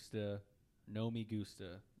 Me gusta, no me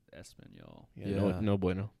gusta, Espanol. Yeah, No, Yeah. no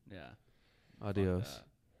bueno. Yeah. Fuck Adios.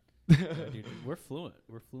 that. Yeah, dude, we're fluent.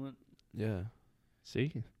 We're fluent. Yeah.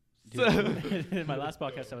 See? Dude, in my last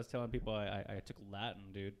podcast, I was telling people I took Latin,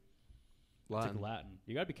 dude. I Latin. took Latin.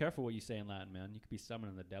 You gotta be careful what you say in Latin, man. You could be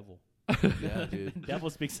summoning the devil. Yeah, dude. The devil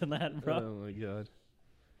speaks in Latin, bro. Oh my god.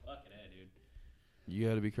 Fucking A, dude. You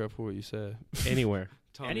got to be careful what you say. Anywhere.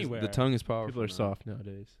 Anywhere. The tongue is powerful. People are now. soft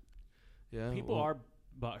nowadays. Yeah. People well, are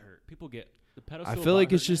butthurt. People get the pedestal. I feel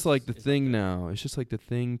like it's just like the is thing up there. now. It's just like the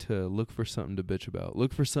thing to look for something to bitch about.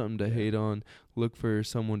 Look for something to hate on. Look for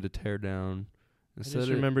someone to tear down. I Instead just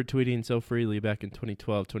of remember tweeting so freely back in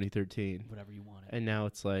 2012, 2013. Whatever you want. And now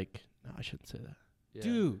it's like, no, I shouldn't say that. Yeah.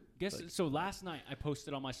 Dude, guess Like- so. Last night I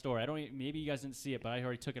posted on my story. I don't. Maybe you guys didn't see it, but I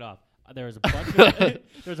already took it off. There was a bunch. Of, there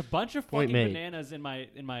was a bunch of Point fucking made. bananas in my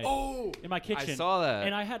Oh, in my kitchen. I saw that.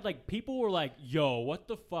 And I had like people were like, "Yo, what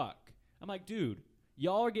the fuck?" I'm like, "Dude,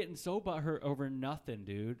 y'all are getting so butthurt over nothing,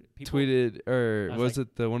 dude." People, tweeted, or I was was like-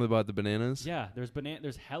 it the one about the bananas? Yeah, there's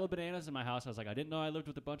hella bananas in my house. I was like, I didn't know I lived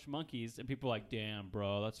with a bunch of monkeys, and people were like, "Damn,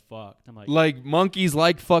 bro, that's fucked." I'm like, Like monkeys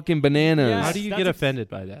like fucking bananas. Yes. How do you that's get ex- offended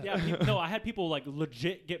by that? "Yeah." No, I had people like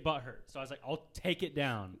legit get butthurt, so I was like, "I'll take it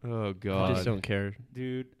down, Oh I god. just don't care.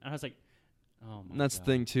 dude." And I was like, "Oh my." And that's God.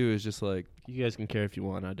 the thing too. Is just like You guys can care if you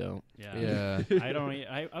want. I don't. Yeah. yeah. I don't.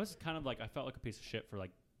 I was kind of like I felt like a piece of shit for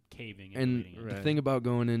like caving and, And reading it. Right. the thing about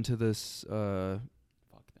going into this Fuck them.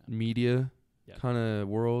 media Yeah. kind of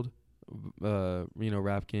world,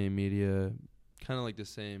 rap game media, kind of like the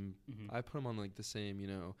same. Mhm. I put them on like the same,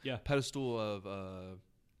 Yeah. pedestal of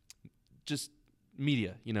just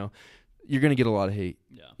media. You're gonna get a lot of hate,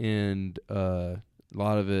 Yeah. and a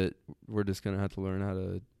lot of it we're just gonna have to learn how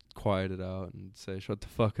to quiet it out and say, "Shut the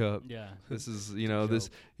fuck up." Yeah. This is, It's a this.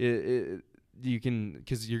 joke. You can,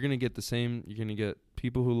 because you're gonna get the same. You're gonna get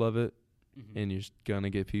people who love it, Mhm. and you're gonna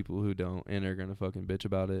get people who don't and are gonna fucking bitch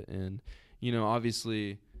about it. And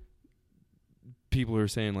obviously people who are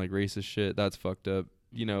saying like racist shit, that's fucked up,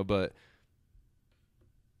 but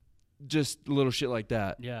just little shit like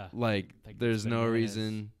that, Yeah. like Like there's no bananas.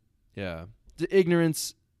 reason. Yeah, the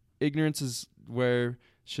ignorance is where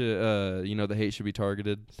should the hate should be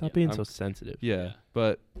targeted. Stop Yeah. being I'm- so sensitive. Yeah, Yeah.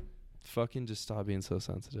 but fucking just stop being so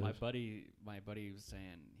sensitive. My buddy was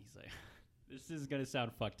saying, he's like, this is gonna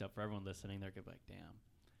sound fucked up for everyone listening. They're gonna be like, damn.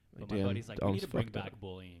 But my Damn, buddy's like, we Dom's need to bring fucked up. back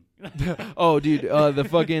bullying. Oh, dude, the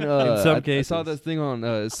fucking In some I cases. saw this thing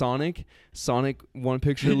on Sonic. Sonic, one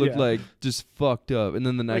picture looked Yeah. like just fucked up, and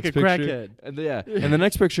then the Like next a picture, crackhead. and and the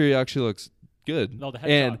next picture he actually looks good. No, the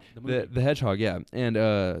and hedgehog. The movie. the hedgehog, yeah.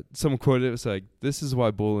 And someone quoted it was like, "This is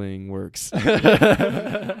why bullying works," because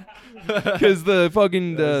the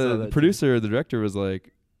fucking I saw that too. producer or the director was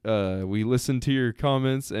like, "We listened to your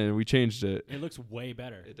comments and we changed it." It looks way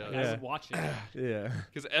better. It does. Like, I Yeah. was watching it. Yeah.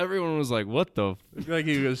 Because everyone was like, "What the?" I feel like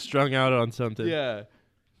he was strung out on something. Yeah.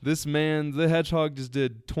 This man, the hedgehog, just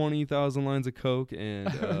did 20,000 lines of coke, and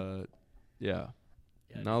yeah,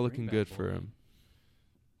 Yeah, not dude, looking bring back good for bullying. him.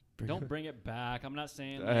 Don't bring it back. I'm not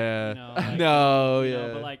saying like, like, no, but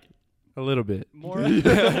yeah. like A little bit. more, more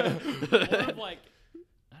of like,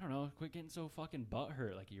 I don't know, quit getting so fucking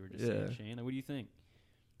butthurt like you were just saying, Yeah. Shane. Like, what do you think?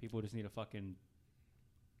 People just need to fucking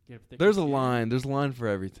get a thicker There's a skin? line. There's a line for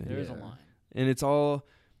everything. There's a Yeah. line. and it's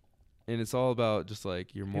all about just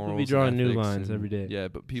like your People be morals. and drawing new ethics lines and- every day. Yeah,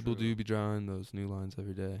 but people True. do be drawing those new lines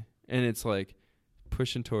every day, and it's like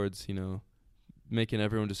pushing towards making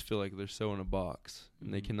everyone just feel like they're so in a box,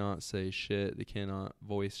 and they Mhm. cannot say shit. They cannot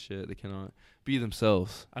voice shit. They cannot be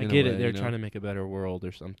themselves. I in a get way, it. They're trying to make a better world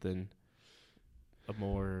or something. A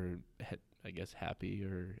more, I guess, happy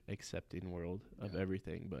or accepting world of Yeah.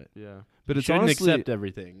 everything. But Yeah, but you it's shouldn't honestly, accept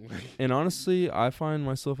everything. and honestly, I find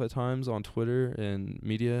myself at times on Twitter and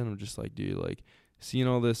media, and I'm just like, dude, like seeing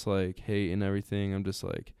all this like hate and everything. I'm just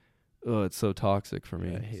like, oh, it's so toxic for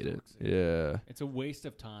me. Yeah, I hate it. Yeah, It's a waste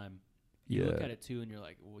of time. You yeah, look at it too, and you're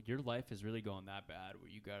like, well, your life is really going that bad where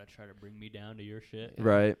you gotta try to bring me down to your shit.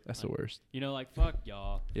 right. That's the worst. Like fuck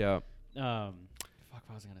y'all. Yeah, Fuck,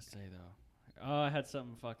 what was I gonna say though? Oh, I had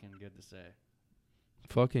something fucking good to say.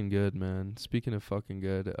 Fucking good, man. Speaking of fucking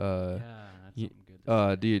good, Yeah, that's y- something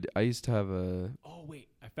good. dude, I used to have a. Oh wait,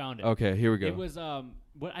 I found it. Okay, here we go. It was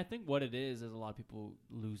what I think what it is a lot of people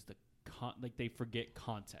lose the like they forget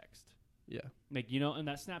context. Yeah. Like, you know, in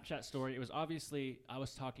that Snapchat story, it was obviously I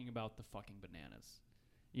was talking about the fucking bananas.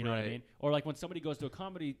 You know what I Right. mean? Or like when somebody goes to a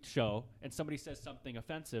comedy show and somebody says something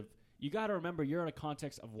offensive, you got to remember you're in a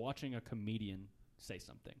context of watching a comedian say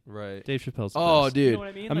something. Right. Dave Chappelle's the Oh, best. dude. You know what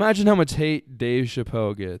I mean? Like, Imagine how much hate Dave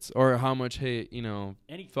Chappelle gets, or how much hate,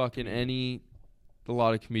 any fucking a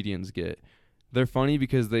lot of comedians get. They're funny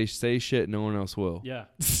because they say shit no one else will. Yeah.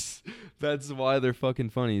 That's why they're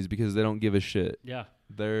fucking funny, is because they don't give a shit. Yeah.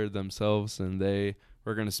 They're themselves, and they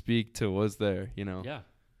are going to speak to what's there, Yeah.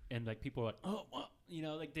 And like people are like, oh, well, you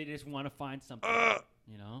know, like they just want to find something,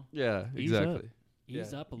 you know? Yeah, Ease exactly. Ease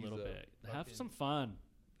Yeah, up a ease little up. bit. Have Fucking some fun.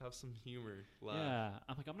 Have some humor. Laugh.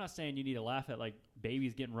 Yeah. I'm not saying you need to laugh at like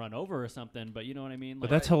babies getting run over or something, but you know what I mean? But Like,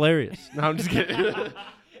 that's hilarious. No, I'm just kidding.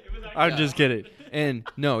 I'm just kidding. And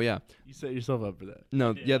no, yeah. You set yourself up for that.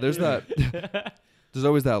 No, yeah, there's that. There's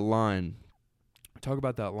always that line. Talk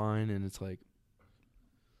about that line, and it's like,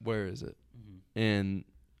 where is it? Mhm. And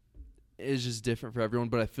it's just different for everyone,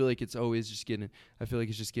 but I feel like it's always just getting,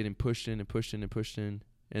 pushed in and pushed in and pushed in,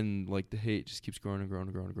 and like the hate just keeps growing and growing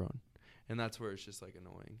and growing and growing. And that's where it's just like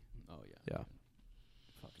annoying. Oh yeah. Yeah.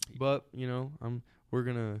 Fucking people. But, we're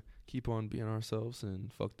going to keep on being ourselves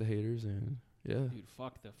and fuck the haters, and yeah. Dude,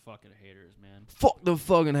 fuck the fucking haters, man. Fuck the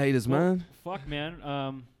fucking haters, Well, man. Fuck,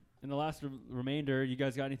 man. In the last remainder, you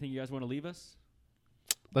guys got anything you guys want to leave us?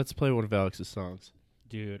 Let's play one of Alex's songs.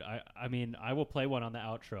 Dude, I mean, I will play one on the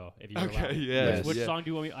outro if you allow Okay, me. yes, Which yeah. song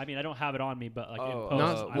do you want me? I mean, I don't have it on me, but like in Oh, post,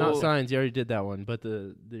 Not I well- will- Signs. You already did that one, but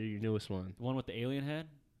the your newest one. the one with the alien head.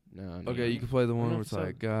 No. Okay, you can play the one know where if it's so.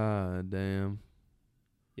 like, God damn.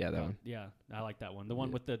 Yeah, that one. Yeah, I like that one. The one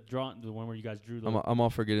Yeah. with the the one where you guys drew the I'm all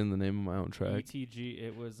forgetting the name of my own track. ETG.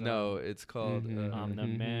 It was No, it's called. Mhm. I'm the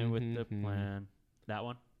man with the Mhm. plan. That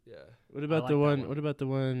one. Yeah. What about like the that one? one. What about the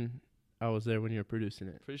one? I was there when you were producing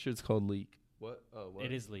it. Pretty sure it's called Leak. What? Oh, what?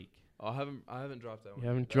 It is Leak. Oh, I haven't dropped that one. You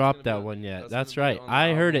haven't That's dropped gonna that be one yet. that's That's gonna be right. on the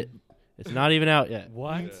I heard it. album. It's not even out yet.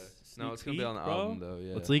 What? Yeah. No, it's gonna be on the bro? album though.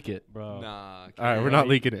 Yeah. Let's leak it. Bro. Nah. All right, we're not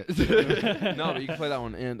leaking it. No, but you can play that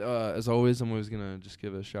one. And as always, I'm always gonna just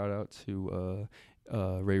give a shout out to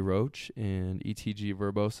Ray Roach, and ETG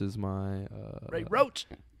Verbose is my Ray Roach.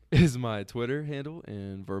 is my Twitter handle,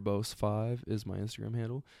 and Verbose5 is my Instagram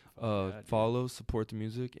handle. Yeah, dude. Follow, support the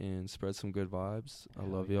music, and spread some good vibes. I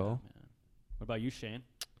Hell love yeah, y'all. man. What about you, Shane?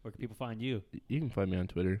 Where can people find you? You can find me on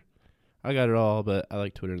Twitter. I got it all, but I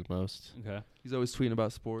like Twitter the most. Okay. He's always tweeting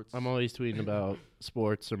about sports. I'm always tweeting about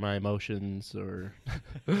sports or my emotions or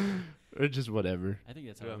or just whatever. I think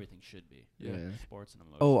that's how Yeah. everything should be. Yeah. Sports and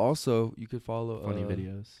emotions. Oh, also, you could follow Funny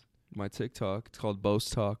videos. my TikTok. It's called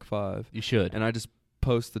Boast Talk 5, You should. and I just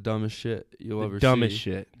post the dumbest shit you'll ever The dumbest see.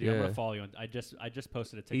 shit. Dude, I'm yeah. gonna follow you. I just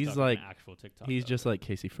posted a TikTok. He's on like- an actual TikTok. He's though. just like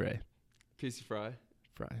Casey Frey. Casey Fry.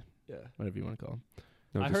 Fry. Yeah. Whatever you want to call him.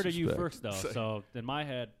 No I heard of you disrespect. first though, so in my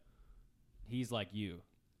head, he's like you,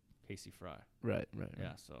 Casey Fry. Right.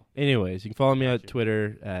 Yeah. So Anyways, you can follow me on Gotcha.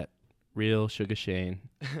 Twitter at Real Sugar Shane.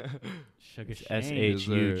 Sugar It's Shane.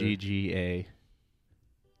 SHUGGA.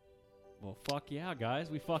 Well, fuck yeah,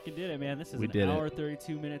 guys, we fucking did it, man. This is We an did it. hour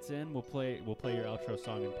 32 minutes in. We'll play your outro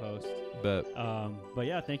song in post. Bet. But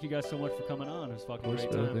yeah, thank you guys so much for coming on. It was fucking Of course,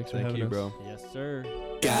 great bro. time. Thanks for Thank having you, us. bro. Yes, sir.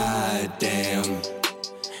 Goddamn.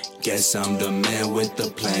 Guess I'm the man with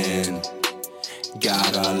the plan.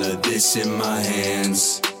 Got all of this in my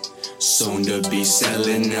hands. Soon to be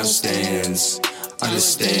selling out stands.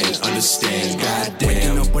 Understand, goddamn.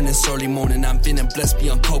 Waking up when it's early morning, I'm feeling blessed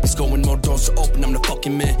beyond copies. Going more doors to open, I'm the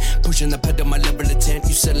fucking man. Pushing the pedal, my level of 10.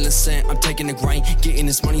 You settling the sand, I'm taking the grind. Getting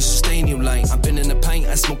this money, sustain you line. I've been in the paint,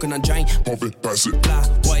 I'm smoking a giant. Pump it, pass it. Fly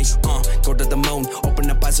away, go to the moon.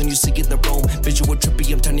 Open up eyes and you see it the room. Visual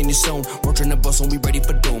trippy, I'm turning your zone. Working the bus and we ready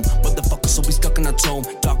for doom. Motherfuckers, so we stuck in a tomb.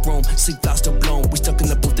 Dark room, sleep flies still blown. We stuck in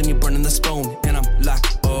the booth and you burning the spoon. And I'm like,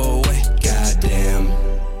 oh wait, goddamn.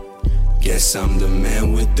 Guess I'm the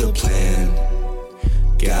man with the plan.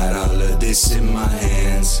 Got all of this in my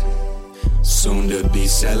hands. Soon to be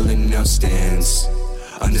selling out stands.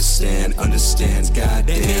 Understand, goddamn.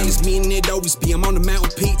 That man is me and it always be. I'm on the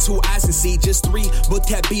mountain peak, 2 eyes and see just 3. Book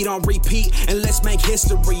that beat on repeat and let's make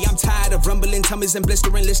history. I'm tired of rumbling tummies and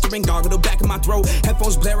blistering, listerine. Gargle the back of my throat.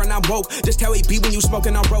 Headphones blaring, I'm woke. Just how it be when you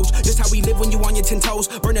smoking on roach. Just how we live when you on your your 10 toes.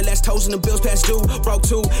 Burn the last toes and the bills past due. Broke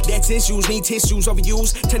too, that's issues. Need tissues,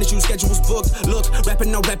 overused. Tennis shoes, schedules booked. Look,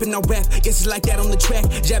 rapping, no rap. Guess it's like that on the track.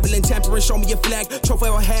 Javelin tampering, show me a flag. Trophy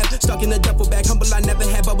I have, stuck in a duffel bag. Humble, I never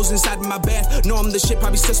had bubbles inside of my bath. No, I'm the shit,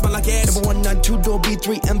 probably still smell like ass. Number 1, not 2, door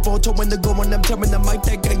B3 and 4. Told when to go when I'm telling the mic.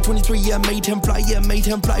 That gang 23, yeah, made him fly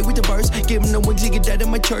with the birds. Give him the wings, he get that in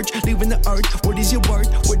my church. Leaving the earth, what is your word?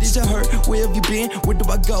 What does it hurt? Where have you been? Where do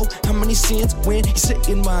I go? How many sins? When he's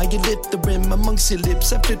sitting while you lift the rim amongst your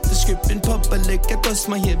lips. I flip the script in public. I thrust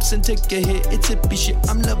my hips and take a hit. It's hippie shit,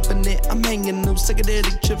 I'm loving it. I'm hanging loose,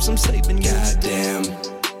 psychedelic trips, I'm saving you. Goddamn,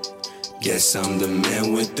 guess I'm the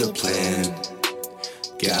man with the plan.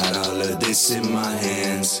 Got all of this in my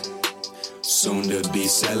hands. Soon to be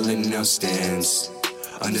selling out stands.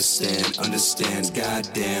 Understand,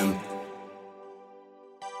 goddamn.